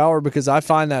first hour because I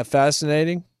find that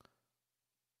fascinating.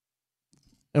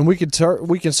 And we can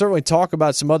certainly talk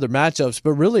about some other matchups,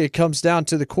 but really it comes down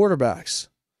to the quarterbacks.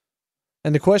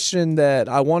 And the question that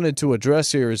I wanted to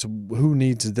address here is who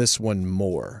needs this one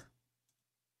more?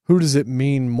 Who does it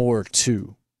mean more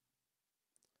to?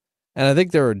 And I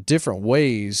think there are different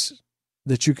ways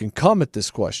that you can come at this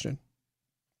question.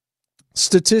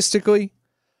 Statistically,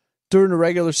 during the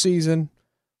regular season,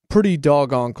 pretty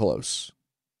doggone close.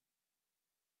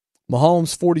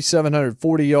 Mahomes,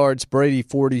 4,740 yards. Brady,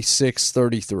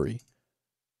 4,633.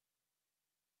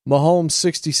 Mahomes,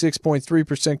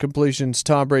 66.3% completions.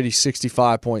 Tom Brady,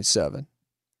 65.7%.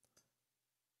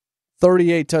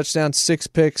 38 touchdowns, 6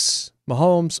 picks.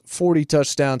 Mahomes, 40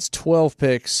 touchdowns, 12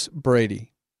 picks.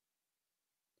 Brady.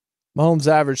 Mahomes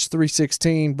averaged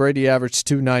 316. Brady averaged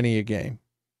 290 a game.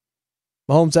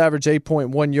 Mahomes averaged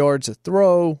 8.1 yards a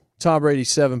throw. Tom Brady,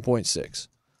 7.6.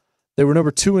 They were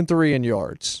number 2 and 3 in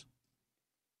yards.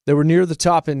 They were near the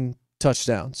top in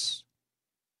touchdowns.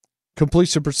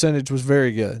 Completion percentage was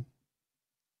very good.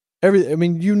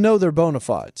 They're bona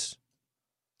fides.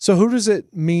 So who does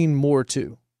it mean more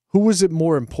to? Who was it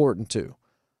more important to?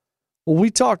 Well, we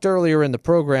talked earlier in the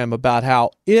program about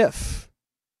how if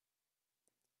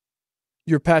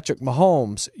you're Patrick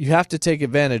Mahomes, you have to take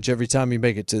advantage every time you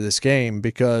make it to this game,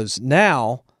 because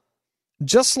now,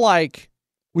 just like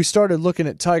we started looking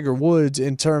at Tiger Woods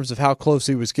in terms of how close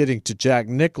he was getting to Jack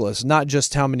Nicklaus, not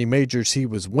just how many majors he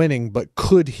was winning, but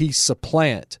could he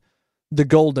supplant the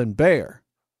Golden Bear?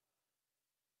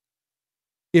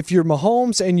 If you're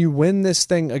Mahomes and you win this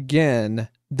thing again,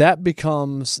 that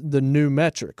becomes the new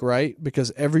metric, right?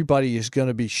 Because everybody is going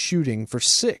to be shooting for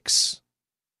 6.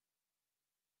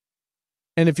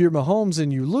 And if you're Mahomes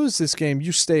and you lose this game,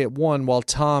 you stay at 1 while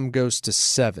Tom goes to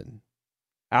 7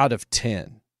 out of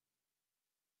 10.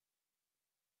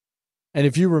 And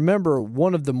if you remember,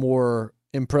 one of the more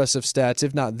impressive stats,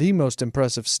 if not the most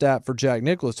impressive stat for Jack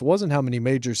Nicklaus, wasn't how many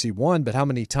majors he won, but how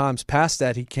many times past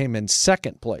that he came in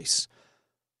second place.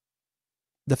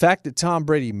 The fact that Tom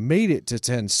Brady made it to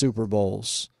 10 Super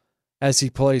Bowls as he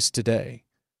plays today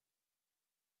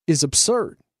is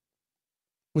absurd.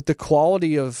 With the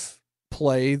quality of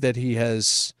play that he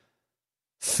has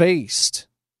faced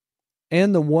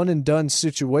and the one-and-done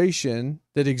situation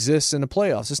that exists in the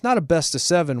playoffs. It's not a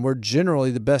best-of-7 where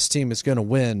generally the best team is going to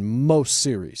win most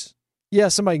series. Yeah,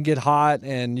 somebody can get hot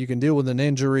and you can deal with an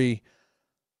injury,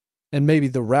 and maybe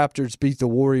the Raptors beat the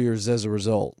Warriors as a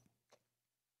result.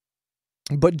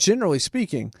 But generally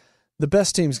speaking, the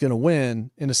best team's going to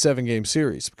win in a 7-game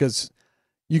series, because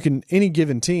you can, any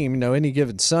given team, any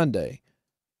given Sunday.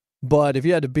 But if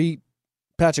you had to beat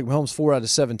Patrick Mahomes 4 out of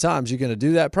 7 times, you're going to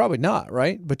do that? Probably not,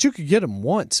 right? But you could get him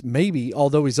once, maybe,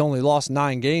 although he's only lost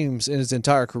 9 games in his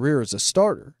entire career as a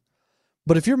starter.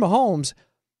 But if you're Mahomes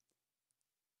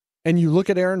and you look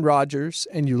at Aaron Rodgers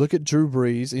and you look at Drew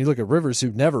Brees and you look at Rivers,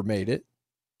 who never made it,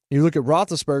 you look at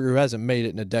Roethlisberger, who hasn't made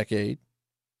it in a decade,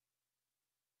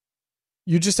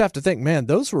 you just have to think, man,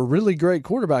 those were really great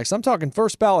quarterbacks. I'm talking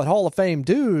first ballot Hall of Fame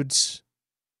dudes.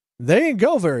 They didn't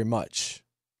go very much.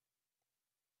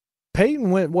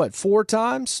 Peyton went, 4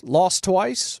 times? Lost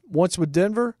twice? Once with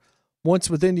Denver, once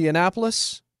with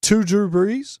Indianapolis, 2 Drew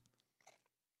Brees.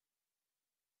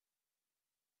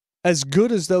 As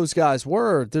good as those guys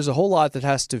were, there's a whole lot that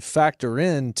has to factor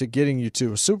in to getting you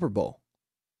to a Super Bowl.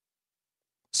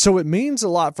 So it means a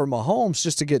lot for Mahomes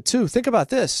just to get 2. Think about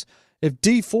this. If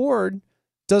Dee Ford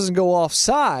doesn't go off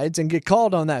sides and get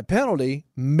called on that penalty,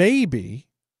 maybe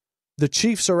the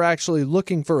Chiefs are actually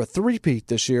looking for a three-peat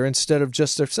this year instead of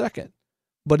just their second.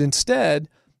 But instead,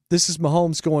 this is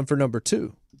Mahomes going for number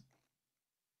 2.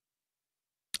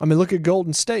 I mean, look at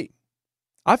Golden State.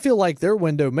 I feel like their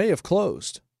window may have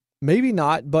closed. Maybe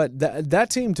not, but that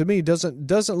team to me doesn't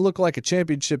look like a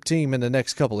championship team in the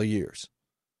next couple of years.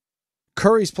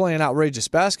 Curry's playing outrageous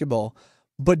basketball,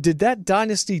 but did that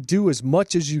dynasty do as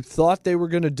much as you thought they were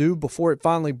going to do before it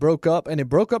finally broke up? And it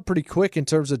broke up pretty quick in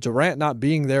terms of Durant not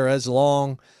being there as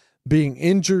long, being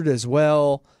injured as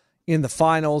well in the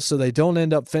finals, so they don't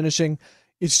end up finishing.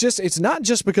 It's not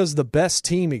just because the best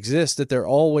team exists that they're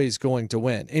always going to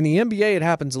win. In the NBA, it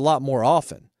happens a lot more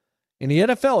often. In the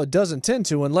NFL, it doesn't tend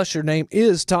to unless your name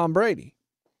is Tom Brady.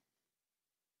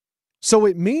 So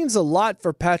it means a lot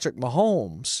for Patrick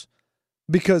Mahomes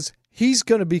because he's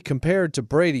going to be compared to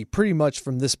Brady pretty much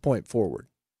from this point forward.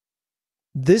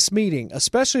 This meeting,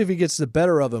 especially if he gets the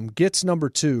better of him, gets number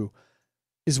 2,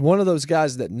 is one of those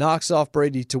guys that knocks off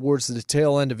Brady towards the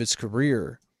tail end of his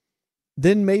career.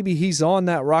 Then maybe he's on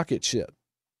that rocket ship.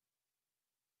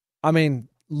 I mean,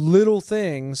 little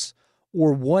things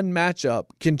or one matchup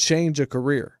can change a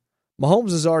career.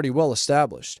 Mahomes is already well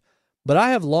established. But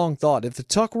I have long thought, if the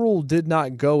Tuck rule did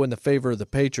not go in the favor of the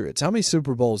Patriots, how many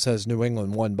Super Bowls has New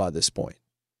England won by this point?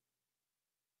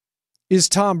 Is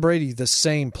Tom Brady the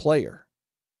same player?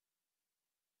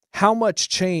 How much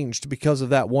changed because of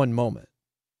that one moment?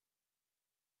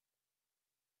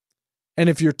 And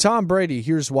if you're Tom Brady,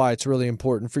 here's why it's really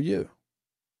important for you.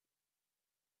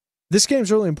 This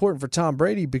game's really important for Tom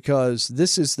Brady because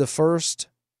this is the first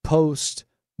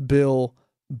post-Bill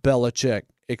Belichick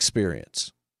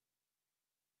experience.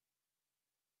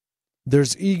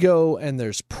 There's ego and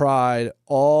there's pride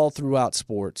all throughout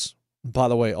sports. By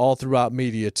the way, all throughout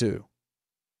media too.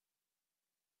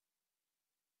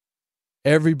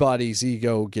 Everybody's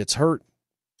ego gets hurt.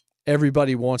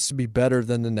 Everybody wants to be better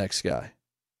than the next guy.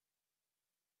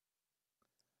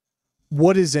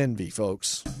 What is envy,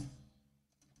 folks?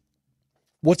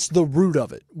 What's the root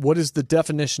of it? What is the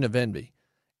definition of envy?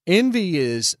 Envy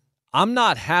is, I'm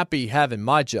not happy having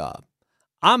my job.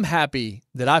 I'm happy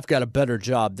that I've got a better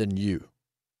job than you.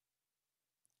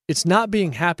 It's not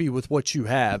being happy with what you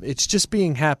have. It's just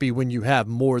being happy when you have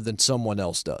more than someone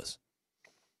else does.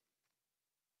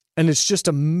 And it's just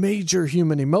a major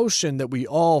human emotion that we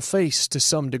all face to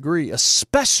some degree,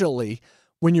 especially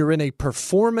when you're in a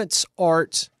performance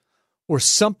art or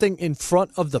something in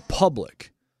front of the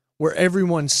public where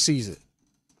everyone sees it.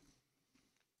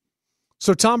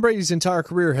 So Tom Brady's entire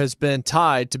career has been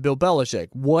tied to Bill Belichick.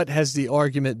 What has the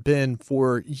argument been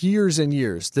for years and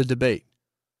years, the debate?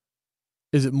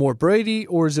 Is it more Brady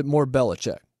or is it more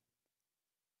Belichick?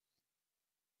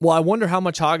 Well, I wonder how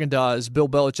much Haagen-Dazs Bill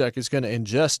Belichick is going to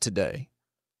ingest today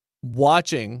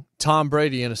watching Tom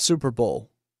Brady in a Super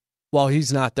Bowl while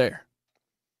he's not there.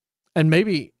 And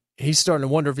maybe he's starting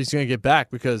to wonder if he's going to get back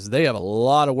because they have a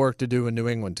lot of work to do in New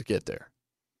England to get there.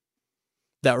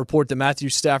 That report that Matthew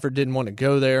Stafford didn't want to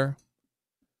go there.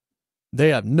 They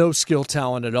have no skill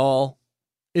talent at all.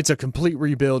 It's a complete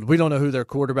rebuild. We don't know who their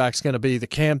quarterback's going to be. The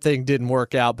Cam thing didn't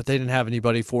work out, but they didn't have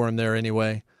anybody for him there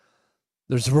anyway.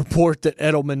 There's a report that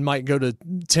Edelman might go to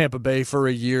Tampa Bay for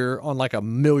a year on like $1.5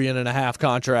 million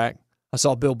contract. I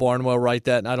saw Bill Barnwell write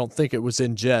that, and I don't think it was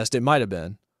in jest. It might have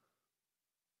been.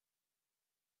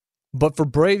 But for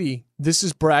Brady, this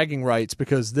is bragging rights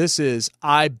because this is,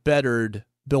 I bettered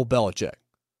Bill Belichick.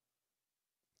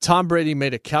 Tom Brady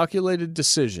made a calculated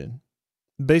decision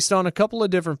based on a couple of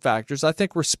different factors. I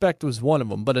think respect was one of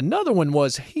them, but another one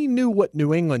was he knew what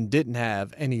New England didn't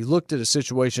have, and he looked at a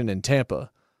situation in Tampa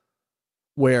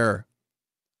where,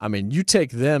 I mean, you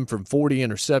take them from 40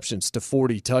 interceptions to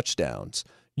 40 touchdowns.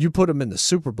 You put them in the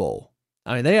Super Bowl.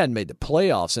 I mean, they hadn't made the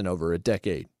playoffs in over a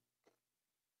decade.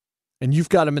 And you've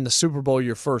got them in the Super Bowl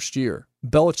your first year.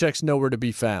 Belichick's nowhere to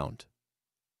be found.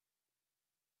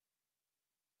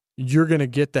 You're going to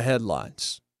get the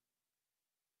headlines.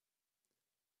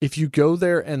 If you go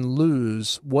there and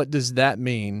lose, what does that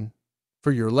mean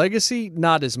for your legacy?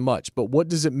 Not as much, but what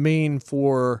does it mean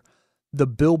for the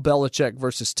Bill Belichick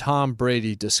versus Tom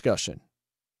Brady discussion?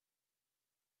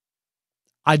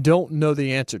 I don't know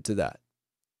the answer to that.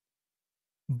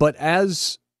 But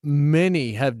as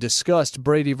many have discussed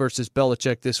Brady versus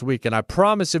Belichick this week, and I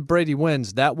promise if Brady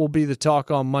wins, that will be the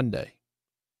talk on Monday.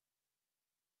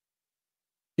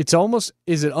 It's almost,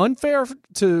 is it unfair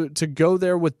to go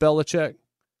there with Belichick,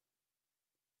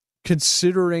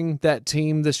 considering that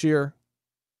team this year?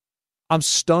 I'm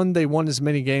stunned they won as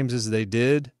many games as they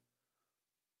did.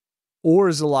 Or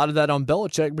is a lot of that on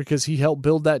Belichick because he helped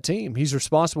build that team? He's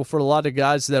responsible for a lot of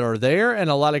guys that are there and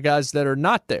a lot of guys that are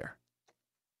not there.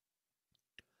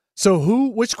 So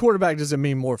which quarterback does it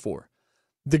mean more for?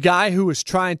 The guy who is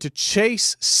trying to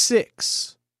chase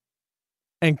 6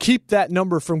 and keep that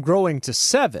number from growing to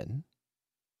 7,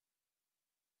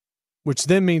 which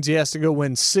then means he has to go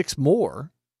win 6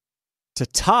 more to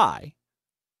tie,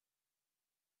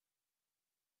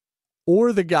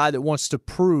 or the guy that wants to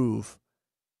prove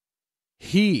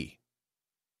he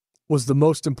was the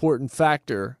most important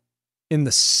factor in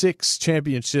the 6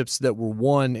 championships that were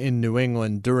won in New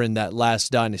England during that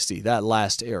last dynasty, that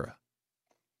last era?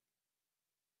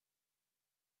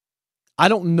 I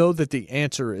don't know that the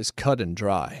answer is cut and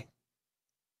dry.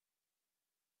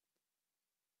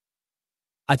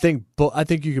 I think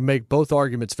you can make both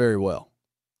arguments very well.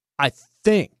 I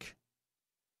think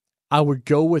I would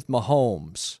go with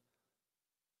Mahomes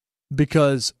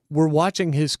because we're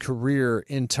watching his career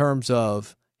in terms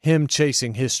of him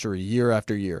chasing history year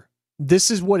after year.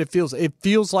 This is what it feels. It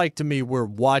feels like to me we're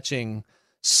watching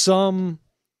some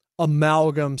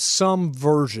amalgam, some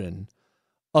version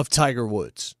of Tiger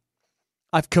Woods.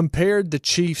 I've compared the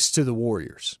Chiefs to the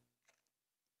Warriors.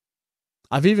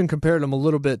 I've even compared them a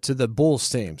little bit to the Bulls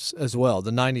teams as well,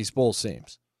 the 90s Bulls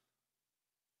teams.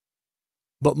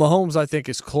 But Mahomes, I think,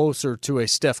 is closer to a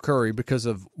Steph Curry because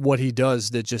of what he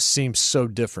does that just seems so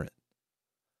different.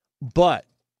 But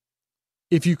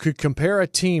if you could compare a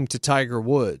team to Tiger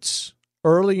Woods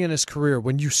early in his career,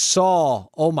 when you saw,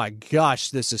 oh my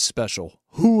gosh, this is special,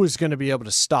 who is going to be able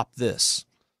to stop this?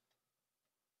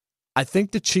 I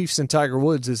think the Chiefs and Tiger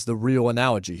Woods is the real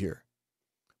analogy here,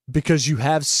 because you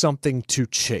have something to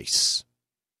chase.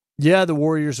 Yeah, the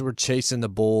Warriors were chasing the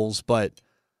Bulls, but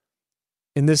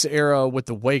in this era, with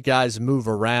the way guys move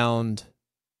around,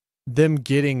 them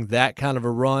getting that kind of a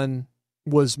run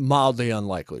was mildly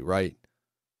unlikely, right?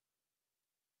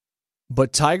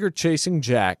 But Tiger chasing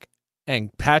Jack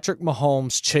and Patrick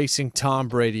Mahomes chasing Tom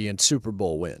Brady in Super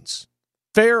Bowl wins.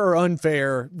 Fair or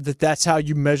unfair that that's how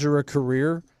you measure a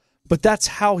career, but that's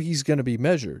how he's going to be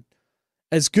measured.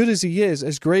 As good as he is,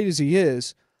 as great as he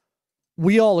is,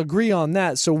 we all agree on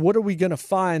that. So what are we going to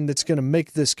find that's going to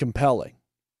make this compelling?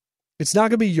 It's not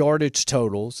going to be yardage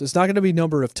totals. It's not going to be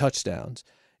number of touchdowns.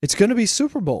 It's going to be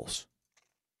Super Bowls.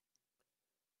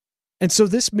 And so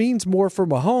this means more for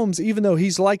Mahomes, even though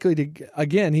he's likely to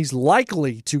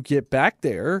get back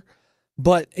there,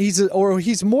 but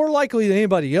he's more likely than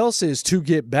anybody else is to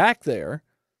get back there,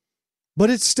 but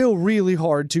it's still really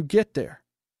hard to get there.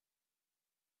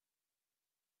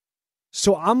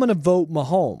 So I'm going to vote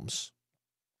Mahomes,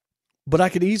 but I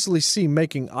could easily see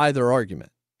making either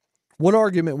argument. What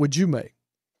argument would you make?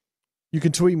 You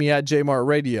can tweet me at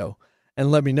JMartRadio and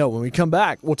let me know. When we come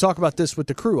back, we'll talk about this with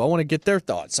the crew. I want to get their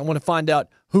thoughts. I want to find out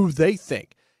who they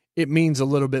think it means a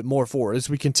little bit more for as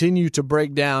we continue to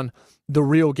break down the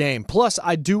real game. Plus,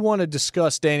 I do want to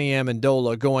discuss Danny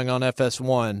Amendola going on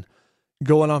FS1,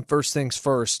 going on First Things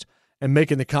First, and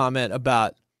making the comment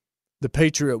about the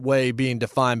Patriot way being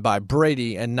defined by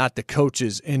Brady and not the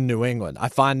coaches in New England. I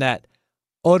find that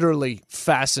utterly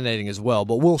fascinating as well.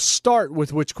 But we'll start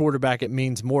with which quarterback it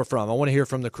means more from. I want to hear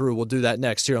from the crew. We'll do that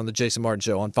next here on the Jason Martin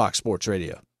Show on Fox Sports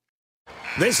Radio.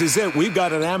 This is it. We've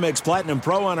got an Amex Platinum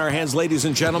Pro on our hands, ladies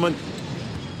and gentlemen.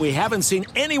 We haven't seen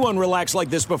anyone relax like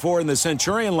this before in the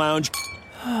Centurion Lounge.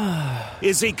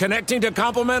 Is he connecting to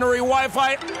complimentary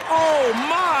Wi-Fi? Oh,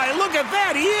 my. Look at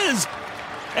that. He is.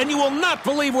 And you will not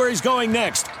believe where he's going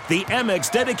next. The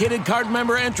Amex dedicated card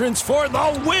member entrance for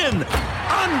the win.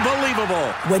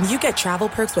 Unbelievable. When you get travel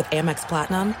perks with Amex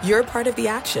Platinum, you're part of the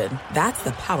action. That's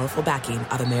the powerful backing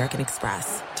of American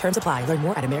Express. Terms apply. Learn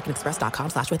more at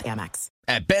americanexpress.com/withAmex.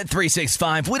 At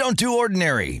Bet365, we don't do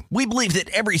ordinary. We believe that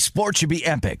every sport should be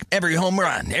epic. Every home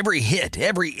run, every hit,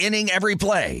 every inning, every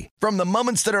play. From the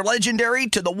moments that are legendary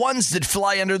to the ones that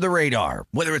fly under the radar.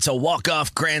 Whether it's a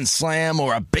walk-off grand slam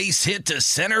or a base hit to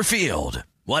center field.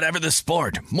 Whatever the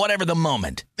sport, whatever the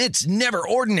moment. It's never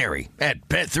ordinary at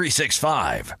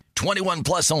Bet365. 21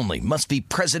 plus only. Must be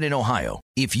present in Ohio.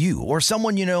 If you or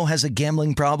someone you know has a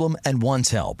gambling problem and wants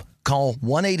help, call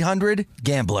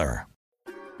 1-800-GAMBLER.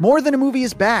 More Than a Movie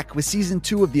is back with Season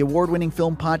 2 of the award-winning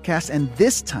film podcast, and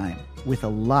this time with a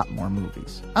lot more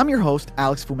movies. I'm your host,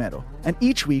 Alex Fumero, and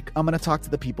each week I'm going to talk to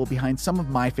the people behind some of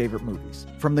my favorite movies.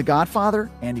 From The Godfather,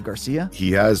 Andy Garcia.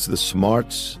 He has the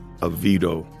smarts of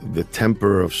Vito, the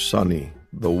temper of Sonny,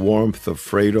 the warmth of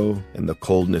Fredo, and the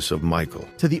coldness of Michael.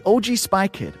 To the OG Spy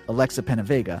Kid, Alexa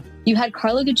Penavega. You had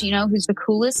Carla Gugino, who's the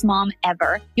coolest mom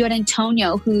ever. You had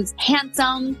Antonio, who's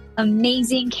handsome,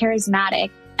 amazing,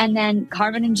 charismatic. And then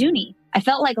Carvin and Junie. I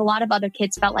felt like a lot of other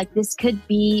kids felt like this could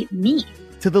be me.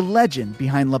 To the legend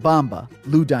behind La Bamba,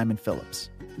 Lou Diamond Phillips.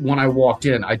 When I walked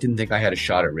in, I didn't think I had a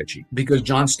shot at Richie because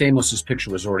John Stamos' picture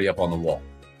was already up on the wall.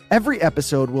 Every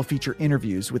episode will feature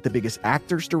interviews with the biggest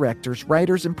actors, directors,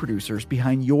 writers, and producers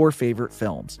behind your favorite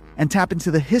films and tap into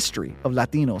the history of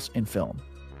Latinos in film.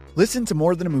 Listen to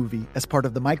More Than a Movie as part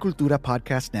of the My Cultura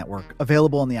Podcast Network,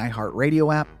 available on the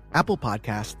iHeartRadio app, Apple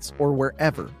Podcasts, or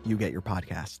wherever you get your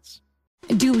podcasts.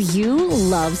 Do you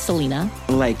love Selena?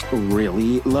 Like,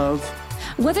 really love?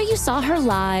 Whether you saw her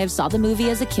live, saw the movie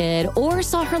as a kid, or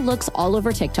saw her looks all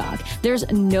over TikTok, there's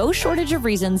no shortage of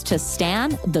reasons to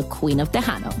stan the Queen of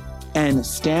Tejano. And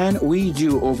Stan, we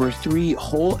do over 3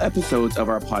 whole episodes of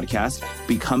our podcast,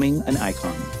 Becoming an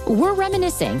Icon. We're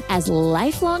reminiscing as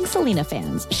lifelong Selena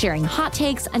fans, sharing hot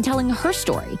takes and telling her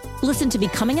story. Listen to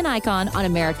Becoming an Icon on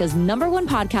America's #1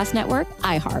 podcast network,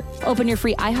 iHeart. Open your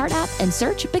free iHeart app and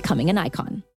search Becoming an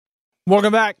Icon.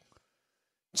 Welcome back.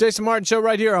 Jason Martin Show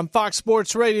right here on Fox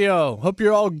Sports Radio. Hope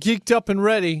you're all geeked up and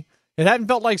ready. It hadn't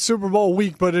felt like Super Bowl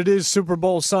week, but it is Super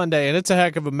Bowl Sunday, and it's a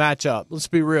heck of a matchup. Let's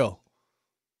be real.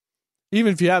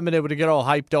 Even if you haven't been able to get all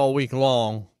hyped all week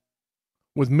long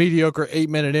with mediocre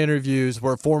 8-minute interviews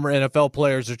where former NFL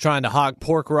players are trying to hawk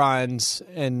pork rinds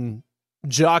and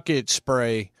jock itch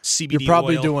spray, CBD you're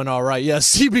probably oil. doing all right. Yeah,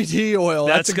 CBD oil.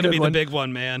 That's going to be one. the big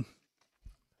one, man.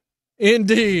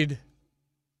 Indeed.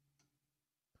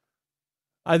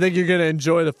 I think you're going to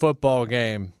enjoy the football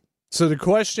game. So the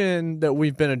question that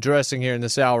we've been addressing here in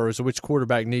this hour is which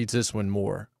quarterback needs this one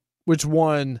more? Which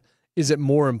one is it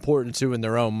more important to in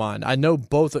their own mind? I know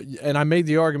both, and I made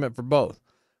the argument for both.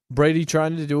 Brady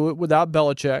trying to do it without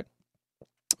Belichick.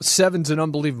 7's an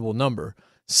unbelievable number.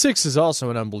 6 is also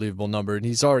an unbelievable number, and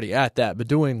he's already at that. But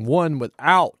doing one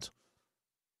without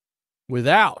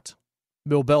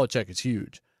Bill Belichick is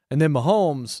huge. And then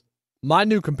Mahomes, my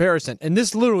new comparison, and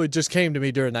this literally just came to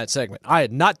me during that segment. I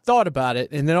had not thought about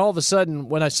it, and then all of a sudden,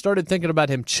 when I started thinking about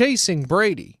him chasing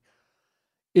Brady,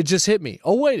 it just hit me.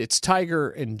 Oh, wait, it's Tiger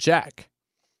and Jack.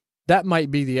 That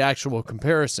might be the actual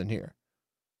comparison here.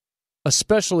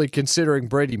 Especially considering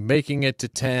Brady making it to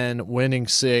 10, winning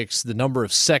 6, the number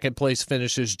of second-place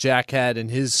finishes Jack had in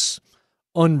his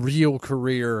unreal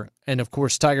career, and, of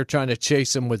course, Tiger trying to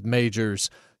chase him with majors.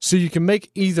 So you can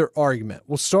make either argument.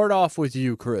 We'll start off with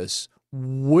you, Chris.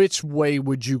 Which way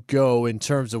would you go in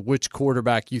terms of which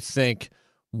quarterback you think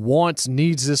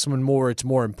needs this one more, it's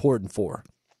more important for?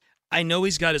 I know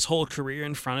he's got his whole career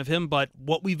in front of him, but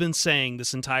what we've been saying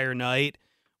this entire night,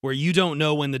 where you don't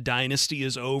know when the dynasty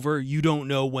is over, you don't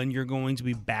know when you're going to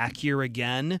be back here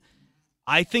again,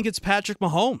 I think it's Patrick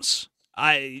Mahomes.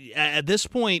 At this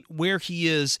point, where he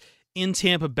is in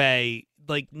Tampa Bay,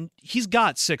 like, he's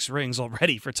got 6 rings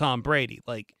already for Tom Brady.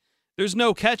 Like, there's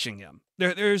no catching him.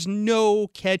 There's no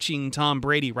catching Tom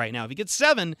Brady right now. If he gets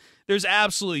 7, there's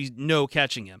absolutely no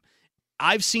catching him.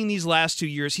 I've seen these last 2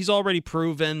 years. He's already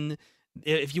proven,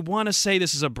 if you want to say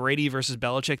this is a Brady versus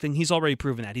Belichick thing, he's already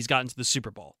proven that. He's gotten to the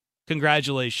Super Bowl.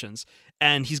 Congratulations.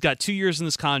 And he's got 2 years in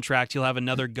this contract. He'll have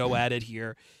another go at it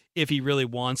here if he really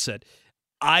wants it.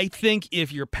 I think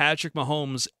if you're Patrick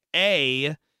Mahomes,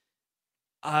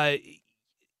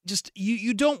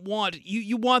 you don't want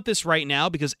you want this right now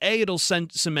because it'll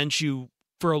cement you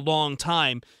for a long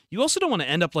time. You also don't want to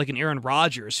end up like an Aaron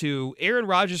Rodgers,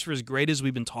 for as great as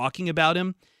we've been talking about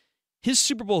him, his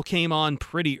Super Bowl came on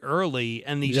pretty early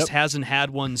and he just hasn't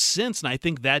had one since. And I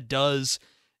think that does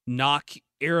knock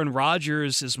Aaron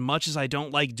Rodgers, as much as I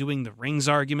don't like doing the rings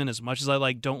argument, as much as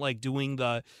I don't like doing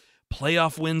the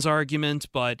playoff wins argument,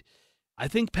 but I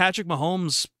think Patrick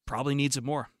Mahomes probably needs it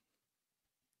more.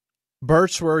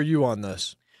 Birch, where are you on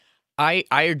this? I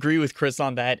agree with Chris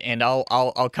on that, and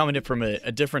I'll come at it from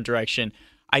a different direction.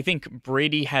 I think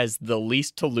Brady has the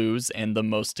least to lose and the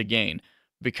most to gain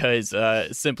because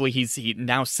simply he's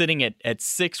now sitting at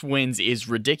 6 wins is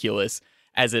ridiculous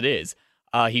as it is.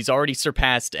 He's already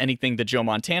surpassed anything that Joe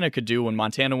Montana could do. When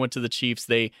Montana went to the Chiefs,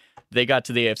 they got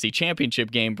to the AFC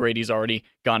Championship game. Brady's already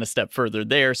gone a step further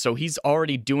there, so he's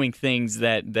already doing things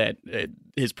that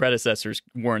his predecessors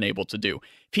weren't able to do.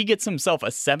 If he gets himself a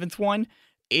 7th one,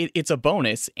 it's a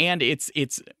bonus, and it's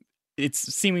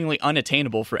seemingly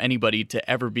unattainable for anybody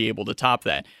to ever be able to top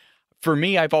that. For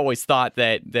me, I've always thought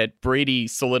that Brady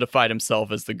solidified himself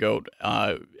as the GOAT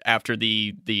after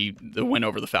the win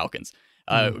over the Falcons.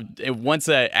 Once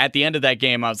at the end of that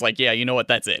game, I was like, yeah, you know what?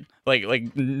 That's it.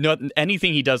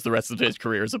 Anything he does the rest of his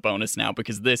career is a bonus now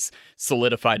because this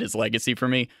solidified his legacy for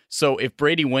me. So if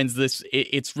Brady wins this,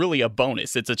 it's really a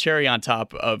bonus. It's a cherry on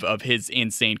top of his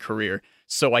insane career.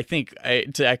 So I think,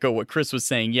 to echo what Chris was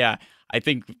saying, yeah, I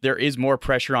think there is more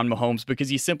pressure on Mahomes because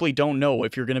you simply don't know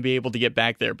if you're going to be able to get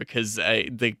back there because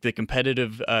the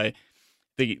competitive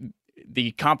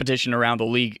the competition around the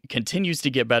league continues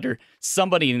to get better.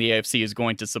 Somebody in the AFC is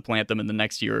going to supplant them in the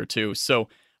next year or two. So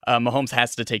Mahomes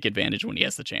has to take advantage when he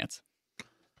has the chance.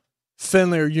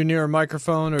 Finley, are you near a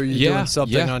microphone or are you doing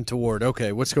something untoward?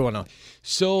 Okay, what's going on?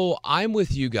 So I'm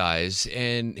with you guys,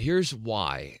 and here's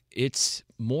why. It's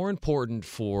more important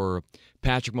for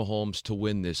Patrick Mahomes to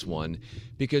win this one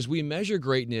because we measure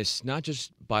greatness not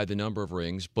just by the number of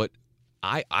rings, but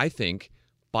I think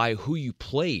by who you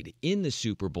played in the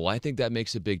Super Bowl. I think that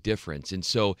makes a big difference. And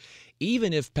so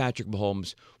even if Patrick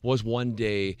Mahomes was one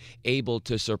day able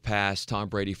to surpass Tom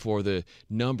Brady for the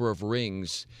number of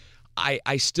rings,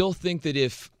 I still think that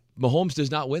if Mahomes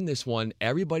does not win this one,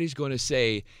 everybody's going to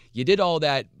say, you did all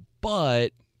that,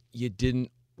 but you didn't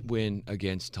win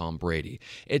against Tom Brady.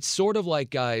 It's sort of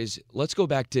like, guys, let's go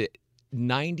back to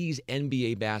 90s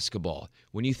NBA basketball.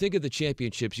 When you think of the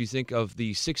championships, you think of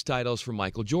the 6 titles from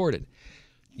Michael Jordan.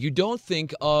 You don't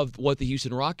think of what the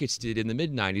Houston Rockets did in the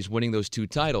mid-90s, winning those 2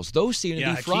 titles. Those seem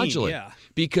to be fraudulent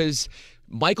because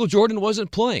Michael Jordan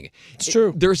wasn't playing. It's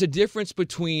true. There's a difference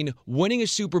between winning a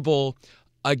Super Bowl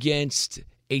against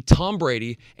a Tom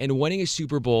Brady and winning a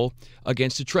Super Bowl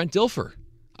against a Trent Dilfer.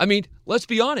 I mean, let's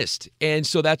be honest. And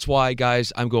so that's why,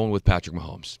 guys, I'm going with Patrick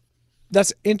Mahomes.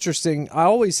 That's interesting. I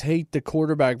always hate the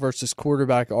quarterback versus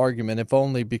quarterback argument, if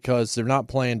only because they're not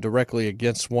playing directly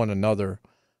against one another.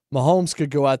 Mahomes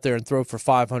could go out there and throw for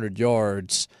 500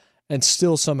 yards, and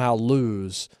still somehow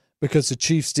lose because the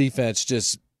Chiefs' defense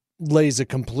just lays a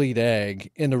complete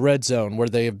egg in the red zone where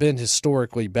they have been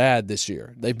historically bad this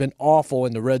year. They've been awful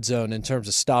in the red zone in terms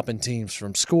of stopping teams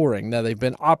from scoring. Now, they've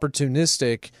been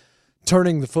opportunistic,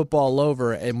 turning the football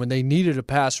over, and when they needed a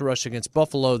pass rush against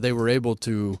Buffalo, they were able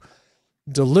to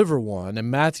deliver one,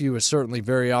 and Matthew is certainly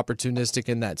very opportunistic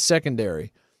in that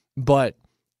secondary. But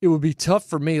it would be tough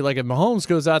for me, like if Mahomes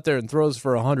goes out there and throws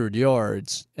for 100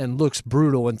 yards and looks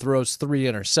brutal and throws 3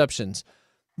 interceptions,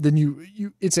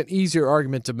 then it's an easier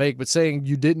argument to make. But saying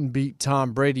you didn't beat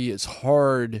Tom Brady is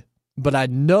hard. But I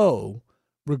know,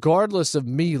 regardless of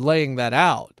me laying that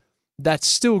out, that's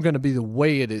still going to be the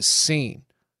way it is seen.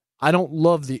 I don't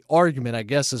love the argument, I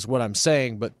guess is what I'm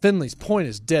saying, but Finley's point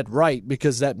is dead right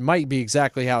because that might be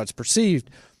exactly how it's perceived.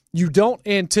 You don't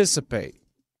anticipate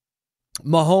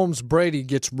Mahomes Brady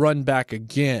gets run back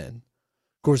again.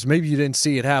 Of course, maybe you didn't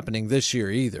see it happening this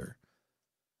year either.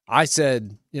 I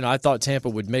said, I thought Tampa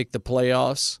would make the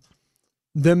playoffs.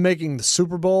 Them making the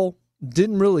Super Bowl,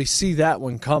 didn't really see that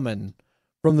one coming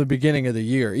from the beginning of the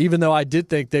year. Even though I did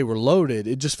think they were loaded,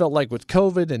 it just felt like with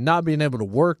COVID and not being able to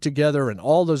work together and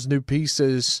all those new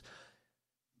pieces,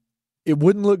 it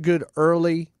wouldn't look good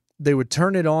early. They would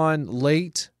turn it on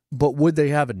late, but would they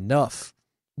have enough?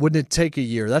 Wouldn't it take a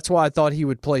year? That's why I thought he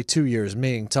would play 2 years,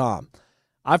 meaning Tom.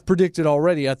 I've predicted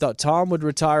already, I thought Tom would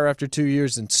retire after 2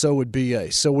 years, and so would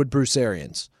B.A., so would Bruce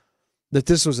Arians, that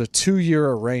this was a 2-year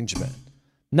arrangement.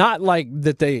 Not like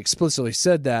that they explicitly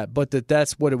said that, but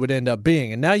that's what it would end up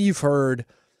being. And now you've heard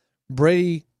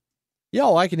Brady,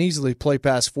 I can easily play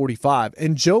past 45.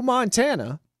 And Joe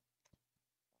Montana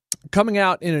coming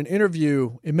out in an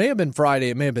interview, it may have been Friday,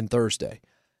 it may have been Thursday,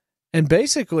 and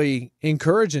basically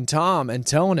encouraging Tom and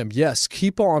telling him, yes,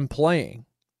 keep on playing.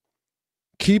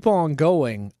 Keep on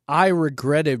going. I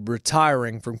regretted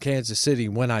retiring from Kansas City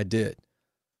when I did.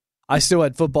 I still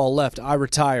had football left. I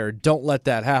retired. Don't let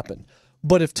that happen.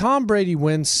 But if Tom Brady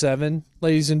wins 7,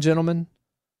 ladies and gentlemen,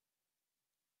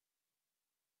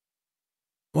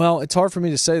 well, it's hard for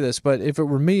me to say this, but if it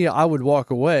were me, I would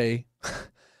walk away.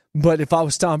 But if I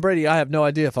was Tom Brady, I have no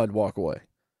idea if I'd walk away.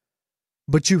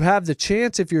 But you have the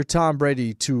chance, if you're Tom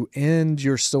Brady, to end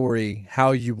your story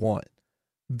how you want.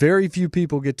 Very few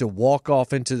people get to walk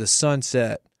off into the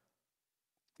sunset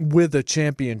with a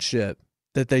championship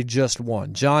that they just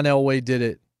won. John Elway did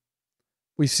it.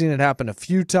 We've seen it happen a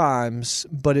few times,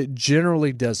 but it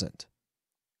generally doesn't.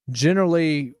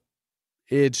 Generally,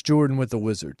 it's Jordan with the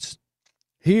Wizards.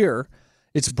 Here,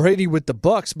 it's Brady with the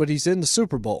Bucks, but he's in the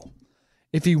Super Bowl.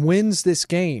 If he wins this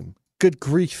game, good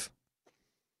grief.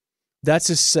 That's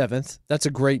his 7th. That's a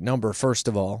great number, first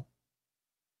of all.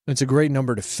 It's a great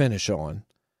number to finish on.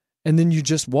 And then you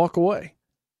just walk away.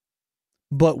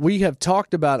 But we have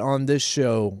talked about on this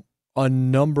show a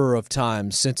number of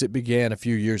times since it began a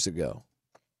few years ago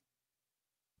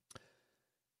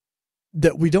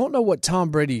that we don't know what Tom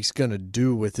Brady's going to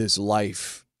do with his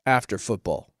life after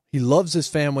football. He loves his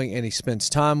family and he spends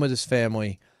time with his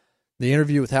family. The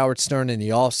interview with Howard Stern in the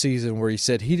offseason where he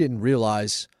said he didn't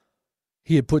realize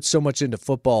he had put so much into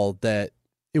football that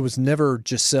it was never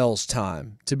Giselle's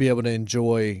time to be able to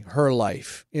enjoy her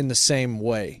life in the same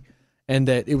way, and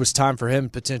that it was time for him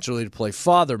potentially to play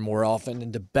father more often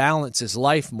and to balance his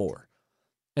life more,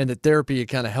 and that therapy had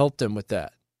kind of helped him with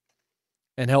that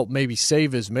and helped maybe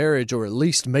save his marriage or at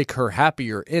least make her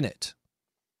happier in it.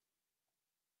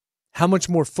 How much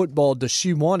more football does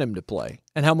she want him to play?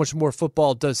 And how much more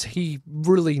football does he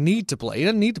really need to play? He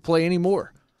doesn't need to play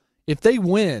anymore. If they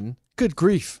win, good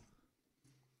grief.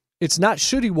 It's not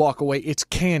should he walk away, it's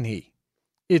can he.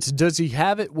 It's does he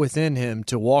have it within him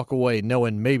to walk away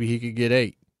knowing maybe he could get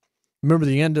 8. Remember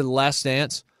the end of The Last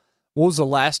Dance? What was the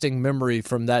lasting memory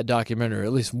from that documentary?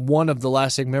 At least one of the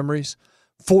lasting memories?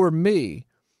 For me,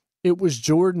 it was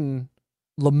Jordan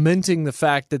lamenting the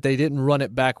fact that they didn't run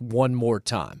it back one more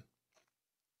time.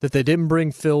 That they didn't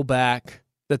bring Phil back,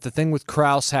 that the thing with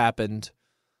Krause happened,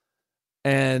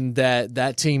 and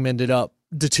that team ended up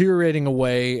deteriorating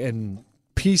away and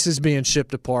pieces being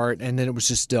shipped apart, and then it was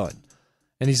just done.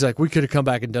 And he's like, we could have come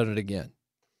back and done it again.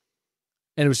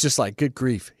 And it was just like, good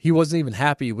grief. He wasn't even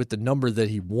happy with the number that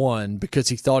he won because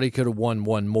he thought he could have won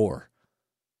one more.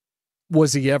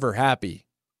 Was he ever happy?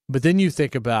 But then you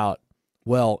think about,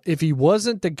 well, if he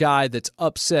wasn't the guy that's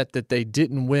upset that they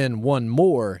didn't win one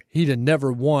more, he'd have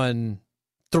never won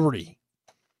 3.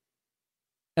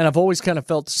 And I've always kind of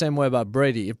felt the same way about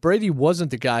Brady. If Brady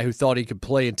wasn't the guy who thought he could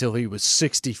play until he was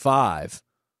 65,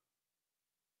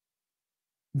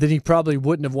 then he probably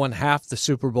wouldn't have won half the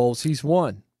Super Bowls he's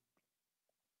won.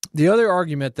 The other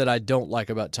argument that I don't like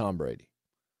about Tom Brady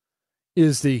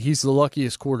is he's the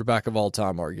luckiest quarterback of all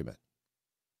time argument.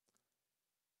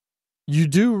 You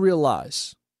do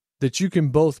realize that you can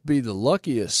both be the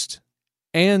luckiest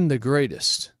and the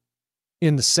greatest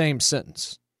in the same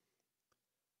sentence.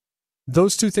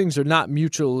 Those two things are not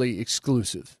mutually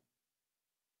exclusive.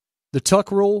 The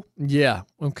tuck rule, yeah,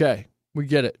 okay, we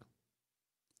get it.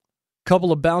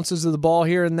 Couple of bounces of the ball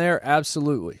here and there,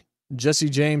 absolutely. Jesse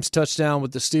James touchdown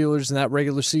with the Steelers in that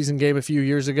regular season game a few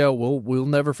years ago, we'll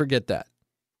never forget that.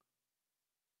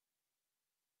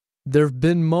 There have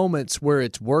been moments where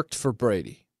it's worked for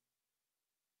Brady.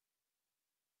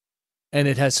 And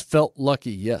it has felt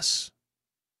lucky, yes.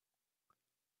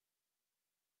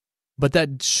 But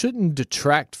that shouldn't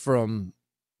detract from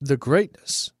the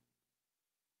greatness.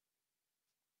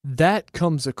 That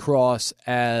comes across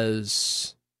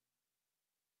as...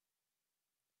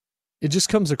 It just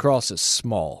comes across as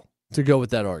small, to go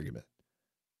with that argument.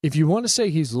 If you want to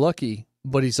say he's lucky,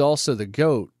 but he's also the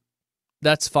GOAT,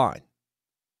 that's fine.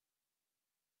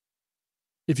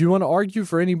 If you want to argue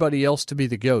for anybody else to be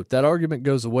the GOAT, that argument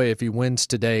goes away if he wins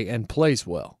today and plays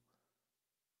well.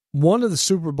 One of the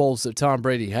Super Bowls that Tom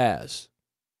Brady has,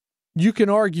 you can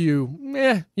argue,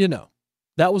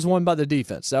 that was won by the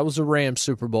defense. That was the Rams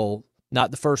Super Bowl, not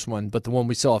the first one, but the one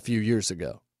we saw a few years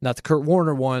ago. Not the Kurt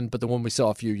Warner one, but the one we saw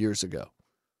a few years ago,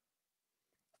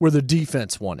 where the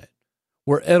defense won it.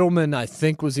 Where Edelman, I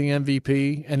think, was the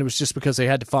MVP, and it was just because they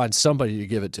had to find somebody to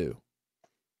give it to.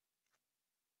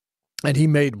 And he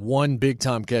made one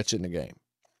big-time catch in the game.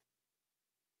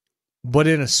 But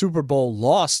in a Super Bowl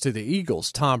loss to the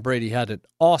Eagles, Tom Brady had an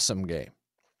awesome game.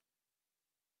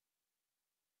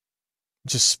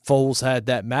 Just Foles had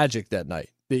that magic that night.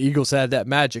 The Eagles had that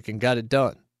magic and got it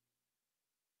done.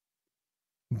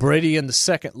 Brady in the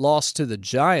second loss to the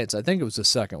Giants, I think it was the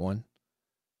second one,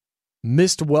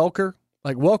 missed Welker.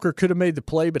 Like, Welker could have made the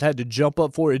play but had to jump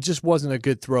up for it. It just wasn't a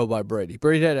good throw by Brady.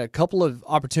 Brady had a couple of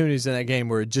opportunities in that game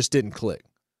where it just didn't click.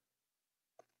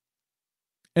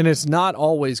 And it's not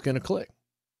always going to click.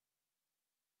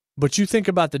 But you think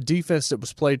about the defense that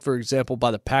was played, for example,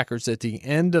 by the Packers at the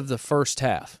end of the first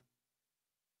half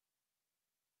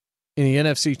in the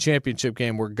NFC Championship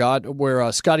game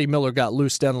where Scotty Miller got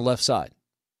loose down the left side.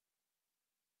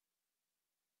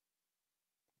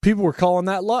 People were calling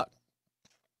that luck.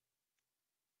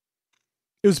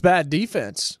 It was bad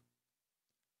defense.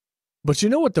 But you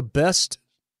know what the best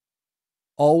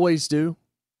always do?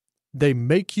 They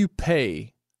make you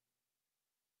pay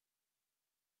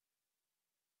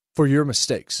for your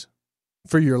mistakes,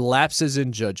 for your lapses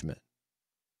in judgment.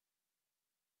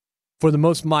 For the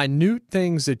most minute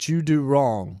things that you do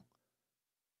wrong,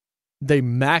 they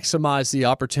maximize the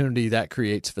opportunity that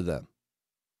creates for them.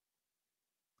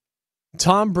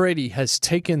 Tom Brady has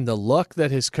taken the luck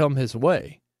that has come his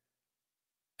way,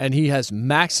 and he has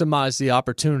maximized the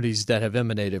opportunities that have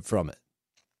emanated from it.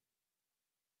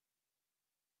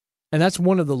 And that's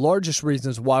one of the largest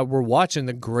reasons why we're watching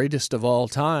the greatest of all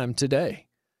time today.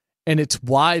 And it's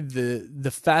why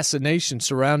the fascination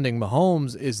surrounding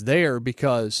Mahomes is there,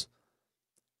 because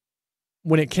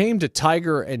when it came to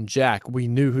Tiger and Jack, we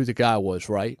knew who the guy was,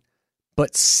 right?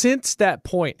 But since that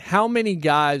point, how many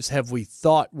guys have we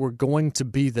thought were going to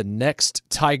be the next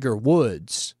Tiger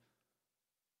Woods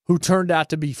who turned out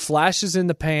to be flashes in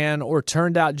the pan or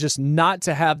turned out just not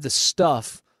to have the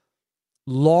stuff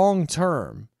long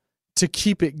term to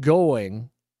keep it going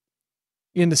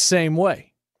in the same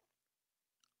way?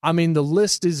 I mean, the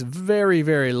list is very,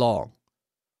 very long.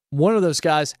 One of those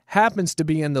guys happens to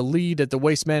be in the lead at the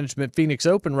Waste Management Phoenix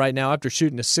Open right now after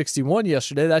shooting a 61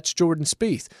 yesterday. That's Jordan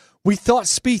Spieth. We thought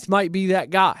Spieth might be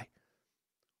that guy.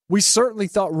 We certainly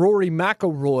thought Rory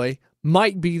McIlroy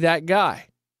might be that guy.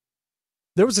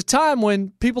 There was a time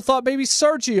when people thought maybe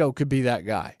Sergio could be that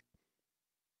guy.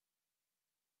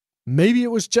 Maybe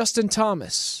it was Justin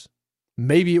Thomas.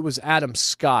 Maybe it was Adam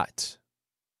Scott.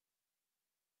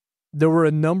 There were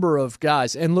a number of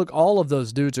guys, and look, all of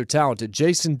those dudes are talented.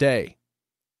 Jason Day.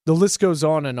 The list goes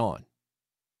on and on.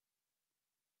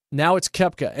 Now it's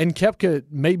Koepka, and Koepka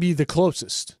may be the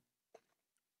closest.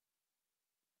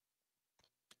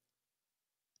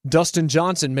 Dustin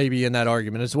Johnson may be in that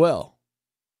argument as well.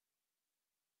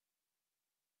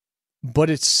 But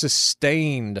it's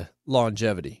sustained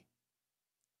longevity.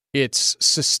 It's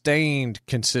sustained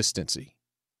consistency.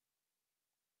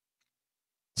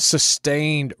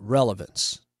 Sustained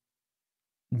relevance.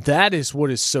 That is what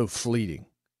is so fleeting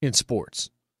in sports.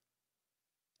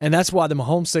 And that's why the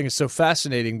Mahomes thing is so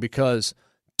fascinating, because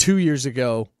 2 years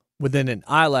ago, within an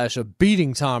eyelash of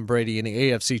beating Tom Brady in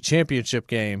the AFC Championship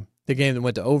game, the game that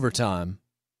went to overtime,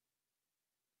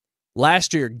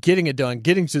 last year getting it done,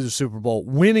 getting to the Super Bowl,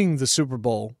 winning the Super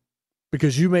Bowl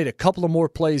because you made a couple of more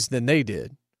plays than they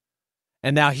did.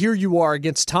 And now here you are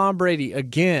against Tom Brady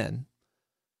again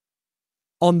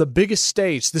on the biggest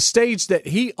stage, the stage that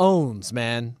he owns,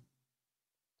 man.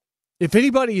 If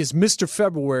anybody is Mr.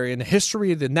 February in the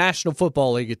history of the National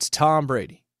Football League, it's Tom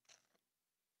Brady.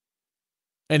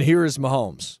 And here is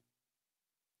Mahomes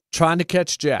trying to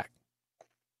catch Jack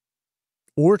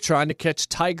or trying to catch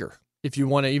Tiger, if you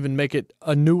want to even make it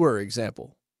a newer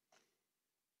example.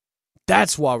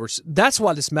 That's why this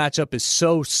matchup is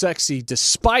so sexy,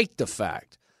 despite the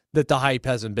fact that the hype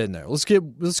hasn't been there. Let's get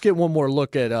one more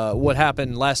look at what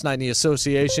happened last night in the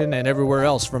association and everywhere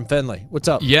else from Fenley. What's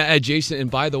up? Yeah, Jason.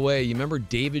 And by the way, you remember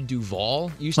David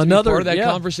Duval used to be part of that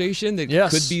conversation that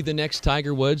could be the next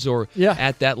Tiger Woods or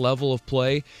at that level of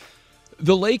play.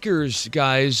 The Lakers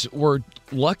guys were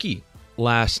lucky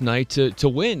last night to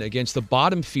win against the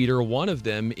bottom feeder, one of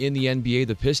them in the NBA,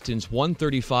 the Pistons,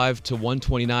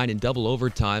 135-129 in double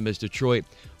overtime as Detroit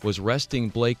was resting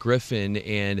Blake Griffin,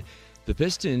 and the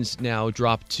Pistons now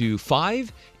drop to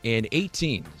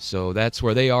 5-18. So that's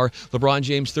where they are. LeBron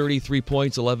James, 33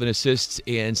 points, 11 assists,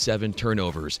 and 7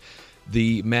 turnovers.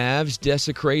 The Mavs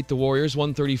desecrate the Warriors,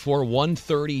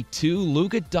 134-132.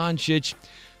 Luka Doncic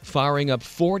firing up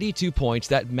 42 points.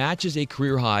 That matches a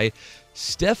career high.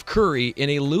 Steph Curry, in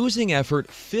a losing effort,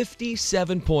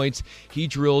 57 points. He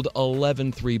drilled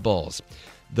 11 three balls.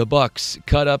 The Bucks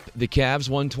cut up the Cavs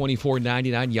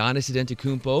 124-99. Giannis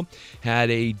Antetokounmpo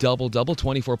had a double-double,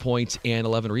 24 points and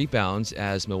 11 rebounds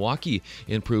as Milwaukee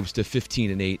improves to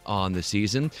 15-8 on the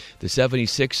season. The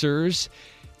 76ers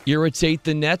irritate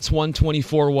the Nets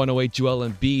 124-108. Joel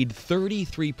Embiid,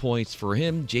 33 points for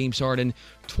him. James Harden,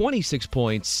 26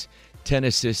 points, 10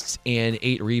 assists, and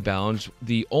 8 rebounds.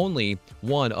 The only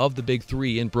one of the big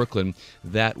three in Brooklyn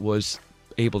that was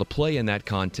able to play in that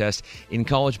contest. In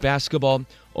college basketball,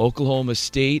 Oklahoma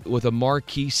State with a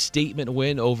marquee statement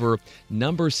win over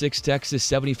number 6 Texas,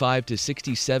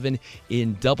 75-67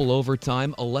 in double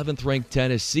overtime. 11th ranked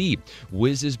Tennessee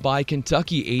whizzes by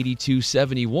Kentucky,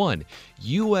 82-71.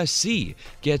 USC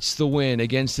gets the win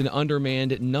against an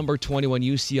undermanned number 21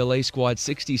 UCLA squad,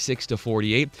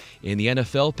 66-48. In the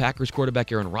NFL, Packers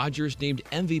quarterback Aaron Rodgers named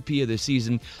MVP of the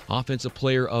season, Offensive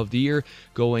Player of the Year,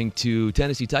 going to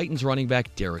Tennessee Titans running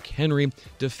back Derrick Henry.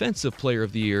 Defensive Player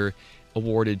of the Year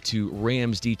awarded to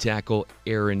Rams D-tackle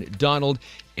Aaron Donald.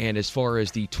 And as far as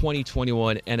the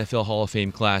 2021 NFL Hall of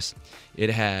Fame class, it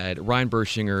had Ryan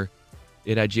Bershinger,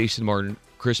 it had Jason Martin,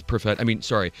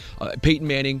 Peyton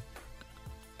Manning,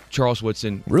 Charles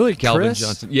Woodson, really, Calvin Chris?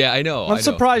 Johnson. Yeah, I know. I'm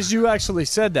surprised you actually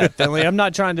said that, Finley. I'm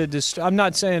not trying to. I'm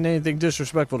not saying anything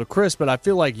disrespectful to Chris, but I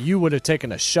feel like you would have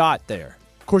taken a shot there.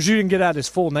 Of course, you didn't get out his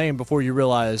full name before you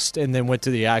realized, and then went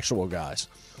to the actual guys.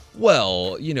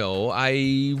 Well,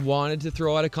 I wanted to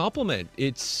throw out a compliment.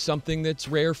 It's something that's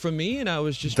rare for me, and I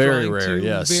was just very trying rare, to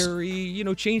yes.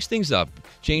 change things up.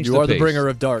 Change you the are pace. The bringer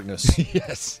of darkness.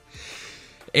 Yes.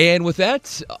 And with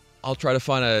that, I'll try to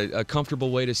find a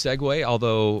comfortable way to segue,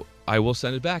 although I will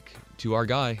send it back to our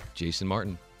guy, Jason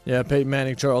Martin. Yeah, Peyton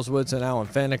Manning, Charles Woodson, Alan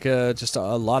Faneca, just a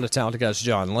lot of talented guys.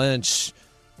 John Lynch.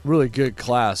 Really good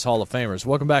class, Hall of Famers.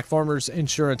 Welcome back, Farmers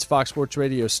Insurance, Fox Sports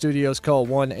Radio Studios. Call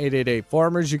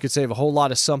 1-888-FARMERS. You could save a whole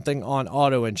lot of something on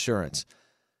auto insurance.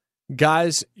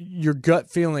 Guys, your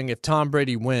gut feeling, if Tom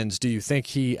Brady wins, do you think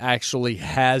he actually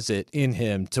has it in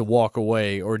him to walk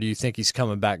away, or do you think he's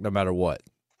coming back no matter what?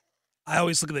 I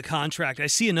always look at the contract. I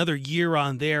see another year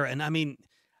on there, and I mean,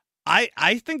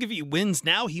 I think if he wins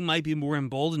now, he might be more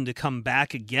emboldened to come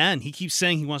back again. He keeps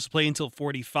saying he wants to play until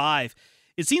 45.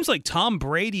 It seems like Tom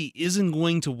Brady isn't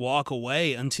going to walk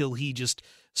away until he just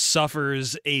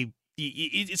suffers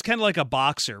it's kind of like a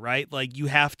boxer, right? Like you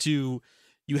have to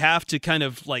kind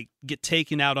of like get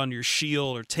taken out on your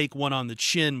shield or take one on the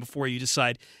chin before you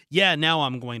decide, yeah, now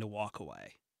I'm going to walk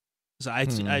away. So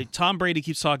Tom Brady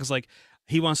keeps talking like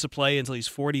he wants to play until he's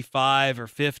 45 or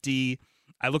 50.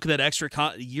 I look at that extra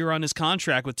year on his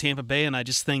contract with Tampa Bay, and I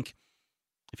just think,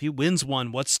 if he wins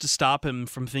one, what's to stop him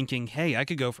from thinking, hey, I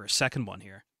could go for a second one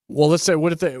here? Well, let's say,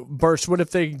 what if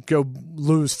they go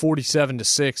lose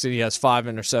 47-6 and he has 5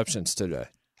 interceptions today?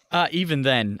 Even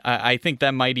then, I think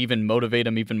that might even motivate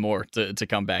him even more to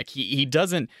come back. He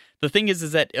doesn't. The thing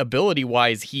is that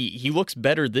ability-wise, he looks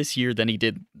better this year than he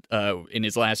did in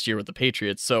his last year with the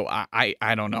Patriots. So I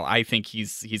don't know. I think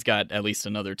he's got at least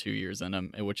another 2 years in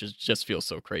him, which just feels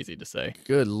so crazy to say.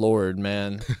 Good Lord,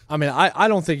 man. I mean, I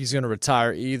don't think he's going to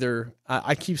retire either.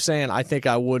 I keep saying I think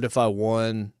I would if I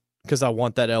won because I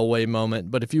want that Elway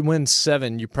moment. But if you win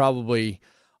 7, you probably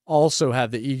also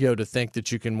have the ego to think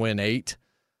that you can win 8.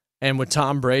 And with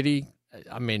Tom Brady,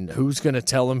 I mean, who's going to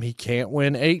tell him he can't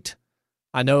win 8?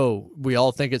 I know we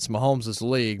all think it's Mahomes'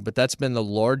 league, but that's been the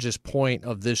largest point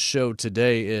of this show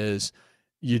today is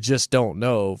you just don't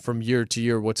know from year to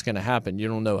year what's going to happen. You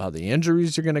don't know how the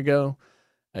injuries are going to go.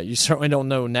 You certainly don't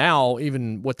know now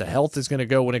even what the health is going to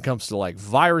go when it comes to like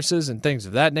viruses and things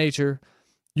of that nature.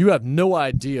 You have no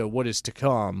idea what is to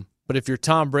come. But if you're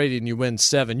Tom Brady and you win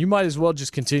 7, you might as well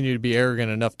just continue to be arrogant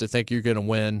enough to think you're going to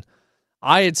win.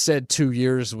 I had said 2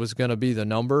 years was going to be the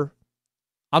number.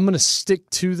 I'm going to stick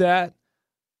to that.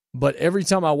 But every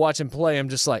time I watch him play, I'm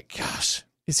just like, gosh,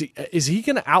 is he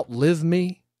going to outlive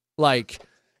me? Like,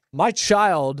 my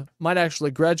child might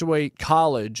actually graduate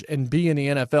college and be in the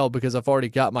NFL because I've already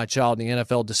got my child in the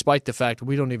NFL, despite the fact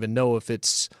we don't even know if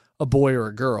it's a boy or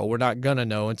a girl. We're not going to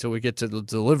know until we get to the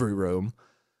delivery room.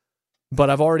 But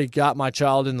I've already got my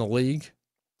child in the league,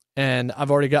 and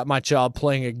I've already got my child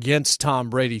playing against Tom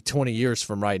Brady 20 years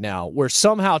from right now, where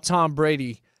somehow Tom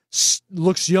Brady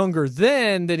looks younger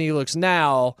then than he looks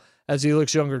now, as he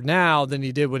looks younger now than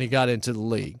he did when he got into the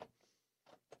league.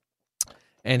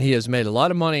 And he has made a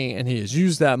lot of money, and he has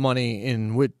used that money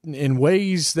in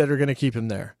ways that are going to keep him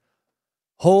there.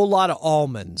 Whole lot of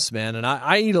almonds, man. And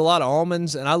I eat a lot of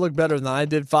almonds, and I look better than I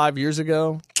did 5 years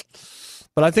ago.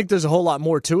 But I think there's a whole lot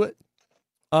more to it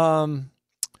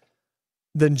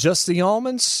than just the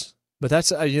almonds. But that's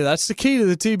the key to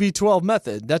the TB12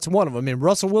 method. That's one of them. I mean,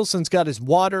 Russell Wilson's got his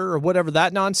water or whatever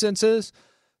that nonsense is.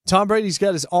 Tom Brady's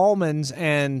got his almonds,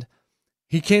 and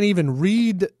he can't even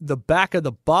read the back of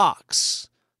the box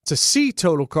to see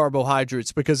total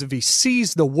carbohydrates, because if he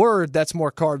sees the word, that's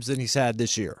more carbs than he's had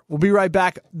this year. We'll be right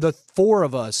back. The 4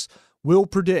 of us will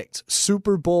predict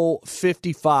Super Bowl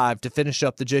 55 to finish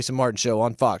up the Jason Martin Show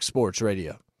on Fox Sports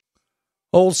Radio.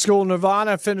 Old School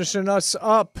Nirvana finishing us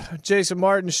up. Jason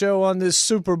Martin Show on this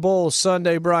Super Bowl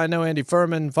Sunday. Brian Noe, Andy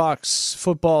Furman, Fox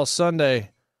Football Sunday.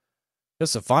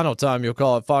 It's the final time you'll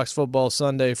call it Fox Football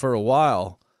Sunday for a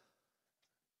while.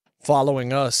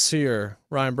 Following us here,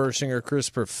 Ryan Bershinger, Chris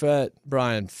Perfett,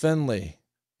 Brian Finley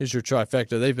is your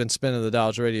trifecta. They've been spinning the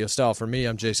Dodge radio style for me.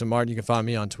 I'm Jason Martin. You can find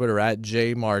me on Twitter at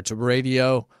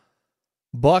JMartRadio.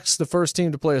 Bucks, the first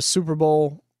team to play a Super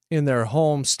Bowl in their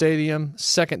home stadium.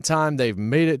 Second time they've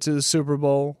made it to the Super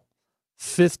Bowl.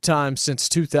 5th time since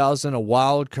 2000 a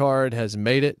wild card has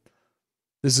made it.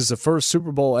 This is the first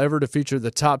Super Bowl ever to feature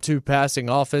the top 2 passing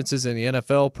offenses in the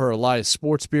NFL per Elias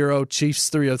Sports Bureau.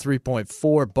 Chiefs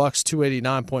 303.4, Bucks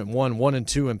 289.1,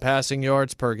 1-2 in passing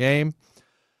yards per game.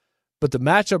 But the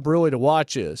matchup really to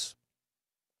watch is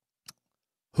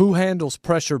who handles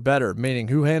pressure better, meaning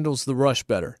who handles the rush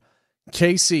better.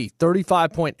 KC,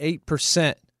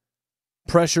 35.8%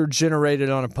 pressure generated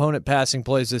on opponent passing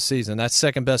plays this season. That's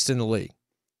second best in the league.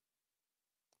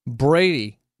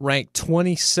 Brady ranked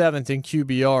 27th in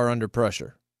QBR under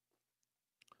pressure.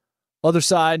 Other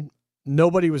side,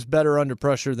 nobody was better under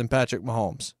pressure than Patrick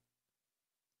Mahomes.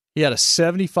 He had a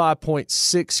 75.6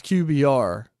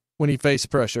 QBR when he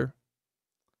faced pressure.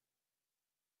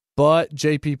 But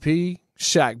JPP,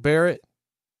 Shaq Barrett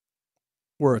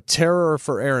were a terror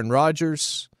for Aaron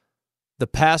Rodgers. The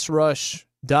pass rush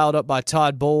dialed up by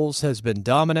Todd Bowles has been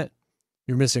dominant.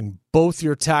 You're missing both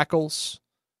your tackles.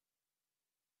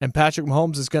 And Patrick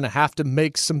Mahomes is going to have to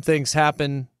make some things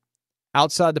happen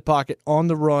outside the pocket, on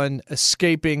the run,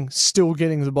 escaping, still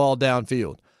getting the ball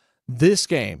downfield. This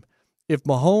game, if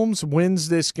Mahomes wins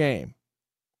this game,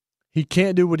 he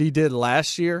can't do what he did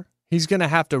last year. He's going to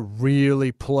have to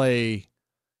really play.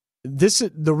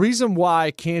 The reason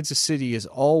why Kansas City is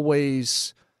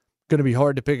always going to be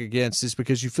hard to pick against is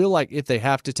because you feel like if they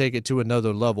have to take it to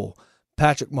another level,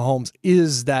 Patrick Mahomes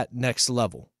is that next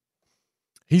level.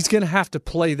 He's going to have to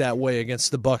play that way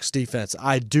against the Bucs defense,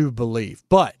 I do believe.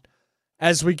 But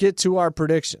as we get to our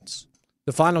predictions,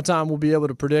 the final time we'll be able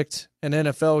to predict an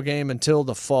NFL game until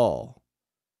the fall.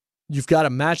 You've got a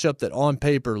matchup that on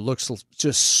paper looks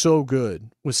just so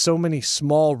good with so many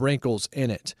small wrinkles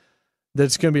in it that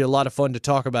it's going to be a lot of fun to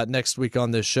talk about next week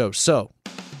on this show. So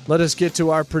let us get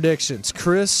to our predictions.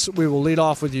 Chris, we will lead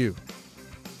off with you.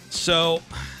 So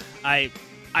I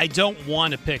don't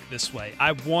want to pick this way.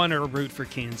 I want to root for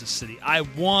Kansas City. I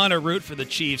want to root for the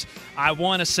Chiefs. I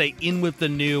want to say in with the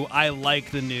new. I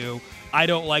like the new. I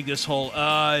don't like this whole,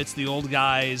 it's the old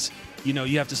guys. You know,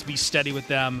 you have to be steady with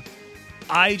them.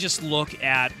 I just look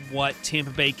at what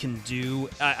Tampa Bay can do.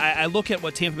 I look at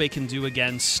what Tampa Bay can do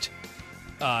against,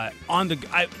 not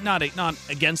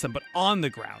against them, but on the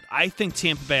ground. I think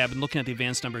Tampa Bay, I've been looking at the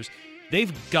advanced numbers,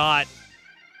 they've got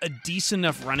a decent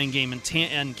enough running game,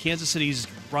 and Kansas City's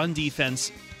run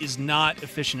defense is not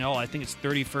efficient at all. I think it's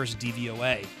 31st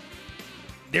DVOA.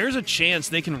 There's a chance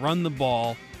they can run the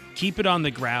ball, keep it on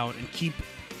the ground, and keep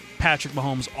Patrick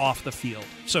Mahomes off the field.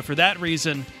 So for that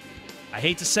reason, I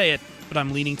hate to say it, but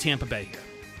I'm leaning Tampa Bay here.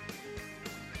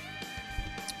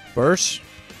 Bursch?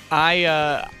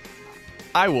 I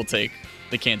will take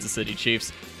the Kansas City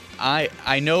Chiefs.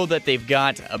 I know that they've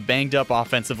got a banged-up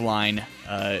offensive line.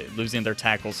 Losing their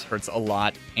tackles hurts a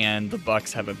lot, and the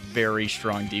Bucs have a very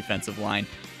strong defensive line.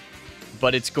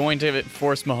 But it's going to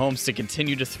force Mahomes to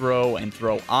continue to throw and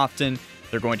throw often.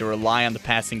 They're going to rely on the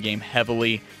passing game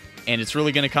heavily, and it's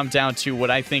really going to come down to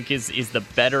what I think is the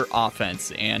better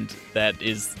offense, and that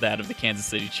is that of the Kansas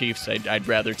City Chiefs. I'd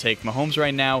rather take Mahomes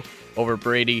right now over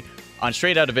Brady. On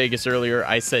Straight Outta Vegas earlier,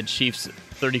 I said Chiefs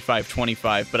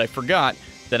 35-25, but I forgot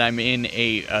that I'm in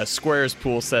a squares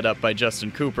pool set up by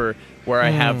Justin Cooper, where I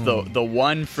have the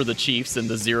 1 for the Chiefs and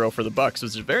the 0 for the Bucs, which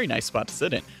is a very nice spot to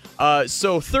sit in.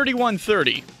 So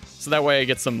 31-30, so that way I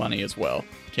get some money as well.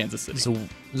 Kansas City. So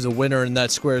the winner in that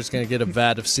square is going to get a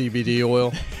vat of CBD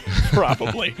oil?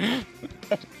 Probably.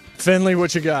 Finley,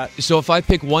 what you got? So if I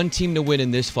pick one team to win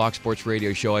in this Fox Sports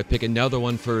Radio show, I pick another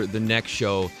one for the next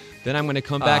show, then I'm going to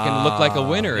come back and look like a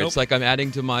winner. Nope. It's like I'm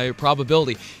adding to my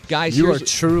probability. Guys, you are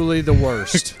truly the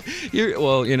worst.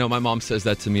 Well, my mom says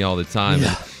that to me all the time.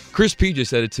 Yeah. Chris P. just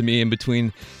said it to me in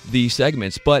between the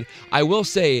segments. But I will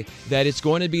say that it's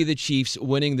going to be the Chiefs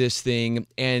winning this thing,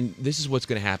 and this is what's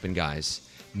going to happen, guys.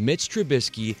 Mitch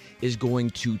Trubisky is going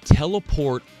to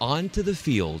teleport onto the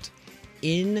field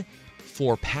in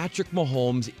for Patrick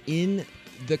Mahomes in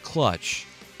the clutch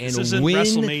and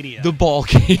win the ball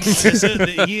game.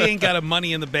 He ain't got a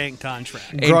Money in the Bank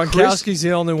contract. Gronkowski's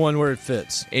the only one where it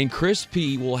fits. And Chris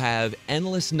P. will have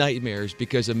endless nightmares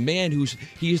because a man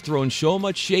he's thrown so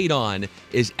much shade on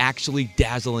is actually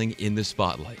dazzling in the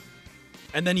spotlight.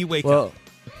 And then you wake up.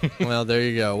 Well, there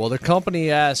you go. Well, the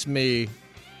company asked me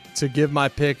to give my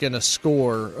pick and a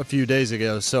score a few days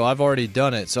ago, so I've already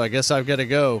done it. So I guess I've got to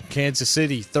go. Kansas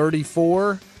City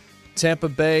 34, Tampa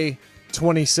Bay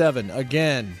 27.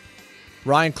 Again,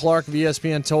 Ryan Clark of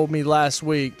ESPN told me last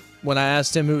week when I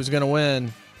asked him who was going to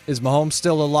win, is Mahomes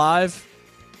still alive?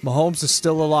 Mahomes is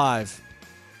still alive.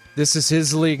 This is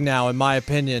his league now, in my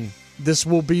opinion. This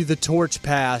will be the torch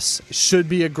pass. Should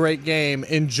be a great game.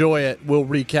 Enjoy it. We'll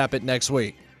recap it next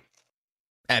week.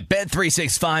 At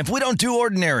Bet365, we don't do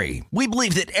ordinary. We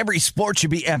believe that every sport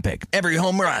should be epic. Every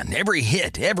home run, every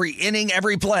hit, every inning,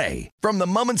 every play. From the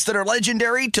moments that are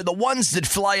legendary to the ones that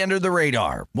fly under the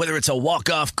radar. Whether it's a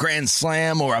walk-off grand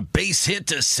slam or a base hit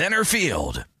to center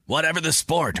field. Whatever the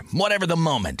sport, whatever the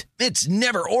moment. It's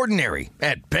never ordinary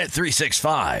at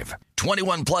Bet365.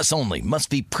 21 plus only. Must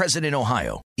be present in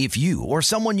Ohio. If you or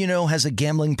someone you know has a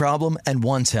gambling problem and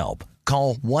wants help,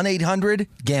 call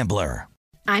 1-800-GAMBLER.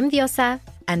 I'm Diosa.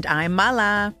 And I'm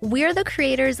Mala. We're the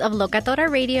creators of Locatora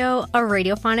Radio, a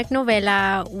radiophonic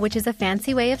novela, which is a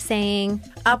fancy way of saying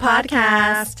a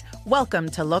podcast. Welcome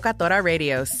to Locatora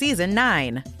Radio Season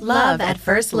 9. Love at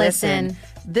First Listen.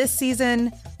 This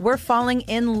season, we're falling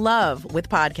in love with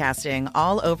podcasting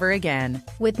all over again.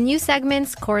 With new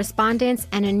segments, correspondence,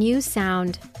 and a new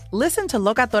sound. Listen to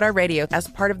Locatora Radio as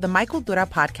part of the My Cultura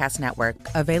Podcast Network.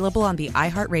 Available on the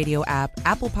iHeartRadio app,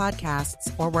 Apple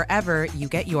Podcasts, or wherever you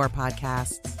get your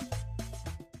podcasts.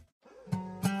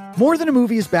 More Than a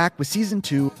Movie is back with Season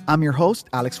 2. I'm your host,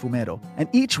 Alex Fumero. And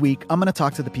each week, I'm going to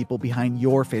talk to the people behind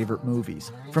your favorite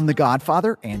movies. From The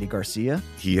Godfather, Andy Garcia.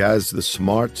 He has the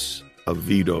smarts of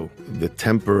Vito, the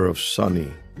temper of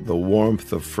Sonny, the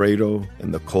warmth of Fredo,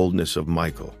 and the coldness of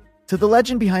Michael. To the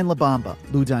legend behind La Bamba,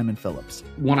 Lou Diamond Phillips.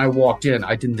 When I walked in,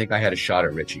 I didn't think I had a shot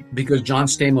at Richie because John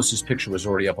Stamos' picture was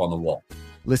already up on the wall.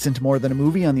 Listen to More Than a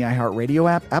Movie on the iHeartRadio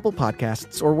app, Apple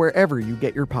Podcasts, or wherever you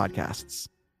get your podcasts.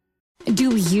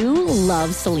 Do you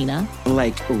love Selena?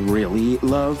 Like, really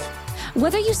love?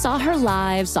 Whether you saw her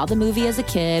live, saw the movie as a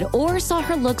kid, or saw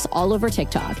her looks all over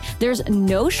TikTok, there's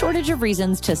no shortage of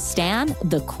reasons to stan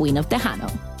the Queen of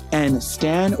Tejano. And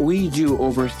Stan, we do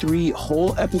over 3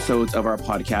 whole episodes of our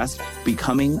podcast,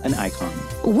 Becoming an Icon.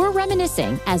 We're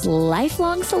reminiscing as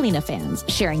lifelong Selena fans,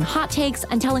 sharing hot takes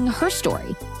and telling her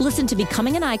story. Listen to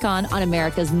Becoming an Icon on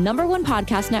America's #1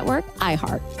 podcast network,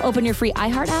 iHeart. Open your free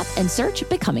iHeart app and search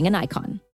Becoming an Icon.